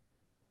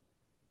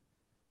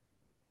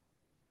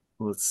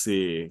 Let's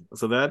see.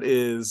 So that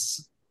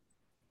is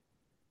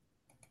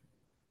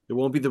it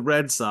won't be the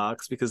Red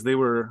Sox because they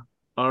were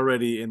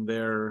already in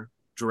their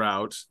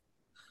drought,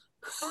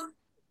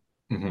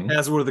 Mm-hmm.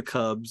 as were the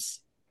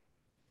Cubs.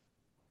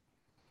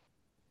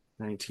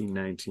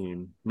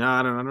 1919. No,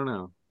 I don't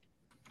know.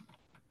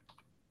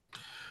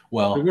 There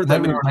Well, weren't might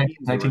that remember many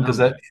teams 1919 because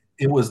around that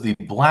then. it was the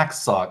Black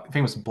Sox,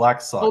 famous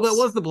Black Oh, that Sox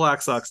was the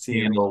Black Sox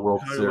team. scandal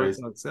World Chicago White Series.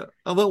 Sox. Yeah.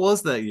 Oh, that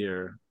was that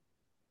year.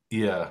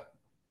 Yeah,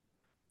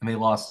 and they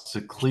lost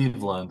to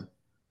Cleveland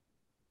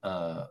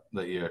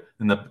that year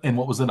in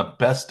what was in a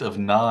best of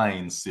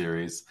nine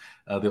series.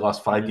 They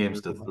lost 5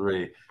 games to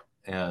three,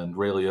 and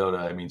Ray Liotta.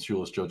 I mean,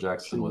 Shoeless Joe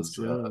Jackson Shoeless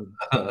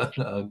was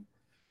Joe.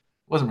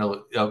 wasn't really.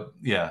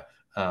 Yeah.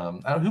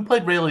 Who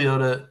played Ray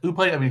Liotta? Who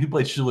played? I mean, who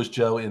played Shoeless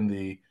Joe in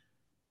the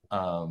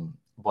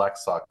Black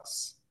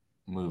Sox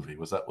movie?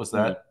 Was Hmm.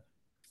 that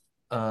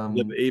Yeah, the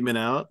um, 8 Men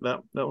Out.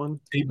 That one.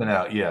 Even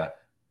Out? Yeah.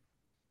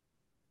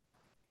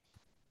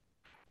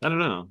 I don't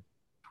know.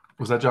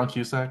 Was that John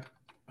Cusack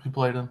who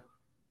played him?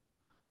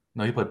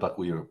 No, he played Buck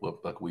Weaver.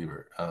 Buck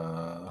Weaver.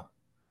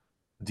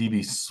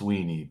 DB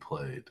Sweeney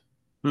played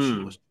Hmm.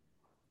 Shoeless.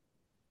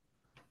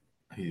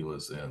 He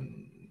was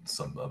in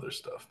some other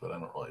stuff, but I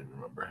don't really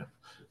remember him.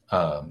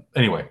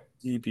 Anyway,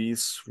 DB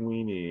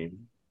Sweeney.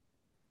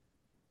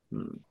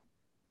 Hmm.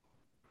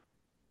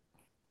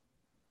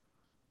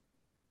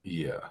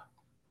 yeah,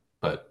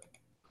 but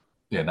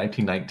yeah,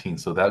 1919.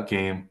 So that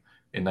game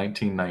in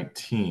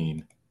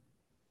 1919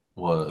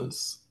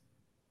 was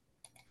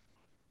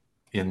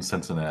in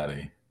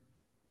Cincinnati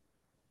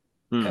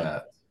Hmm.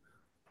 at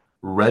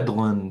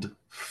Redland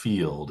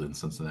Field in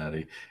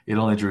Cincinnati. It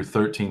only drew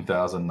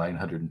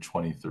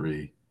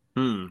 13,923.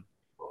 Hmm.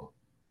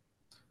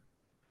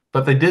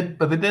 But they did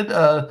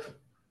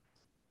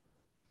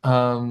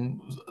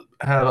um,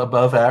 have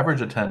above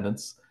average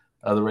attendance.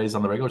 The Rays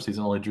on the regular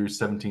season only drew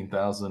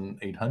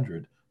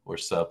 17,800 or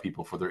so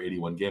people for their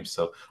 81 games.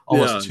 So Yeah.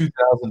 almost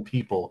 2,000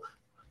 people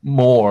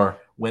more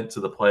went to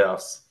the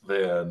playoffs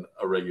than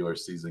a regular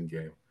season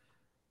game.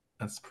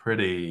 That's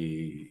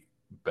pretty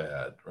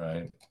bad,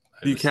 right?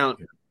 I Do you just, count?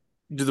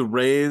 Do the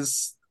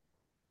Rays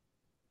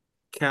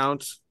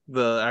count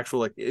the actual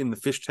like in the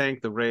fish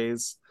tank? The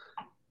Rays.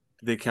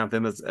 Do they count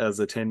them as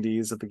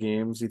attendees at the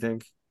games? You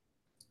think?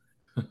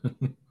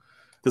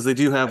 Because they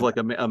do have like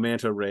a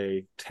manta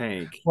ray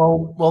tank.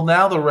 well,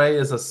 now the ray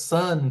is a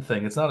sun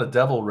thing. It's not a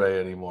devil ray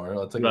anymore.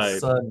 It's like a Right.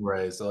 sun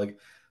ray. So, like,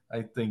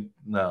 I think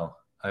no.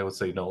 I would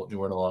say no.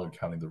 We're no longer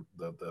counting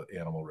the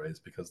animal rays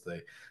because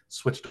they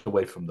switched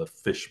away from the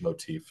fish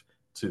motif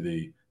to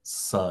the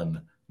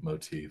sun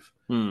motif,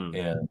 Hmm.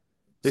 and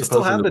They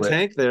still supposedly have the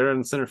tank there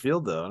in center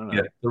field, though. I don't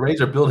know. the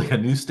Rays are building a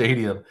new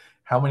stadium.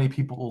 How many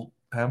people?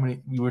 How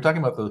many? We were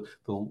talking about the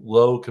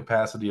low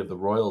capacity of the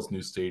Royals'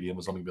 new stadium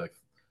was only like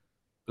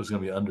it was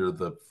going to be under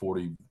the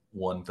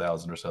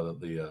 41,000 or so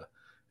that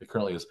it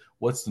currently is.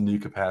 What's the new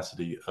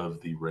capacity of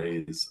the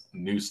Rays'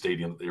 new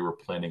stadium that they were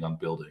planning on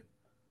building?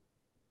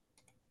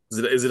 Is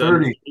it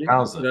under 30? Is it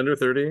 30,000. under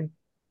 30?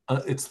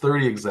 It's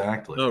 30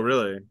 exactly. Oh,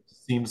 really?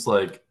 Seems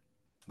like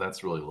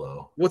that's really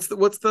low.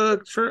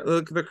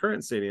 The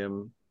current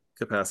stadium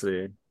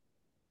capacity?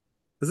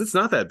 Because it's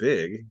not that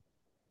big.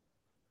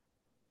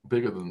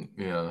 Bigger than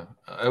yeah,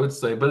 I would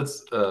say, but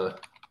it's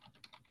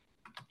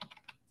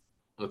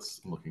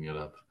let's I'm looking it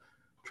up.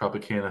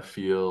 Tropicana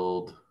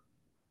Field,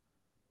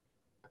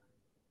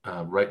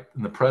 right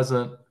in the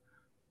present.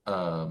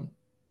 Um,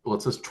 well,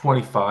 it says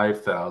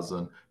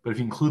 25,000, but if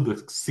you include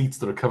the seats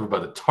that are covered by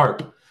the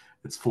tarp,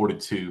 it's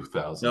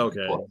 42,000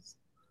 Okay. plus.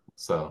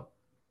 So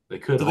They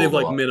could So they've hold a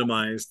like lot.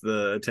 minimized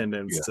the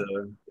attendance Yeah,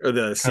 to or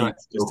the kind of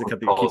seats just to open keep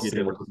the policy,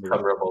 attendance. which would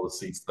cover up all the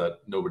seats that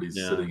nobody's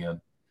Yeah. sitting in. I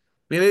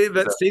mean, Is that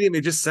that stadium,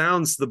 it just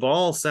sounds, the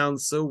ball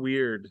sounds so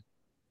weird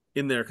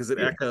in there because it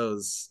yeah,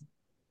 echoes yeah,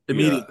 it's a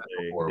immediately,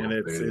 and horrible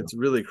it's stadium.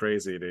 really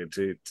crazy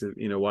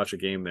to watch a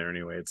game there.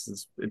 Anyway,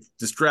 it's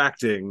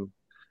distracting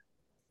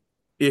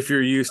if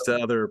you're used to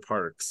other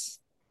parks.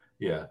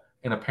 Yeah,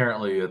 and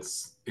apparently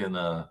it's in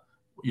a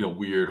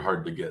weird,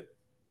 hard to get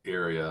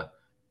area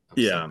of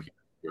Yeah, St.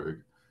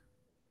 Petersburg.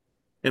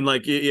 and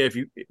like yeah, if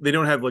you they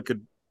don't have like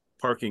good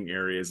parking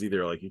areas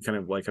either. Like you kind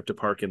of like have to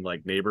park in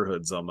like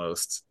neighborhoods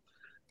almost.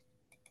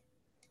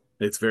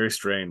 It's very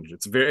strange.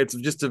 It's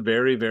just a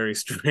very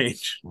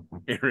strange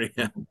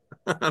area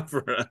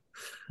for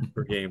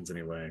for games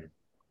anyway.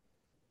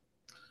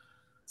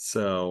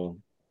 So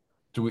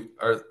Do we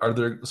are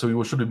there?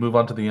 So should we move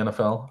on to the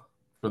NFL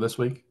for this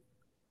week?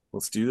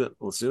 let's do that.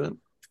 Let's do it.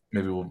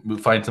 Maybe we'll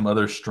find some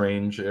other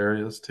strange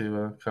areas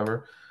to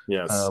cover.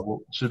 Yes. I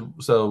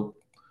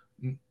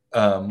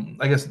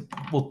guess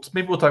we'll talk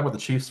about the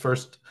Chiefs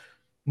first.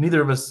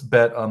 Neither of us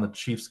bet on the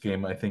Chiefs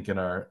game, I think, in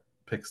our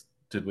picks,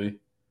 did we,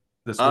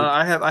 this week?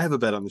 I have a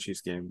bet on the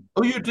Chiefs game.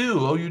 Oh, you do.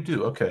 Oh, you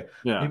do. Okay.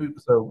 Yeah. Maybe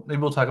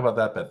we'll talk about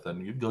that bet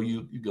then. You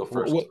go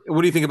first.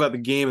 What do you think about the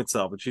game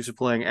itself? The Chiefs are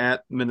playing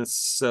at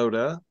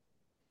Minnesota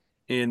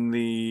in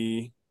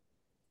the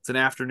it's an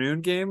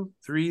afternoon game,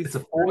 It's a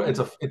four. 3:30.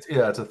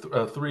 It's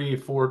a 3,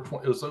 4,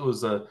 20. It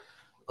was a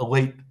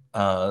late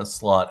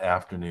slot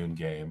afternoon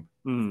game,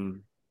 Hmm.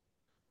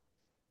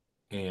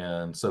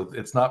 and so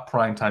it's not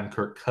prime time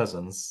Kirk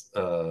Cousins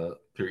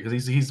period,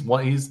 because he's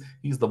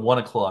the 1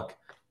 o'clock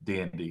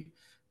dandy,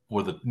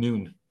 or the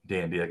noon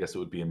dandy. I guess it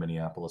would be in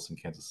Minneapolis and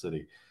Kansas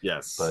City, but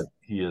Yes.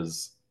 he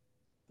is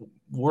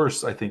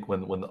worse, I think,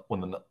 when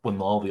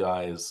all the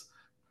eyes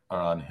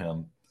are on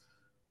him.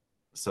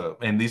 So,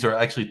 and these are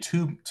actually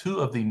two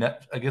of the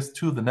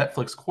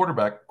Netflix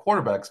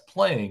quarterbacks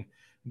playing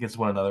against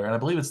one another, and I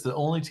believe it's the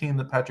only team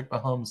that Patrick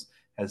Mahomes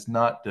has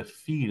not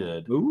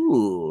defeated.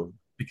 Ooh.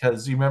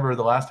 Because you remember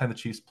the last time the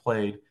Chiefs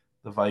played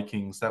the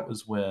Vikings, that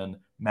was when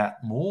Matt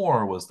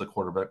Moore was the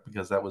quarterback,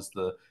 because that was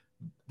the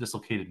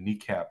dislocated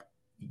kneecap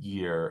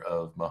year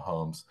of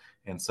Mahomes,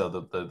 and so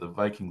the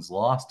Vikings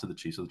lost to the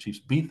Chiefs. So the Chiefs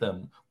beat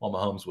them while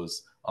Mahomes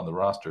was on the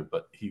roster,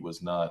 but he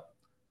was not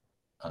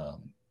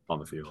um, On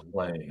the field.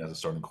 playing as a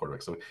starting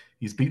quarterback. So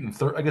he's beaten.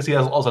 I guess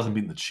also hasn't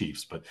beaten the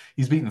Chiefs, but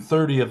he's beaten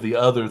 30 of the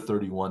other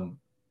 31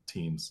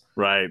 teams.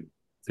 Right.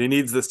 So he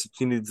needs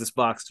this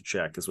box to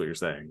check, is what you're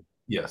saying.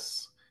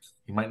 Yes,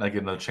 he might not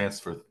get another chance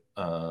for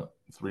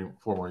 3,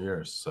 4 more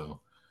years.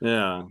 So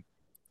Yeah.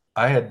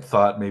 I had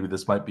thought maybe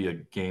this might be a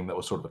game that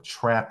was sort of a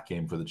trap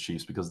game for the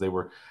Chiefs, because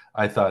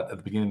I thought at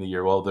the beginning of the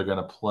year, well, they're going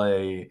to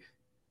play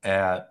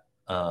at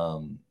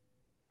the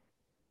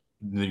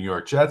New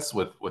York Jets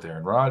with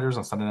Aaron Rodgers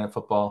on Sunday Night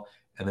Football,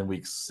 and then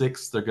week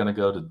 6 they're going to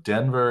go to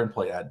Denver and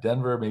play at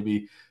Denver.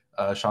 Maybe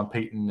Sean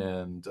Payton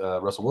and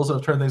Russell Wilson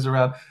have turned things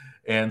around,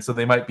 and so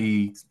they might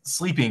be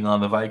sleeping on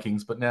the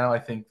Vikings. But now I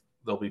think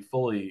they'll be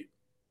fully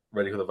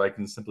ready for the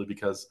Vikings, simply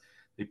because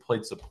they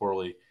played so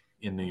poorly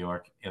in New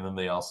York, and then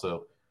they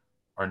also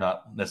are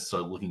not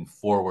necessarily looking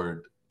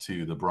forward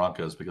to the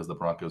Broncos, because the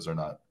Broncos are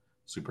not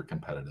super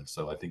competitive.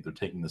 So I think they're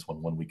taking this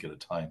one week at a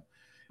time,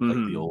 like the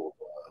Mm-hmm. old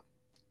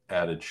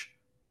adage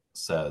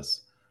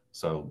says.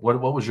 So what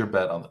was your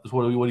bet on this?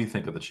 What do you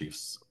think of the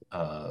Chiefs'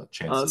 So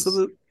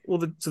chances?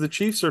 the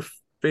Chiefs are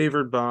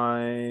favored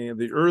by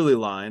the early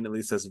line, at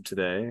least as of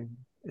today,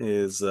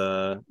 is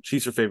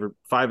Chiefs are favored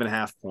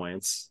 5.5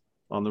 points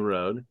on the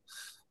road.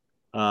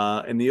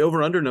 And the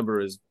over under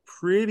number is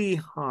pretty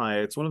high.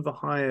 It's one of the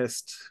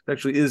highest,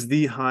 actually is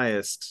the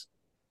highest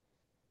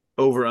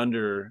over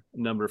under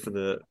number for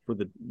the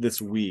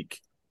this week,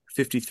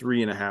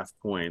 53.5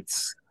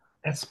 points.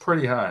 That's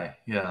pretty high.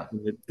 Yeah.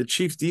 The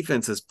Chiefs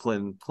defense is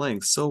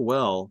playing so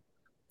well.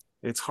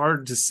 It's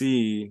hard to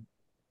see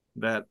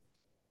that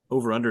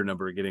over under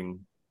number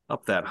getting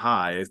up that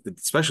high,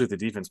 especially if the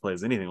defense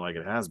plays anything like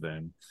it has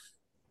been.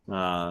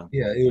 Yeah,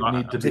 it would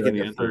need to I'm be taking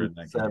like the a under in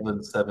that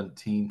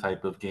game. 37-17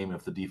 type of game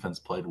if the defense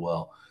played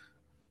well.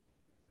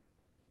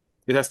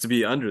 It has to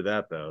be under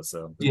that though.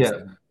 So Yeah.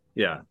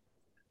 yeah,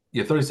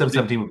 Yeah,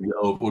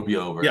 37-17 would be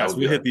over. That yes, would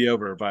be we a hit the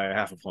over by a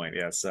half a point.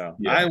 Yes, so I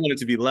yeah. want it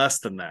to be less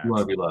than You that.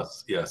 want to be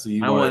less. Yeah, so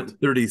you I want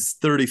it want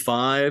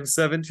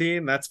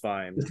 35-17. That's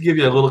fine. just to give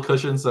you a little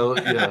cushion. So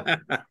yeah,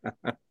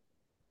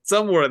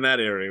 Somewhere in that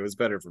area was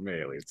better for me,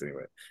 at least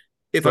anyway.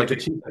 If so I'm like the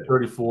taking Chiefs at it.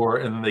 34,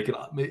 and then they can,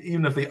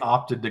 even if they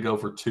opted to go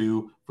for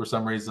 2 for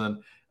some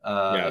reason,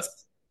 uh,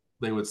 Yes.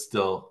 they would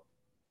still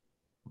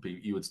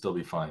you would still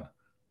be fine on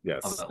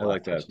Yes. that I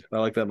like last that. touchdown. I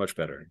like that much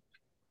better.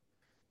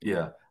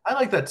 Yeah, I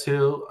like that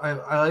too. I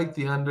like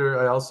the under.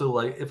 I also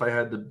like, if I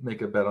had to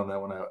make a bet on that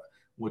one,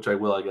 which I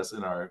will, I guess,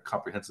 in our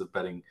comprehensive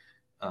betting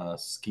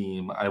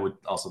scheme, I would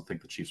also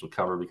think the Chiefs would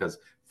cover, because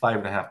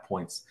 5.5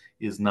 points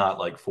is not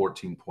like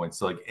 14 points.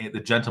 So like the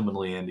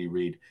gentlemanly Andy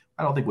Reid,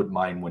 I don't think would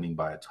mind winning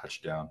by a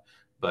touchdown.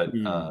 But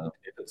Mm.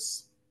 if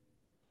it's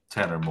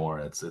 10 or more,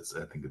 it's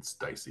I think it's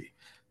dicey.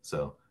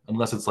 So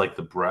unless it's like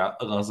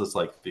unless it's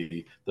like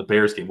the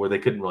Bears game where they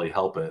couldn't really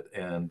help it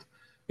and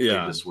they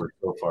Yeah. just were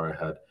so far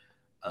ahead.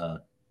 Uh,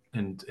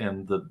 and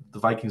the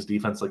Vikings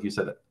defense, like you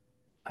said,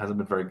 hasn't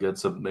been very good.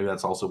 So maybe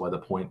that's also why the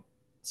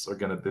points are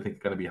they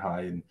think gonna be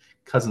high. And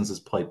Cousins has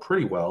played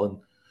pretty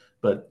well,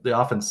 but the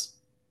offense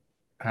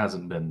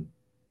hasn't been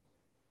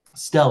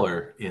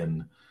stellar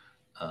in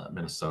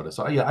Minnesota.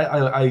 So yeah,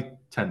 I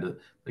tend to.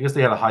 I guess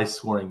they had a high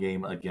scoring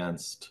game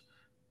against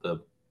the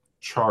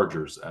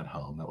Chargers at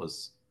home. That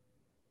was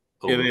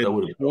Yeah, they over. That had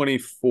would have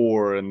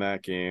 24 in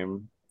that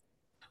game.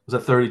 was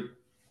that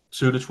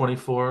 32 to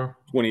 24.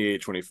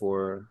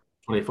 28-24.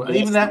 24. They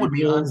Even lost to that the would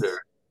be under. Eagles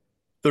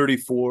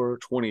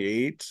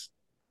 34-28,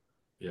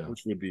 Yeah.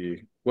 which would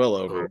be well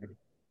Oh, over.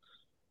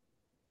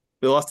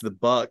 They lost to the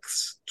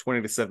Bucks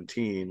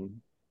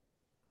 20-17.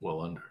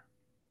 well under.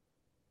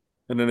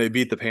 And then they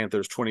beat the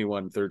Panthers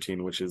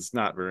 21-13, which is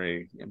not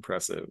very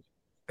impressive.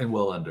 And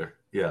well under.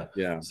 Yeah.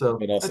 Yeah, So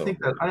but I also think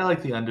that I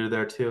like the under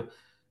there too.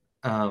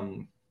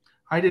 Um,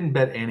 I didn't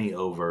bet any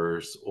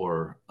overs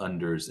or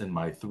unders in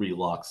my three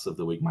locks of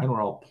the week. Mine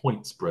were all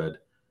point spread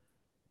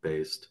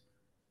based,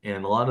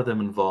 and a lot of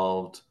them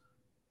involved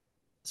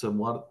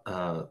somewhat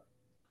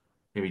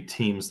maybe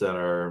teams that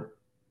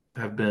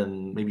have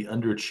been maybe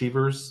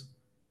underachievers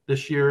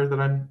this year that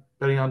I'm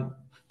betting on.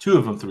 Two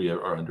of them, three are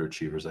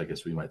underachievers, I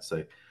guess we might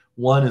say.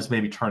 One is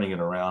maybe turning it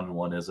around, and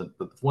one isn't.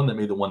 But the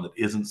one that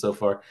isn't so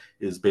far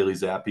is Bailey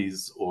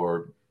Zappi's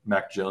or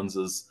Mac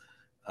Jones's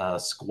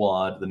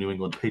squad, the New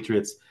England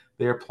Patriots.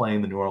 They are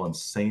playing the New Orleans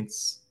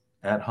Saints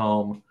at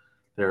home.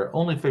 They're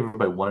only favored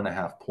by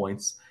 1.5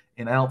 points,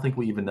 and I don't think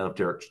we even know if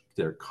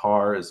Derek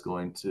Carr is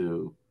going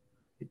to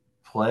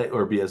play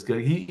or be as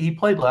good. He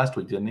played last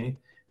week, didn't he?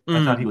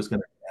 I thought he mm, was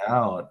going to be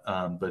out,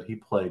 but he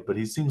played. But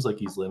he seems like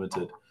he's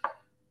limited,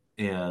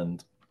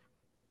 and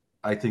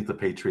I think the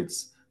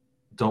Patriots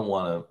don't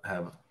want to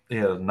have. They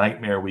had a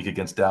nightmare week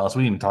against Dallas.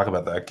 We didn't even talk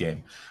about that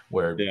game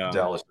where yeah.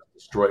 Dallas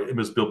destroyed. It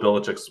was Bill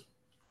Belichick's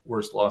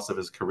worst loss of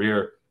his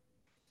career,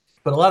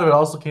 but a lot of it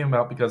also came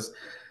about because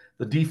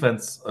the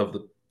defense of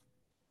the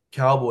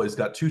Cowboys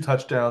got two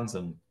touchdowns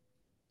and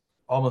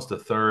almost a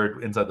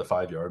third inside the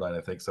 5 yard line.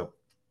 I think so.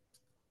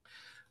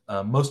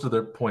 Most of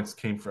their points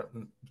came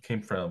from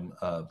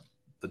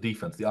the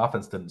defense. The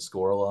offense didn't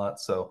score a lot,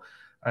 so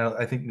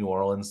I think New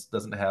Orleans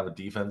doesn't have a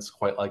defense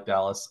quite like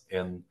Dallas,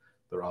 and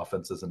their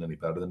offense isn't any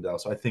better than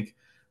Dallas. So I think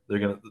they're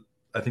gonna.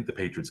 I think the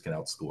Patriots can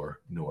outscore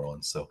New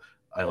Orleans. So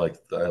I like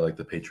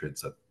the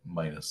Patriots at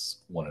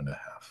 -1.5.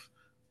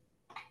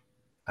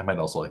 I might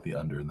also like the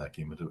under in that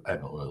game. I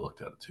haven't really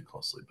looked at it too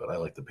closely, but I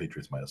like the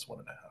Patriots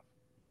 -1.5.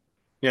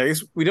 Yeah, I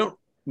guess we don't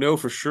know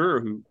for sure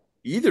who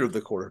either of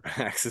the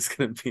quarterbacks is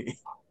going to be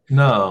in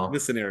No,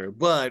 this scenario,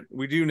 but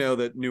we do know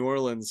that New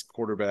Orleans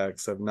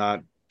quarterbacks have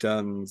not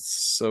done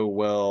so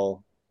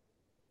well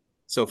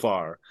so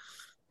far.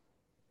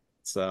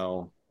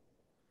 So,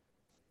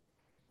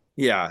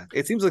 yeah,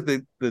 it seems like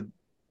the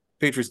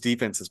Patriots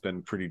defense has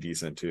been pretty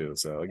decent too.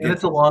 So, and against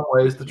it's a long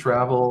ways to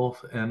travel,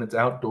 and it's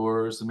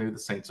outdoors, and maybe the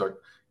Saints are.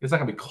 It's not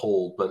going to be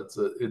cold, but it's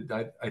a.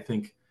 I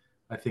think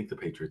the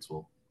Patriots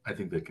will. I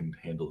think they can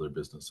handle their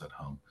business at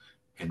home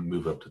and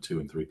move up to 2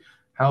 and 3.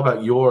 How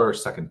about your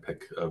second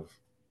pick of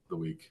the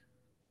week?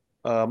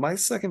 my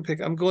second pick,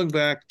 I'm going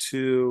back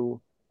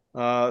to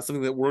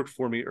something that worked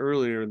for me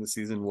earlier in the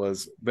season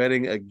was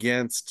betting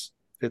against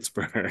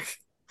Pittsburgh.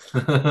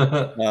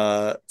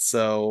 I've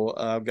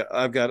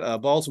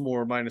got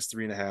Baltimore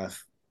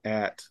 -3.5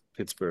 at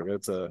Pittsburgh.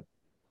 That's a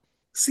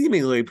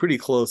seemingly pretty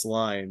close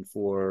line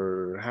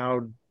for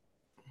how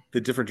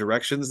the different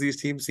directions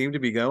these teams seem to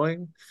be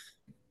going.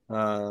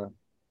 Uh,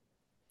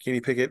 Kenny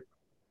Pickett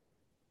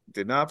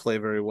did not play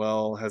very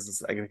well. Has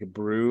this, I think,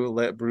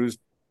 bruise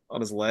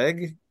on his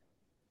leg,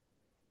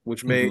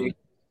 which Mhm. may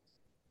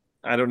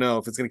I don't know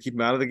if it's going to keep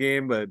him out of the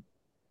game, but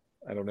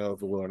I don't know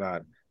if it will or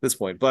not at this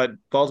point. But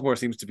Baltimore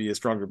seems to be a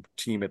stronger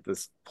team at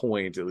this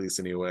point, at least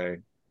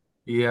anyway.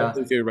 Yeah.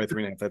 Only favored by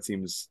 3.5. That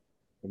seems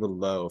a little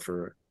low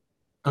for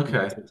my Okay.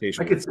 I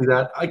expectations. could see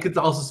that. I could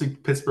also see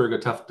Pittsburgh, a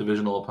tough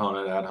divisional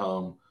opponent at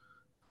home,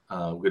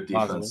 good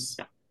Possible. defense,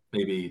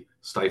 maybe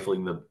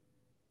stifling the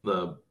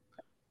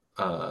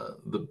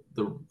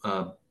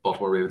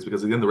Baltimore Ravens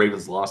because again the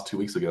Ravens lost 2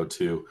 weeks ago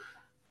to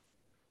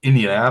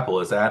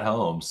Indianapolis at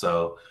home.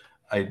 So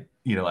I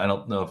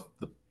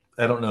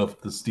don't know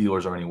if the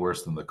Steelers are any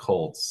worse than the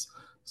Colts.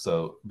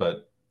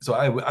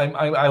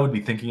 I would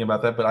be thinking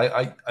about that, but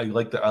I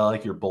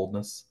like your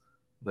boldness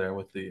there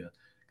with the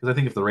because I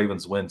think if the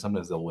Ravens win,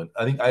 sometimes they'll win.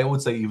 I think I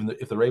would say even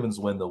if the Ravens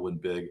win, they'll win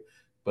big.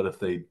 But if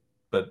they,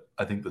 but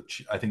I think the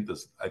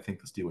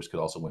Steelers could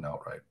also win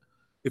outright.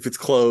 If it's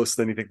close,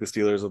 then you think the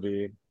Steelers will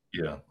be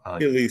Yeah, I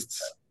at like least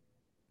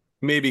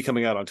maybe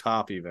coming out on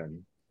top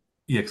even.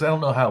 yeah because I don't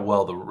know how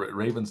well the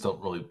Ravens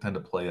don't really tend to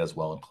play as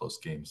well in close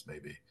games,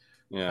 maybe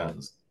Yeah.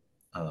 as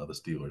the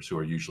Steelers, who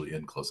are usually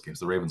in close games.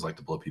 The Ravens like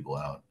to blow people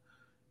out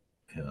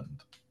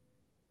and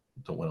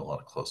don't win a lot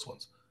of close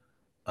ones.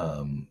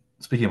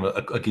 Speaking of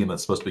a game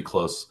that's supposed to be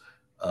close,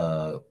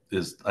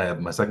 is I have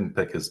my second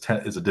pick is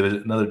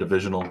another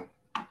divisional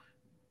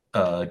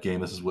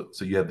game. This is what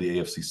so you have the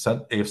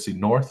AFC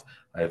North.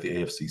 I have the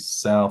AFC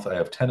South. I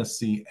have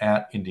Tennessee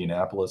at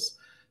Indianapolis.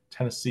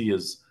 Tennessee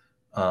is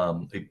a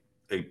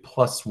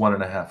plus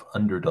 1.5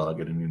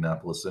 underdog at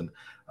Indianapolis, and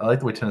I like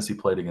the way Tennessee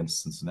played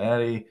against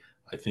Cincinnati.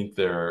 I think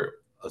they're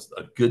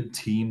a good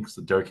team because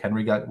the Derrick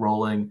Henry got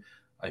rolling.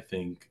 I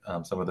think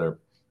some of their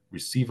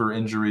receiver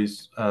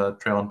injuries,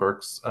 Traylon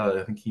Burks,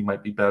 I think he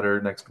might be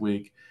better next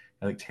week.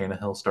 I think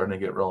Tannehill's starting to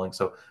get rolling.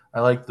 So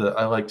I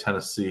like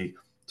Tennessee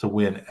to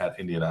win at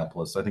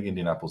Indianapolis. I think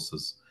Indianapolis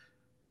is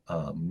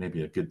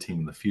maybe a good team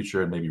in the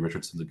future, and maybe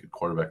Richardson's a good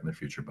quarterback in the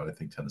future, but I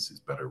think Tennessee's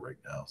better right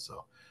now.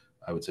 So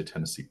I would say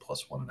Tennessee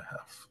plus 1.5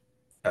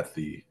 at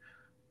the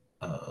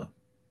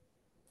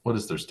what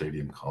is their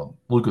stadium called?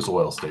 Lucas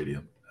Oil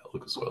Stadium. At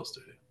Lucas Oil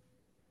Stadium.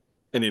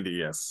 In Indy,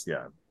 yes,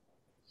 yeah,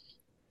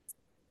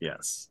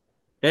 yes.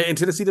 And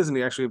Tennessee doesn't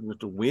actually have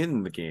to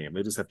win the game;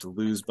 they just have to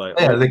lose by.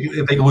 Yeah, they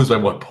can lose by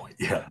 1 point.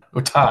 Yeah,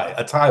 or tie.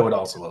 A tie would Tie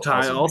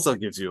also also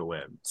gives you a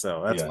win,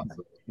 so that's yeah, fine.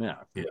 Yeah,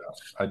 yeah.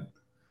 I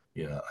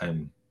yeah,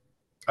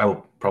 I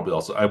will probably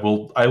also I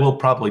will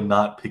probably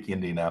not pick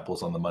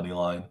Indianapolis on the money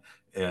line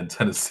and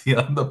Tennessee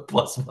on the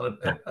plus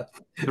 1.5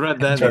 thread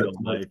and that try needle, to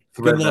Mike.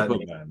 Good thread luck that with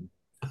needle.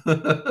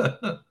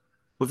 that.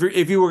 Well,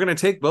 if you were going to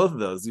take both of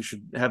those, you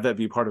should have that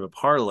be part of a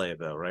parlay,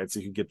 though, right? So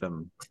you can get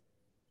them,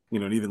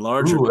 an even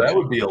larger Ooh, that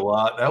would payout. be a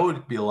lot. That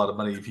would be a lot of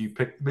money if you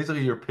pick.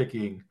 Basically, you're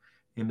picking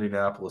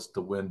Indianapolis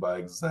to win by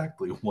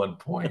exactly 1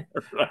 point.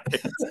 Right.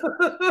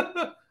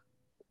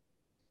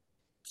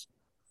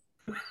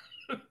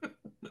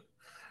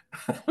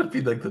 That would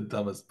be like the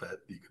dumbest bet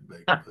you could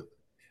make. But I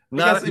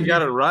Not guess if you if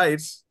got you it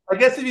right. I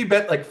guess if you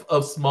bet like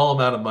a small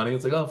amount of money,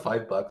 it's like, oh,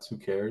 $5, who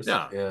cares?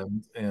 Yeah.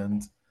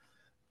 And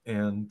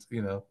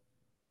that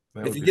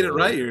If would you be get it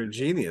right, hilarious. you're a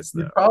genius,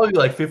 You'd though. probably be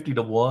like 50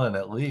 to 1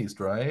 at least,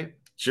 right?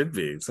 Should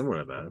be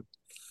somewhere like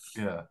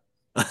Yeah.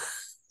 that.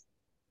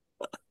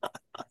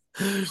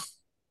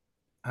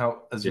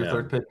 How as your Yeah.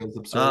 third pick as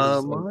absurd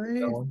as that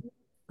My one?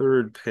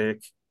 third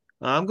pick.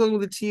 I'm going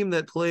with a team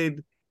that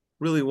played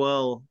really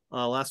well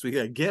last week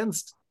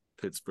against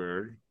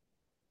Pittsburgh.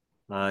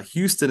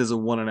 Houston is a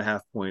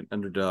 1.5 point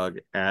underdog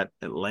at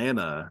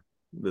Atlanta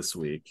this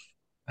week.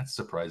 That's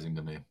surprising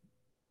to me.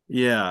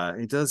 Yeah,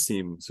 it does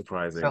seem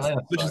surprising.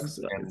 Atlanta Which is sucks,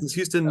 and since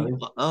Houston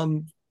least,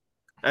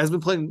 has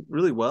been playing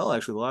really well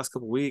actually the last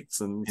couple of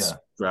weeks, and yeah,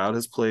 Stroud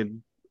has played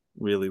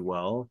really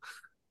well.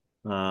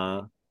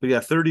 But yeah,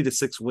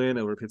 30-6 win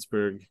over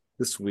Pittsburgh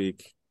this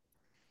week.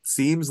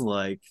 Seems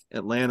like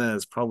Atlanta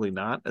is probably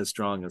not as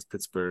strong as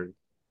Pittsburgh.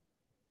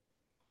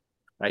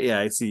 Yeah,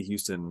 I see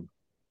Houston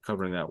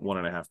covering that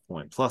 1.5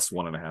 point plus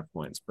 1.5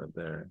 points spread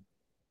there.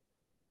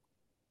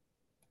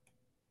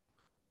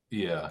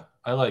 yeah.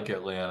 I like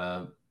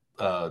Atlanta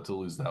to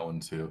lose that one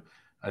too.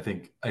 I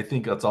think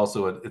that's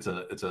also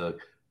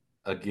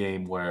a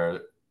game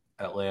where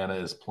Atlanta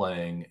is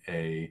playing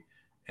an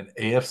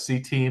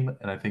AFC team,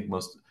 and I think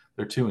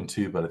they're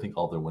 2-2, but I think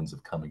all their wins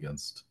have come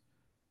against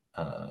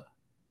uh,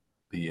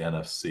 the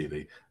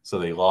NFC.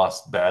 They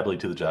lost badly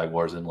to the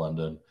Jaguars in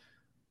London.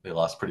 They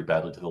lost pretty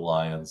badly to the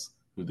Lions,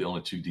 who are the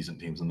only two decent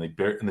teams, and they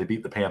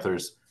beat the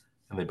Panthers,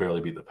 and they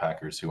barely beat the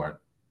Packers, who aren't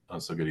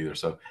so good either.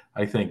 So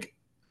I think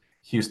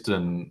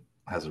Houston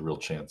has a real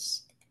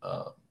chance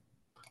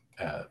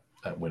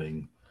at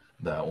winning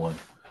that one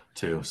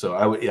too. So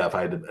I would, yeah, if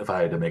I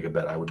had to make a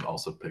bet, I would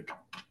also pick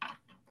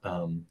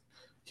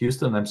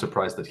Houston. I'm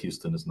surprised that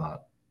Houston is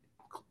not.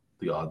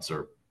 The odds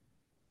are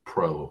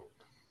pro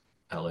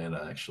Atlanta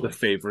The actually.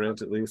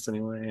 favorite, at least,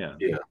 anyway. Yeah.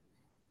 Yeah.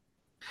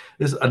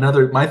 This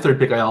another my third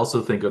pick. I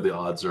also think of the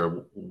odds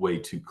are way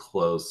too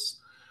close,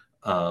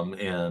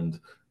 and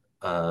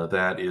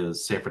that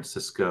is San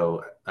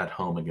Francisco at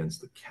home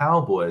against the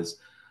Cowboys.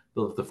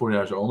 The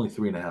 49ers are only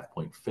 3.5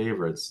 point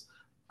favorites.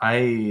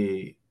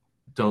 I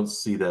don't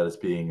see that as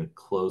being a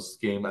close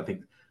game. I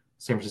think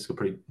San Francisco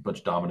pretty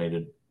much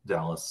dominated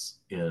Dallas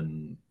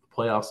in the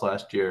playoffs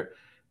last year,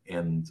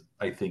 and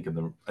I think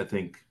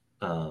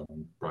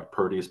Brock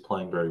Purdy is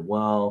playing very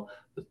well.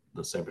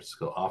 The San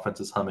Francisco offense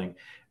is humming,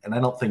 and I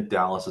don't think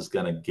Dallas is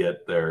going to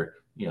get their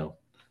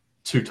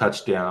 2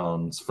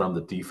 touchdowns from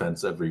the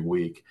defense every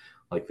week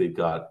like they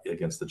got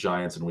against the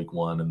Giants in Week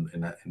 1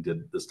 and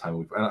did this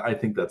time. I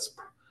think that's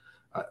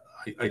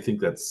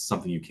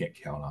something you can't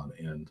count on,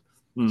 and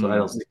so I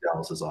don't see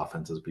Dallas's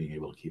offense as being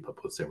able to keep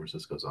up with San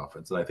Francisco's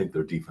offense, and I think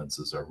their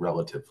defenses are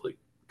relatively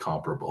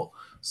comparable.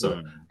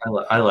 So I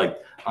like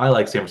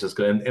San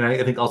Francisco, and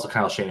I think also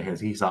Kyle Shanahan,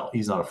 he's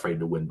not afraid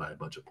to win by a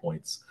bunch of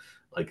points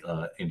like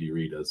Andy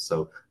Reid is.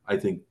 So I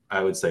think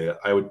I would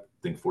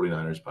think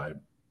 49ers by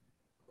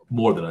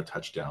more than a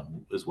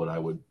touchdown is what I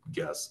would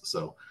guess.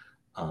 So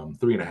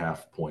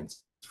 3.5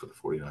 points for the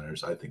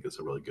 49ers, I think is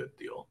a really good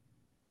deal.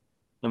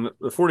 And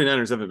the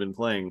 49ers haven't been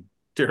playing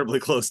terribly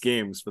close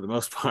games for the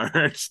most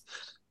part.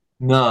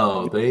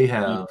 No, they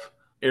have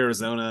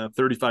Arizona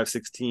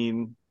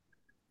 35-16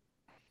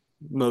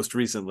 most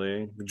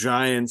recently. The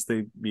Giants,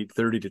 they beat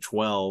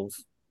 30-12.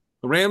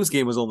 The Rams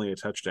game was only a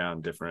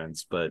touchdown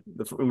difference, but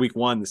in week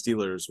one, the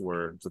Steelers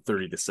were the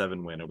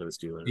 30-7 win over the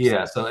Steelers.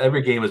 Yeah, so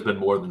every game has been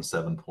more than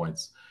 7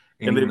 points,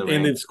 and And even they've the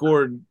and Rams. they've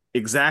scored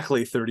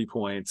exactly 30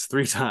 points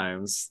three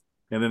times.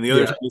 And then the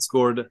other Yeah, time they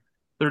scored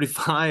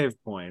 35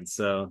 points.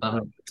 So uh,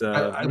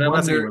 I they're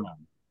messing wonder.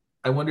 around.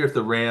 I wonder if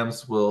the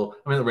Rams will.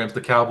 I mean,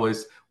 the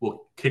Cowboys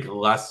will kick a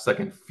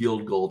last-second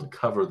field goal to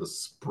cover the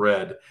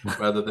spread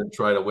rather than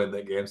try to win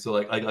that game.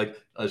 So,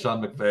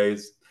 Sean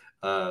McVay's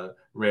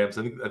Rams.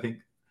 I think,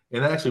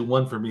 and that actually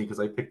won for me because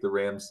I picked the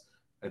Rams.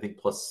 I think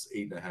plus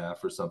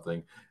 8.5 or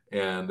something,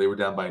 and they were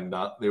down by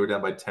not. They were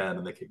down by 10,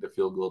 and they kicked a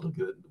field goal to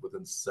get it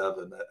within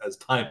 7 as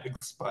time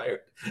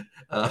expired.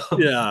 I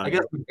Yeah.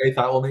 guess McVay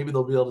thought, well, maybe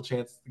they'll be able to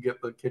chance to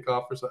get the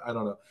kickoff or something. I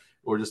don't know,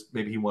 or just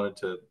maybe he wanted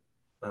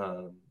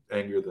to.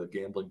 Anger the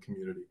gambling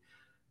community.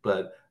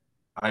 But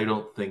I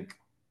don't think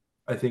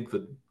I think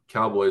the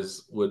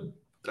Cowboys would.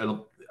 I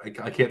don't.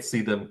 I can't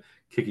see them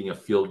kicking a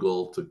field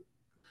goal to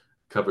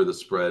cover the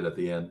spread at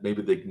the end.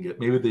 Maybe they can get.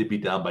 Maybe they'd be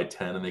down by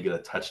 10 and they get a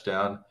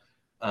touchdown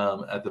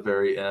at the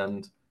very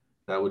end.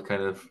 That would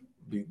kind of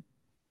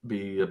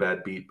be a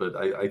bad beat. But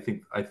I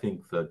think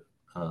that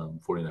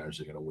 49ers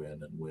are going to win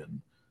and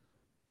win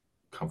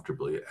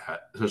comfortably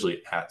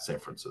especially at San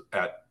Francisco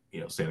at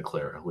Santa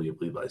Clara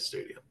Levi's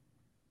Stadium.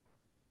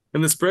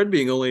 And the spread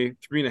being only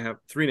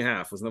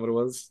 3.5, wasn't that what it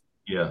was?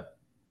 Yeah.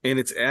 And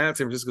it's at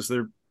San Francisco, so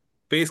they're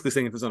basically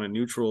saying if it's on a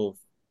neutral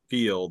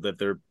field that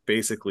they're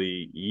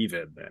basically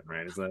even then,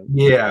 right? Is that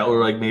Yeah, or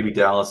like maybe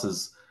Dallas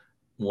is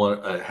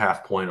a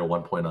half point or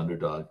 1 point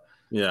underdog,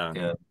 yeah.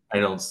 and I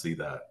don't see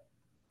that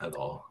at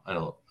all. I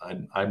don't.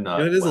 I'm And it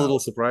not. is a little Wow.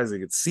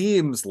 surprising. It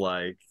seems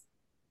like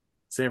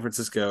San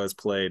Francisco has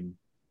played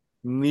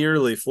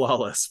nearly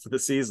flawless for the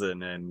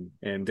season,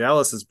 and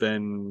Dallas has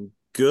been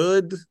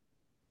good,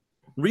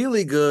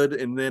 really good,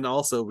 and then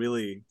also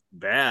really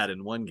bad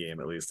in one game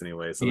at least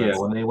anyway. So Yeah, that's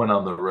when they went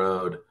on the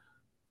road,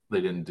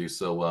 they didn't do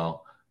so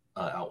well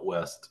out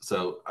west.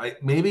 So yeah.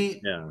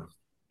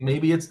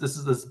 maybe it's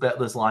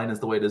this line is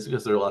the way it is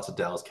because there are lots of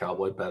Dallas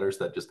Cowboy bettors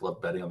that just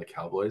love betting on the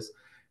Cowboys,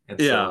 and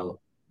Yeah. so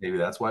maybe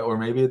that's why, or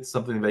maybe it's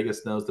something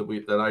Vegas knows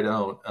that I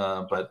don't.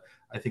 But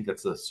I think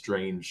that's a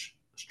strange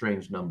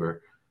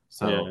number. Yeah.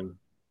 So yeah,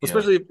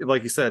 Especially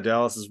like you said,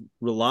 Dallas is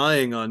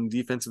relying on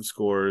defensive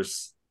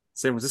scores.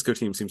 San Francisco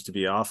team seems to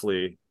be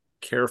awfully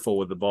careful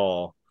with the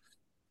ball.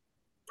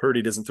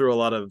 Purdy doesn't throw a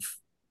lot of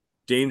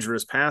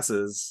dangerous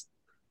passes,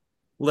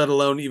 let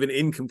alone even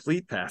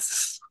incomplete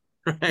passes.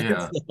 Right.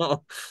 yeah.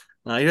 So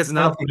he has I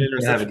not don't thrown think an you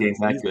can have a interception game this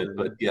that good,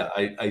 but season. yeah,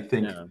 I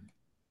think Yeah.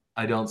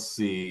 I don't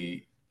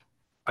see.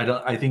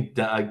 I think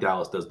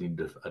Dallas does need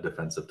a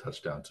defensive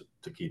touchdown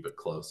to keep it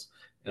close,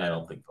 and I Yeah.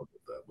 don't think they'll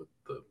get that with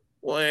the.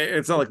 Well,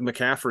 it's not like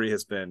McCaffrey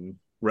has been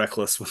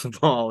reckless with the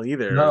ball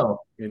either No,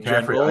 in McCaffrey,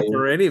 general Ayuk,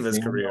 for any of his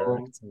career.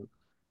 Samuel,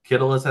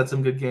 Kittle has had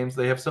some good games.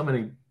 They have so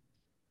many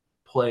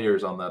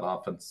players on that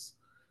offense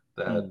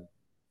that Mm,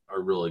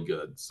 are really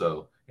good.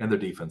 So, and their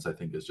defense, I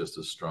think, is just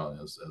as strong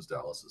as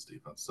Dallas's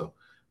defense. So,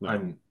 no.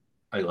 I'm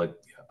I like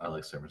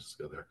San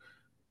Francisco there.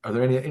 Are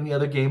there any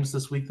other games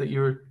this week that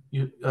you're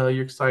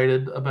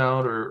excited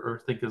about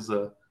or think is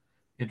a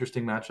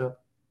interesting matchup?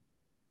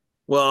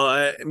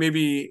 Well,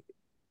 maybe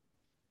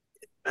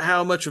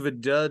how much of a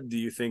dud do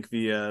you think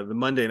the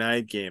Monday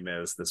night game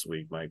is this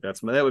week, Mike?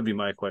 That would be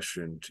my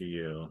question to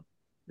you.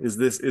 Is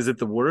it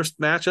the worst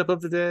matchup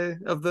of the day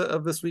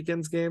of this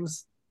weekend's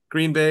games?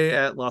 Green Bay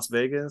at Las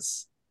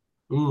Vegas.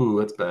 Ooh,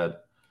 that's bad.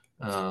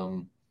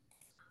 Um,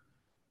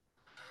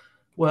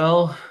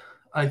 well,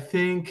 I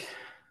think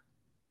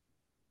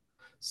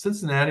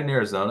Cincinnati and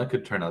Arizona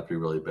could turn out to be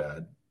really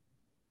bad.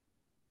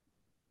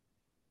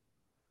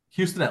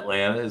 Houston,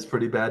 Atlanta is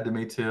pretty bad to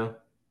me too.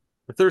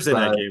 The Thursday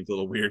night But game's a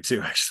little weird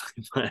too,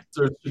 actually. But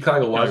so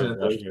Chicago, Chicago, Washington,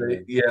 Thursday.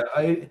 Washington. Yeah,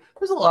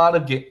 there's a lot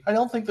of game. I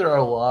don't think there are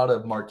a lot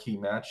of marquee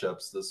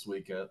matchups this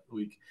week.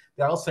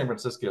 Dallas, San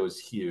Francisco is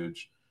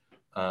huge.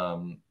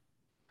 Um,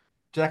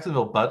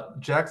 Jacksonville,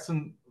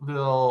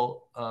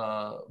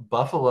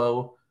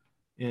 Buffalo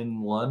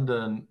in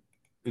London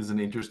is an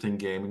interesting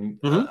game,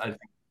 and Mm-hmm.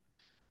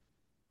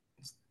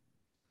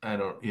 I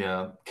don't.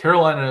 Yeah,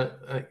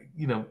 Carolina.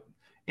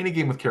 Any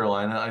game with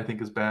Carolina, I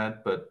think is bad,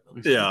 but at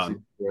least Yeah, see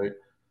right.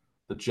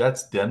 The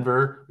Jets,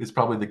 Denver is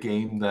probably the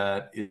game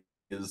that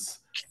is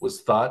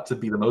was thought to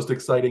be the most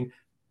exciting.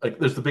 Like,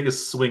 there's the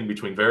biggest swing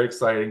between very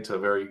exciting to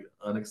very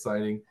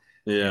unexciting,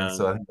 and yeah,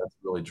 so I think that's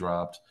really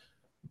dropped.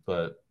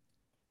 But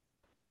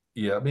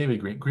yeah, maybe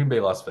Green Bay,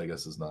 Las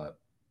Vegas is not.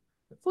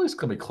 It's at least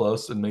gonna be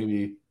close, and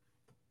maybe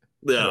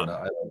I yeah. don't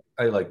know.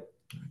 I like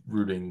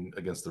rooting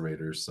against the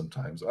Raiders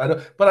sometimes. I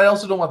don't, but I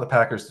also don't want the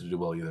Packers to do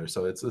well either.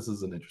 So this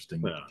is an Yeah.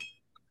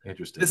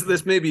 interesting This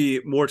game. may be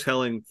more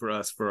telling for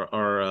us for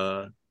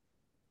our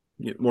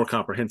more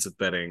comprehensive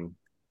betting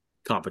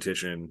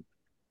competition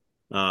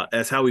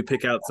as how we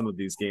pick out some of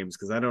these games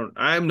because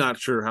I'm not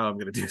sure how I'm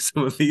going to do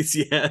some of these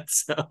yet.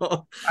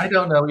 So I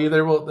don't know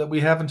either. We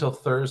have until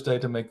Thursday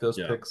to make those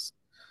yeah, picks.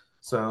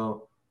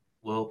 So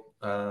we'll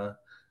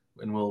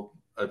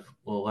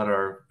we'll let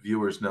our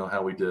viewers know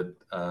how we did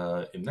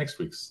in next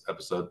week's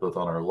episode, both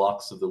on our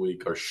locks of the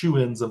week, our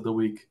shoe-ins of the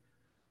week,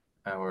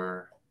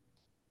 our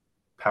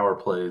power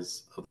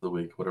plays of the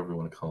week, whatever we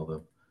want to call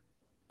them,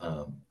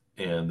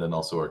 and then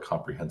also our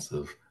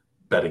comprehensive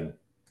betting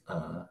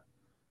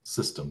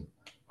system,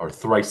 our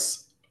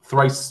thrice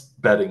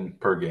betting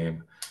per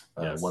game,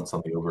 Yes. once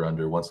on the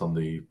over/under, once on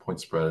the point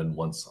spread, and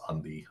once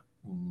on the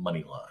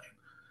money line.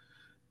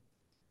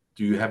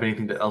 Do you have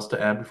anything else to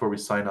add before we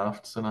sign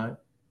off tonight?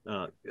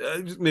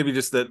 Maybe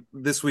just that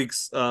this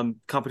week's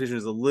competition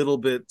is a little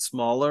bit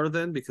smaller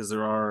then because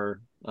there are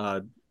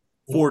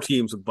 4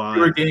 teams with Fewer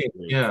buys this games,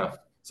 week. yeah.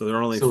 So there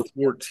are only So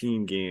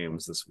 14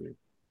 games this week.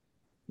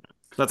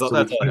 That's all. So we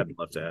That's all I can't had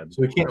left to add.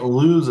 so we can't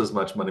lose as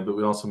much money, but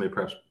we also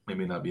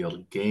maybe not be able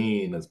to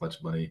gain as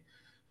much money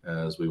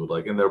as we would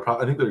like. And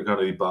I think there are going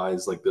to be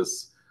buys like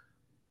this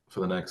for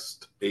the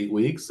next 8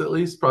 weeks at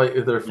least. Probably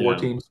if there are four Yeah.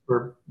 teams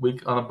per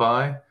week on a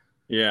buy.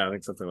 Yeah, I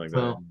think something like that.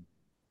 So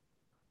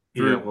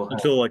yeah, Through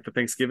until like the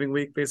Thanksgiving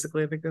week,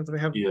 basically. I think that's they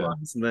have yeah,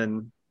 buys, and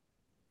then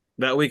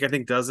that week I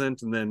think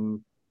doesn't, and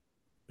then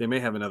they may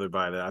have another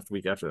buy that after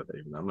week after that.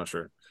 Even I'm not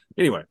sure.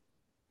 Anyway,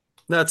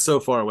 that's so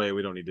far away.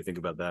 We don't need to think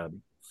about that.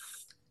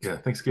 yeah.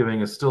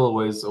 Thanksgiving is still a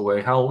ways away.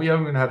 We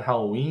haven't even had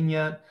Halloween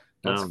yet.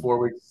 That's Um, 4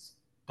 weeks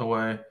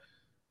away.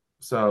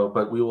 So,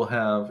 but we will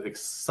have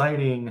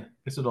exciting.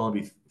 This would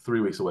only be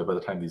 3 weeks away by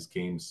the time these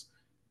games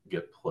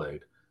get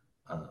played,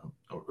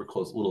 or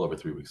close, a little over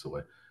 3 weeks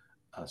away.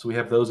 So we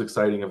have those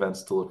exciting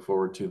events to look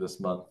forward to this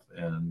month,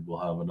 and we'll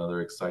have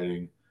another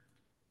exciting,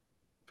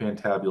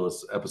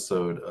 fantabulous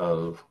episode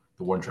of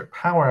the Warren Track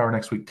Power Hour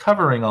next week,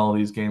 covering all of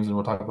these games, and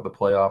we'll talk about the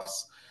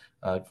playoffs.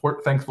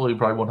 Thankfully, we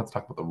probably won't have to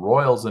talk about the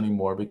Royals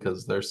anymore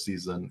because their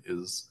season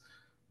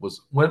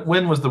was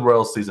when was the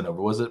Royals season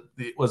over? Was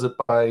it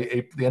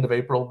by the end of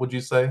April? Would you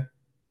say?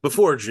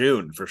 before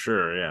June for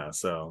sure. Yeah.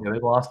 So Yeah, they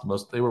lost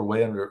most. They were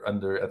way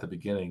under at the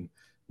beginning.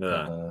 They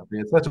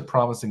had such a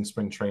promising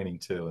spring training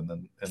too,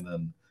 and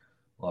then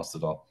lost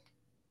it all.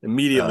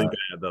 immediately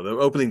bad though. The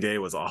opening day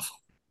was awful.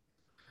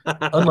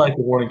 Unlike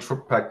the Warning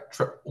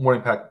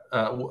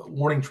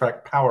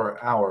Track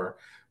Power Hour,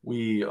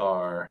 we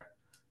are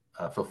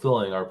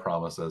fulfilling our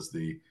promise as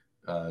the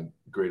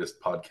greatest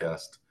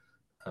podcast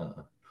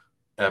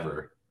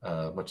ever.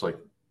 Much like,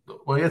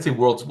 well, I'd say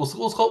world's.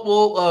 We'll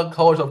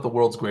call ourselves the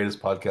world's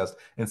greatest podcast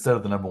instead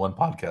of the number one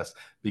podcast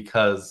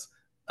because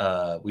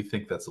we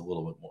think that's a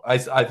little bit more.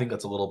 I think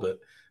that's a little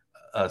bit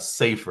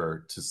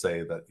safer to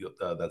say that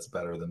that's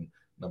better than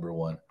number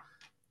one.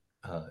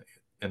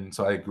 And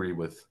so I agree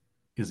with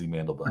Izzy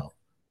Mandelbaum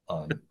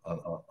on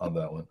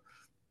that one.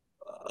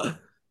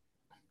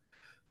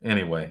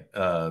 Anyway,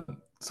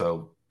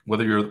 so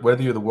whether you're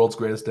the world's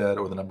greatest dad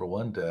or the number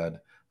one dad,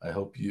 I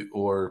hope you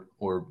or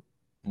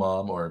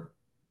mom or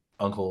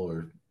uncle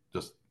or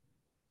just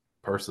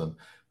person,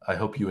 I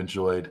hope you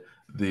enjoyed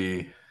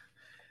the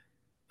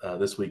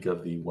this week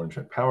of the Warning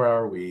Track Power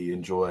Hour. We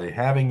enjoy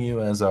having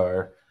you as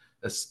our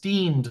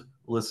esteemed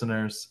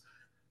listeners.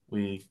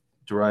 We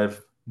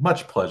derive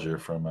much pleasure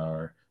from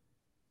our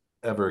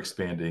ever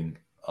expanding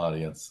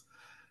audience,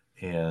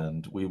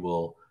 and we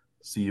will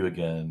see you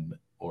again,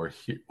 or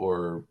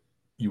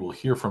you will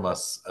hear from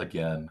us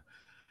again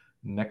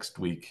next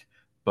week.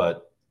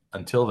 But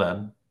until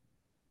then,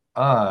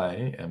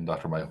 I am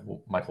Dr.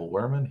 Michael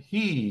Werman.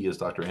 He is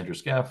Dr. Andrew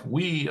Scaff.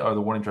 We are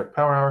the Warning Track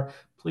Power Hour.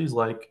 Please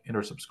like and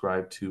or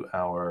subscribe to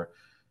our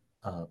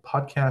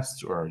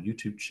podcasts or our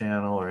YouTube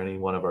channel or any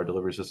one of our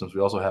delivery systems. We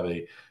also have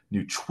a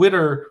new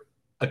Twitter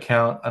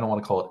account. I don't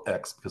want to call it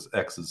X because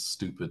X is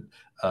stupid,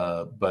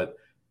 but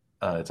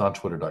it's on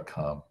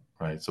twitter.com,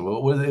 right? So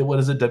what is it?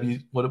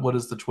 What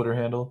is the Twitter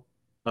handle?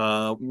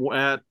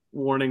 At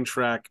Warning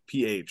Track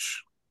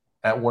PH.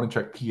 At Warning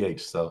Track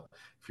PH. So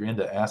if you're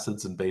into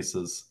acids and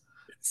bases,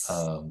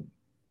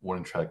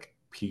 Warning Track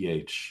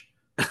PH.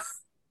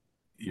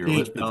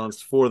 pH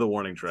balanced for the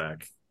Warning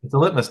Track. It's a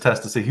litmus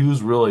test to see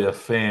who's really a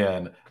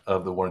fan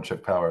of the Warning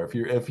Track Power.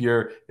 If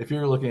you're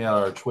looking at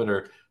our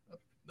Twitter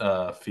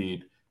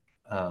feed,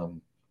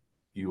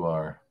 you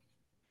are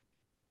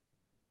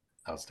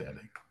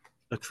outstanding.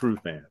 A true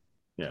fan.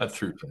 Yes. A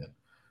true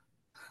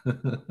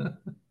fan.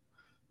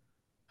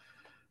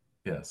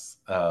 Yes.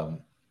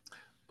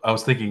 I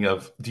was thinking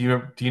of. Do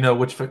you know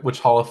which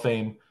Hall of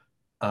Fame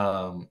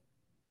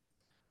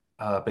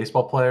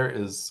baseball player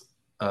is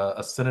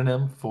a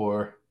synonym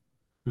for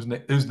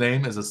whose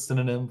name is a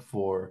synonym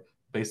for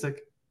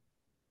basic?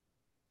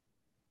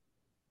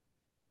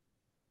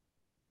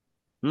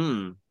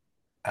 Al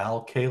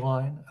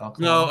Kaline.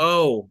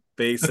 No,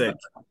 basic.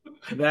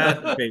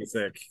 That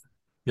basic.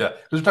 Yeah,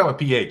 because we're talking about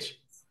pH.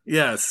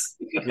 Yes.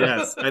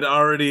 I'd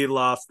already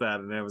lost that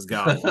and it was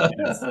gone.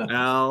 Yes.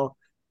 Al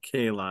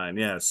Kaline.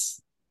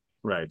 Yes.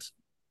 Right.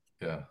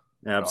 Yeah.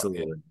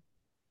 Absolutely. Yeah.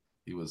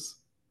 He was.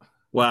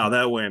 Wow,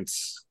 that went.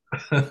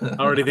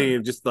 Already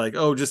thinking just like,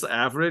 oh, just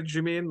average.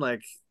 You mean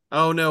like,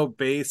 oh no,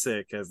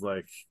 basic as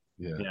like.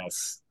 Yeah.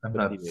 Yes.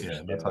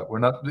 We're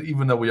not,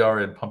 even though we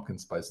are in pumpkin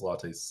spice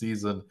latte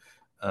season,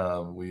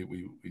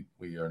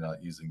 We are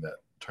not using that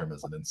term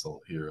as an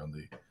insult here on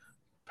the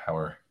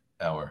Power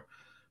Hour.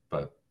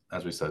 But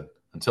as we said,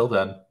 until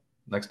then,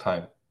 next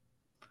time,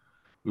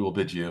 we will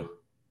bid you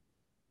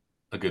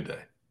a good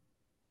day.